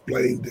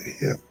explained to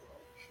him.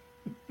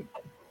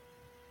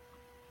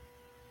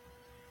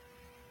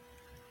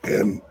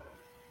 And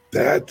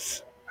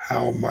that's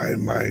how my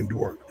mind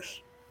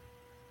works.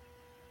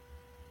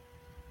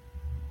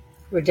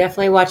 We're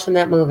definitely watching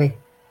that movie.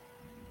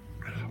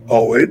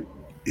 Oh, it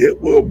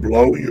will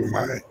blow your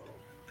mind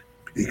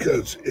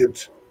because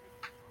it's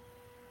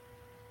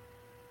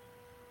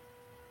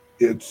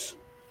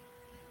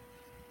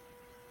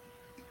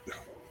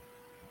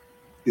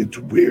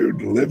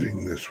weird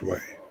living this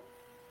way.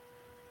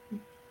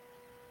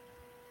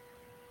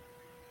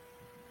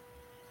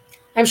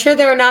 I'm sure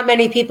there are not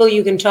many people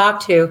you can talk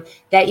to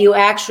that you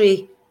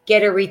actually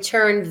get a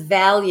return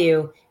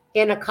value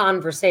in a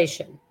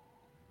conversation.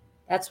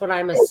 That's what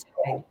I'm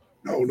assuming.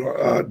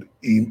 No,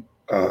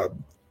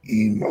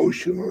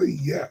 emotionally,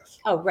 yes.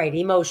 Oh, right,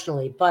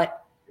 emotionally,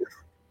 but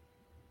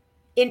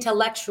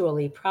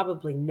intellectually,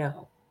 probably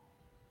no.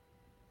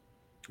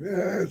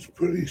 Yeah, it's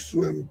pretty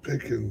slim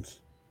pickings.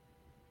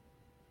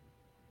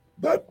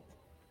 But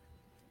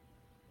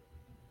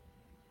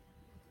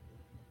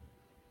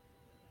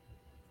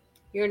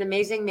You're an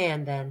amazing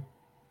man, Ben.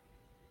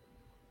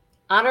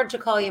 Honored to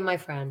call you my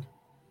friend.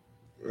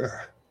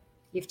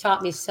 You've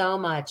taught me so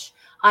much.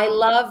 I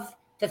love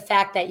the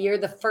fact that you're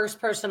the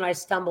first person I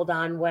stumbled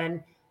on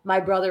when my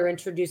brother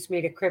introduced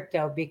me to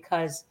crypto,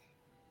 because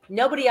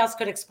nobody else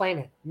could explain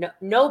it. No,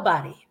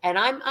 nobody. And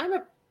I'm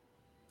a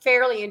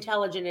fairly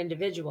intelligent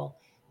individual,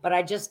 but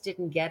I just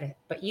didn't get it.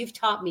 But you've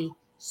taught me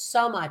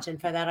so much, and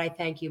for that I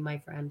thank you, my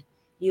friend.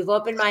 You've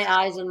opened my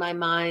eyes and my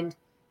mind,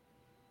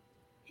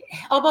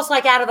 almost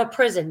like out of a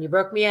prison. You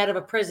broke me out of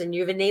a prison.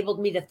 You've enabled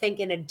me to think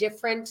in a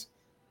different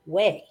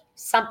way,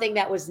 something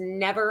that was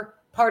never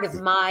part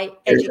of my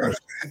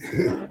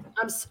education.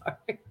 I'm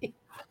sorry.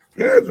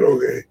 That's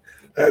okay.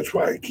 That's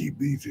why I keep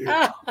these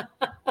here.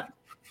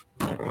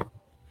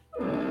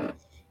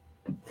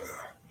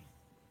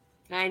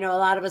 I know a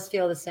lot of us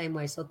feel the same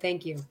way, so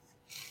thank you.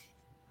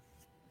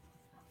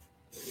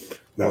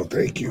 No,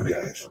 thank you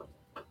guys.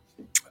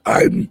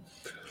 I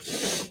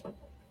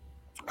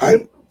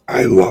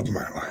love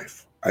my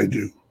life. I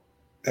do.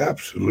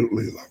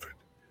 Absolutely love it.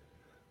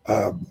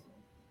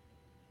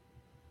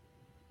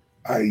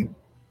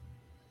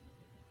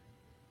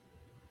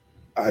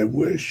 I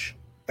wish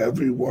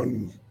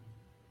everyone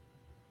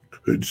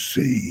could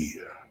see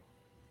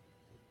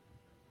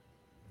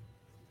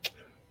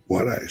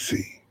what I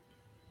see,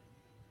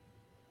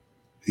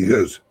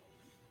 because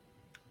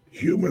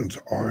humans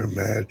are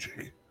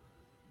magic.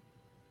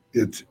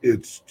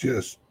 It's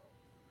just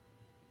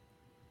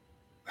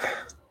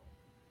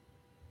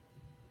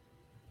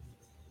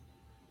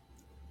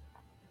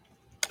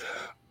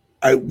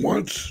I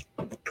once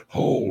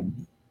told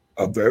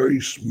a very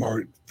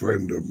smart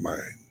friend of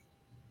mine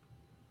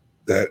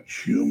that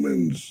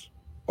humans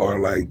are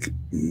like,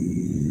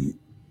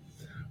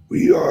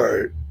 we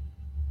are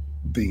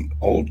the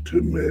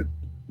ultimate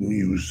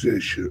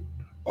musicians,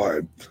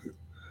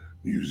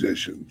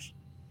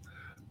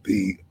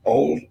 the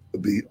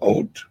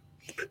ultimate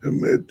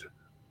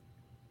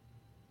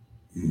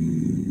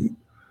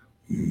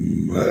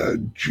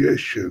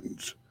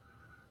magicians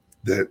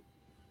that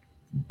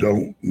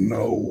don't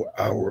know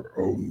our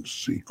own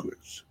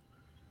secrets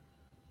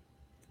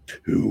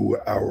to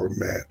our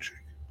magic.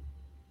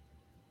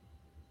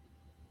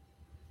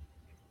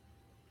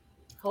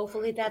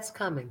 Hopefully that's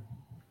coming.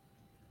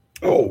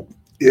 Oh,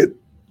 it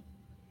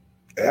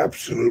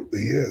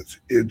absolutely is.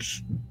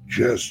 It's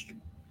just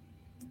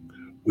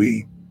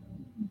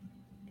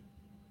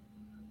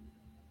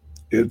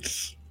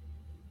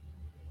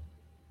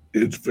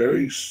it's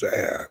very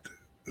sad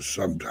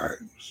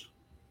sometimes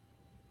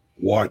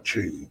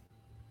watching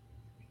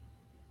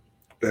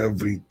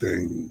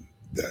everything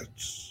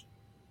that's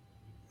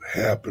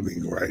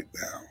happening right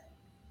now.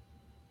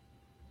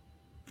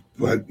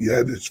 But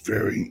yet it's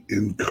very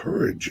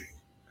encouraging,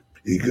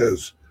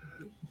 because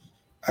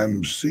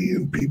I'm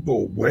seeing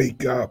people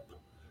wake up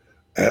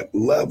at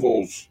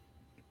levels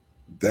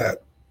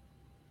that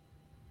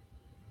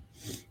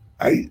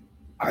I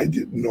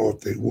didn't know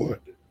if they would,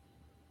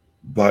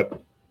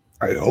 but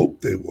I hope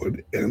they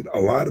would, and a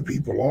lot of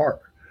people are.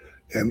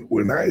 And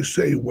when I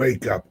say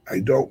wake up, I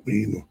don't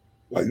mean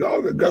like,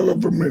 oh, the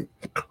government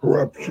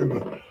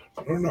corruption.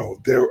 No,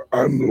 they're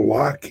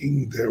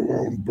unlocking their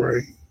own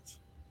brains.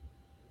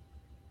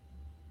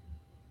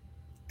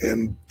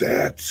 And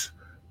that's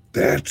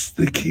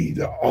the key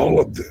to all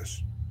of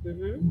this.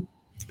 Mm-hmm.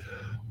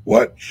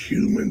 What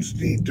humans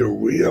need to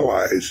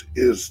realize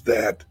is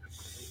that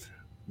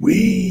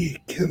we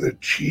can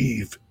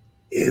achieve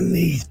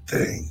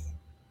anything.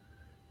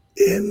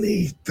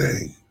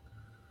 Anything.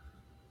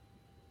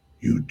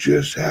 You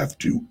just have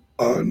to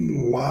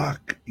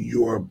unlock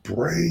your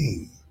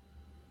brain.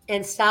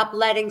 And stop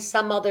letting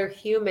some other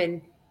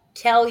human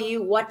tell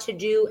you what to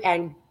do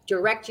and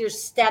direct your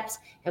steps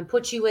and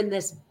put you in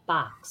this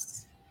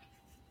box.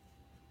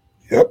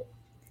 Yep.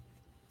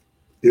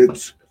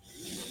 It's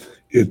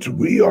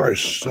we are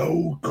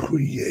so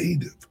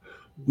creative.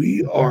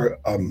 We are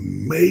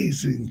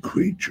amazing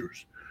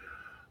creatures.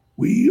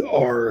 We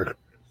are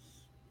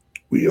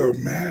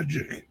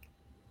magic.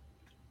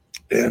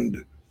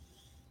 And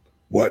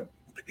what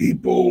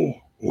people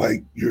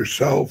like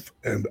yourself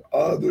and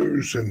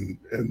others and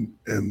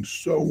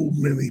so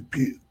many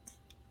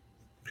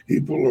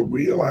people are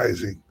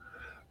realizing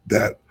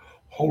that,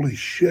 holy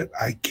shit,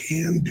 I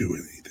can do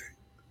anything.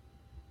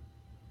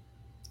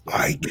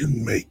 I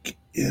can make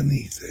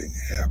anything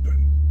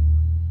happen.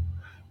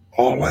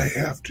 All I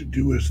have to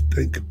do is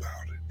think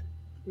about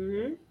it.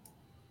 Mm-hmm.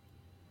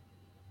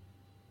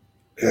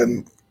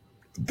 And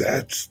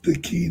that's the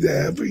key to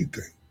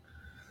everything.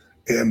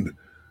 And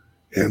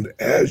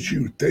as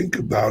you think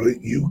about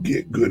it, you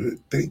get good at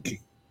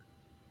thinking.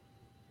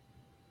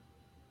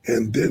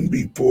 And then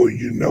before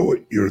you know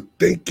it, you're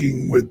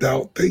thinking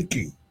without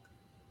thinking.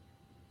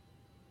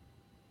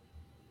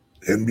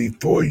 And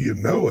before you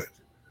know it,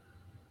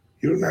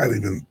 you're not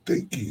even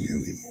thinking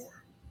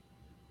anymore.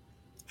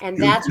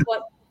 And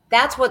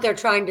that's what they're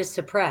trying to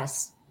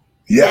suppress.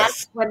 Yes.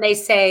 That's when they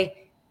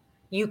say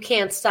you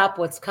can't stop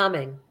what's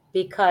coming.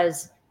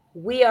 because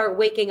we are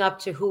waking up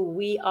to who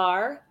we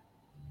are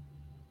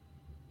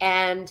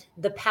and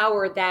the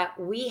power that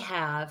we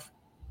have,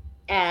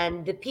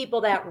 and the people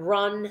that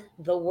run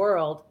the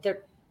world,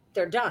 they're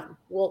done.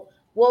 Well,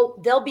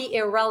 they'll be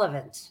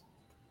irrelevant.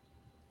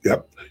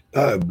 Yep.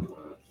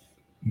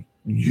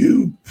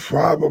 You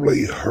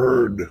probably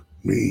heard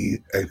me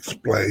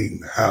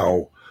explain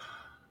how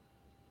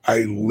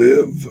I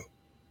live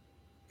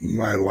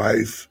my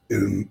life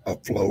in a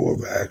flow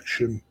of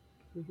action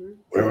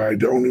where I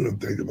don't even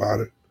think about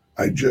it.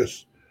 I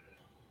just,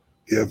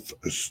 if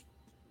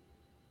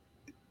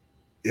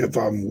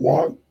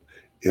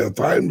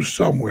I'm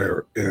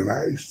somewhere and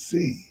I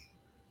see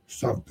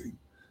something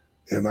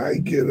and I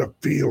get a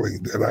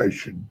feeling that I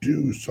should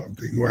do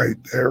something right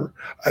there,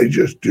 I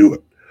just do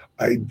it.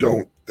 I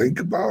don't think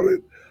about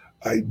it.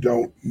 I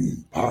don't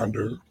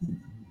ponder.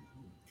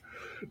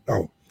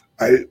 No,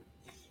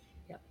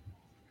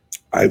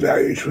 I've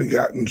actually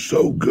gotten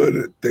so good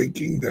at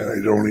thinking that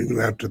I don't even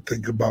have to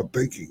think about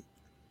thinking.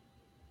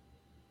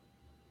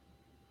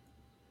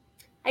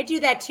 I do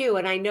that too.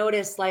 And I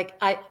notice, like,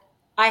 I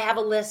have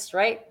a list,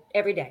 right?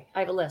 Every day I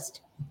have a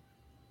list.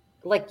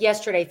 Like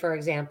yesterday, for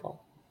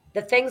example,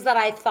 the things that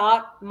I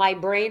thought my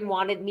brain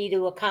wanted me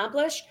to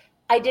accomplish,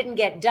 I didn't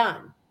get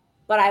done.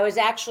 But I was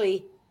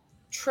actually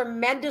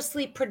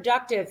tremendously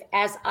productive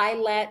as I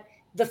let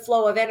the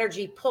flow of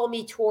energy pull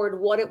me toward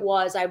what it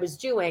was I was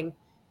doing,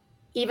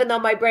 even though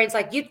my brain's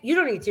like, you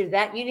don't need to do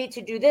that. You need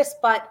to do this.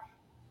 But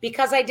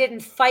because I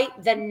didn't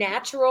fight the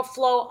natural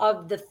flow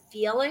of the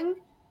feeling,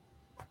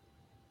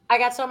 I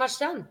got so much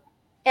done.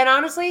 And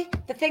honestly,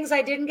 the things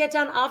I didn't get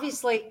done,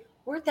 obviously,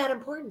 weren't that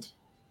important.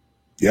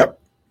 Yep.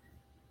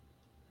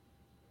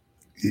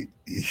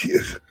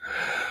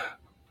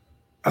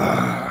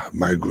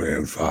 My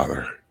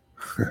grandfather.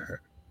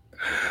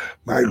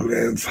 My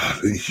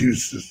grandfather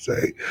used to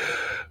say,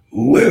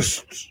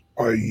 lists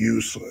are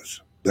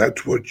useless.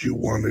 That's what you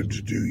wanted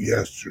to do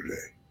yesterday.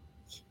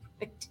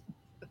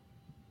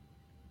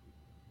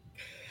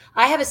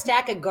 I have a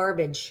stack of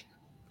garbage.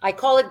 I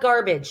call it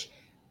garbage.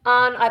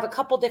 I have a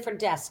couple different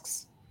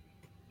desks,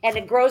 and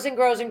it grows and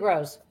grows and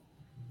grows.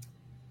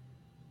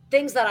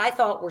 Things that I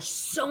thought were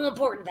so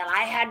important that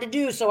I had to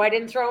do so I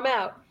didn't throw them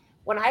out.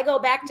 When I go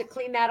back to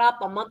clean that up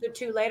a month or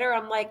two later,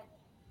 I'm like,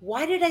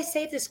 why did I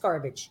save this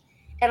garbage?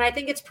 And I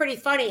think it's pretty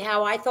funny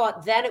how I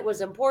thought then it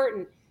was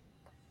important,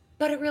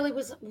 but it really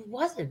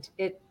wasn't.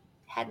 It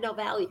had no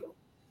value.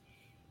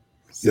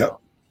 So. Yep.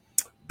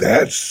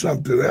 That's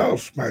something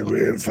else my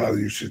grandfather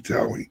used to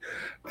tell me.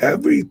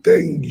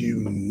 Everything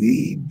you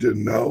need to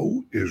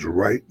know is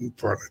right in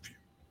front of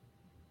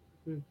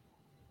you.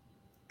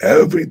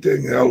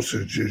 Everything else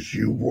is just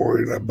you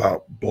worrying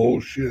about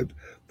bullshit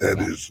that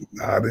is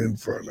not in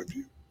front of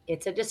you.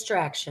 It's a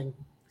distraction.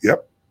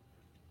 Yep.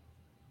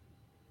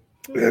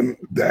 And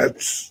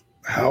that's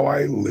how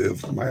I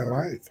live my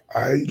life.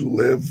 I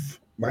live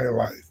my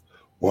life,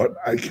 what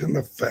I can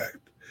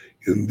affect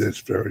in this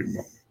very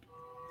moment.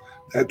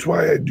 That's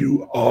why I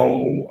do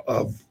all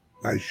of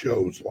my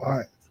shows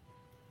live,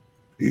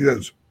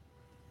 because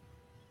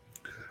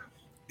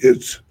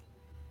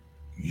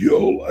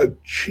you'll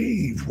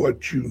achieve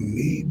what you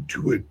need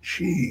to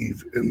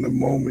achieve in the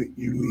moment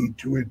you need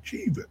to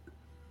achieve it.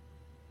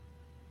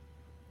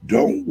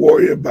 Don't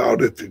worry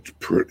about if it's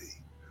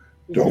pretty.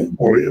 Don't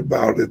worry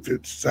about if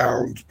it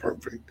sounds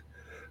perfect.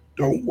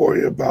 Don't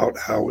worry about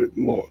how it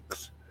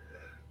looks.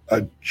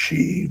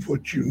 Achieve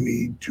what you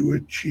need to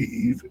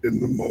achieve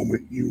in the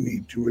moment you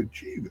need to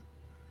achieve it.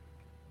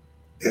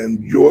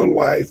 And your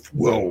life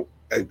will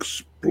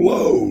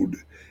explode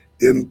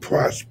in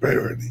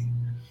prosperity.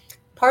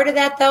 Part of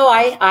that, though,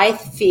 I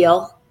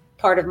feel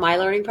part of my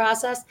learning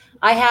process,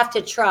 I have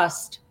to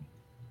trust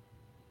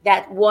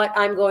that what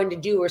I'm going to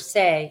do or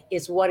say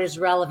is what is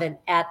relevant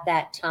at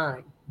that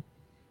time.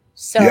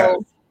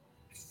 So,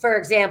 for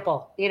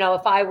example,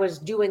 if I was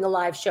doing a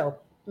live show,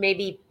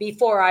 maybe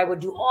before I would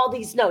do all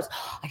these notes,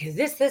 I do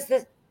this.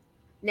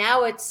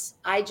 Now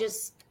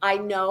I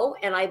know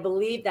and I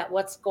believe that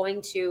what's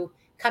going to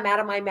come out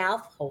of my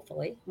mouth,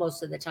 hopefully,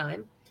 most of the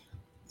time,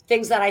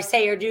 things that I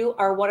say or do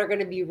are what are going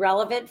to be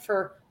relevant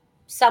for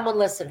someone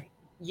listening,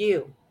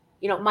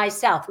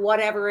 myself,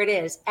 whatever it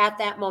is at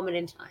that moment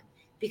in time,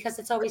 because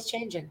it's always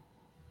changing.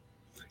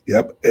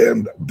 Yep.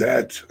 And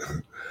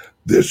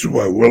this is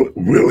what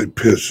really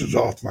pisses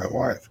off my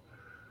wife.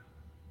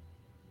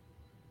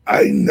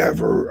 I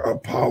never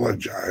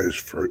apologize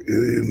for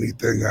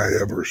anything I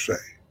ever say,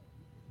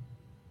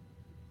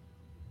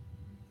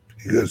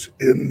 because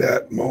in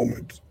that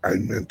moment, I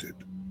meant it.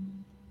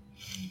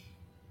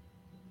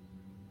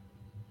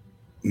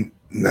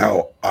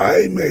 Now,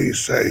 I may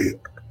say,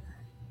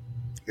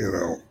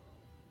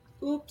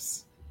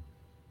 oops,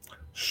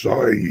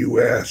 sorry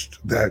you asked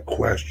that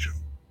question,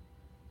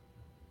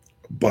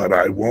 but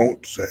I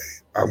won't say,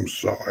 I'm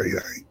sorry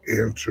I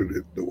answered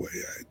it the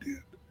way I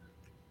did.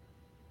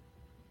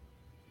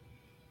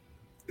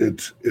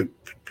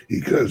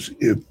 Because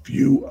if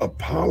you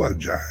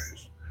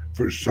apologize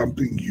for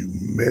something you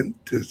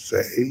meant to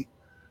say,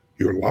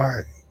 you're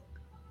lying.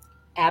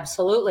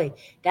 Absolutely.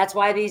 That's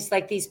why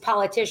these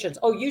politicians,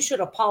 oh, you should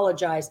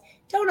apologize.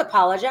 Don't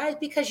apologize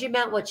because you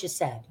meant what you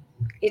said.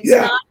 It's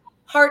Yeah, not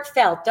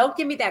heartfelt. Don't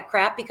give me that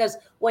crap because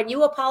when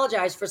you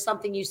apologize for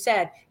something you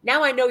said,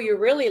 now I know you're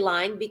really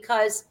lying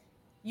because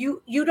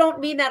you don't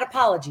mean that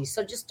apology.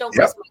 So just don't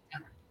yep. waste my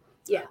time.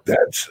 Yeah.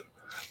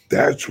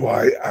 That's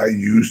why I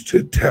used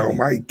to tell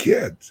my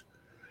kids,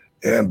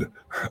 and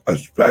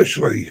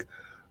especially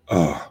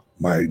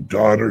my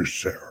daughter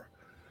Sarah.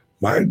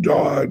 My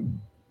daughter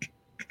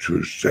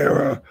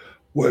Sarah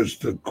was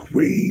the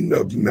queen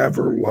of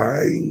never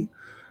lying,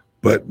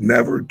 but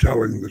never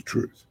telling the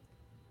truth.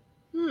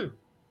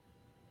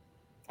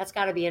 That's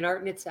got to be an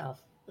art in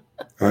itself.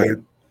 Right?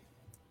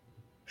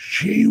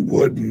 She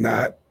would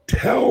not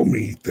tell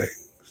me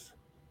things,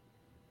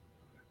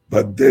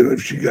 but then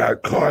if she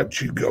got caught,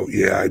 she'd go,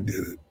 "Yeah, I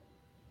did it."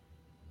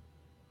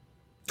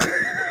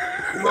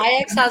 My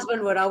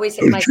ex-husband would always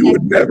say, So she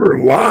would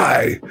never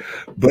lie,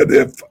 but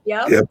yep.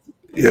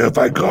 if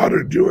I caught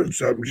her doing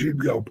something,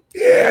 she'd go,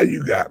 "Yeah,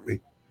 you got me."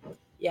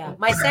 Yeah.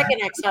 My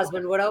second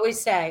ex-husband would always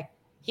say,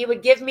 he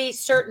would give me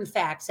certain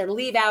facts and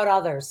leave out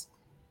others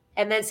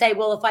and then say,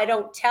 well, if I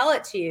don't tell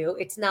it to you,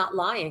 it's not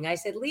lying. I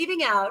said,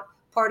 leaving out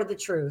part of the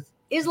truth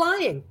is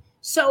lying.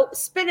 So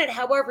spin it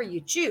however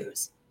you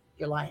choose.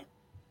 You're lying.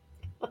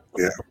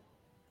 Yeah.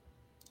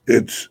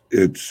 It's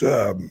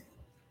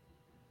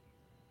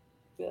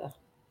Yeah.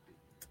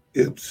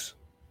 it's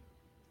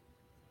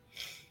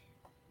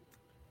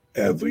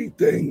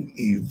everything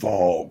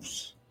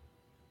evolves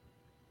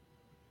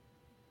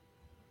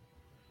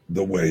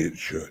the way it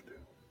should.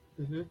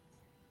 Mm-hmm.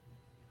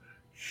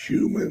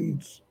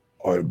 Humans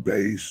are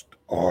based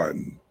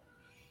on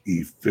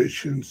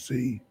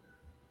efficiency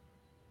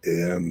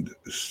and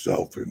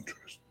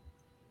self-interest.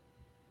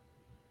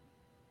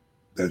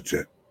 That's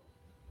it.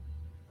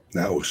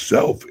 Now,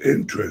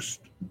 self-interest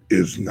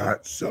is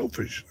not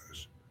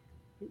selfishness,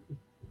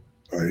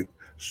 right?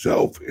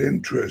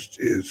 Self-interest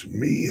is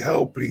me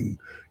helping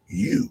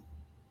you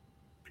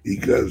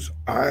because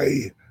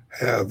I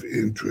have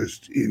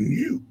interest in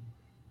you.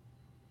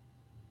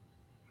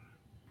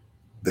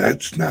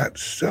 That's not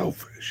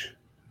selfish.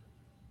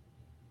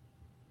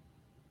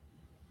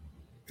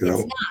 You know?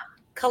 It's not.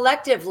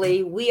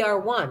 Collectively, we are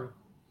one.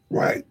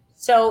 Right.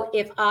 So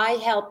if I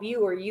help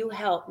you or you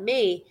help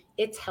me,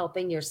 it's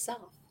helping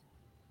yourself.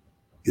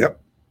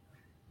 Yep.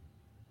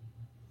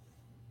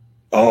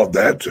 Oh,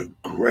 that's a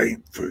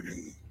great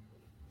freaking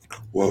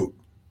quote.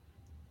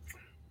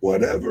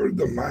 Whatever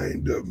the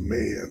mind of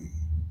man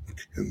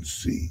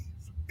conceives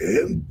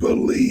and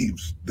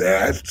believes,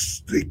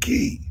 that's the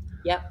key.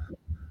 Yep.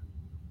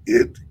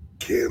 It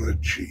can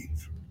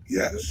achieve.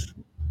 Yes.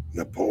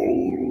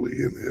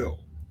 Napoleon Hill.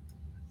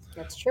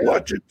 That's true.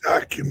 Watch a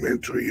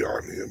documentary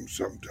on him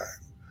sometime.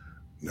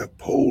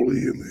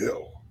 Napoleon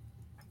Hill.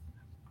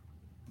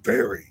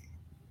 Very,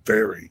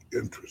 very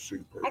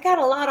interesting person. I got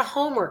a lot of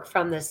homework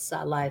from this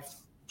live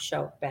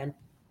show, Ben.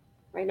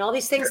 Writing all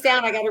these things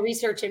down, I got to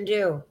research and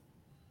do.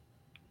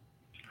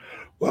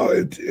 Well,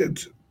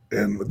 it's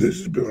and this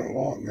has been a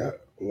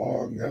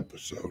long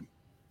episode.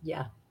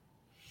 Yeah.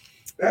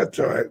 That's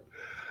all right.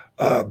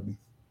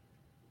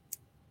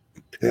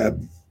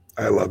 Ted,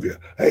 I love you.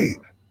 Hey,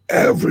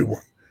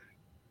 everyone,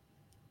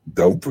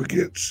 don't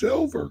forget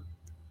Silver.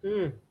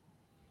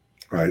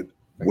 Right?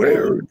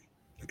 Where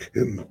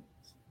can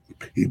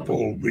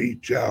people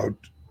reach out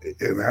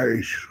and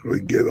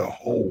actually get a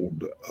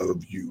hold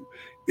of you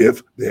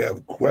if they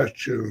have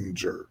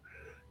questions or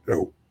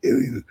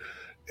any?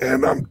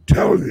 And I'm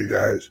telling you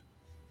guys,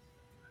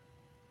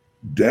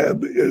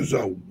 Deb is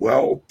a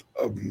wealth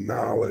of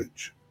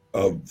knowledge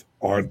of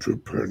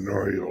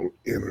entrepreneurial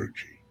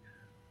energy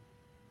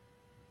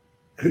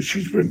because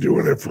she's been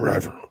doing it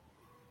forever.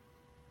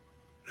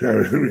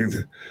 I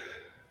mean,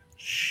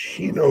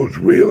 she knows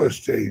real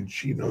estate,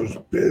 she knows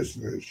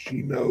business,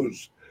 she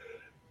knows,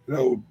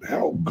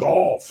 how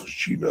golf,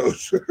 she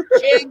knows.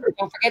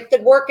 Don't forget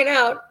the working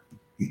out.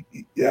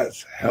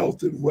 Yes,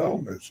 health and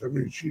wellness. I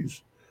mean,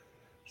 she's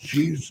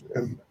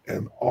an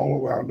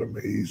all-around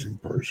amazing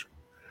person.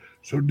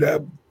 So,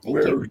 Deb,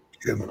 where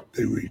can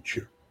they reach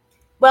you?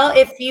 Well,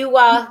 if you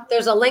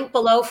there's a link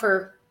below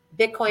for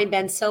Bitcoin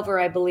Ben Silver,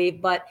 I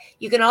believe, but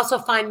you can also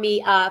find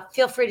me.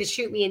 Feel free to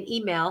shoot me an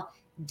email,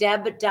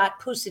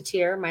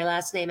 deb.pusatier, my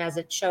last name as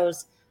it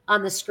shows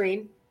on the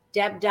screen,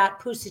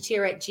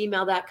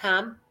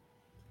 deb.pusatier@gmail.com.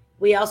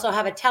 We also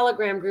have a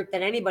Telegram group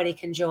that anybody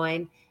can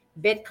join,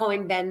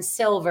 Bitcoin Ben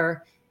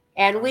Silver,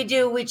 and we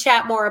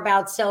chat more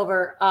about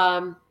silver,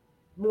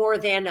 more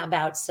than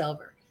about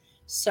silver.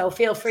 So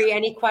feel free.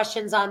 Any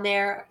questions on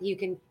there, you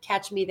can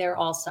catch me there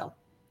also.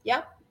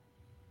 Yep.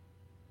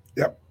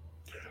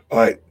 All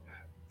right.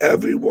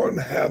 Everyone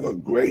have a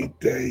great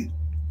day.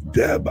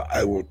 Deb,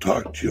 I will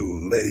talk to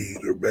you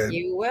later, Ben.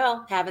 You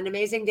will. Have an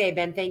amazing day,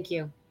 Ben. Thank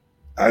you.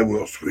 I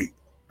will, sweet.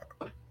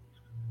 All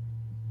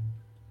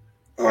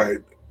right.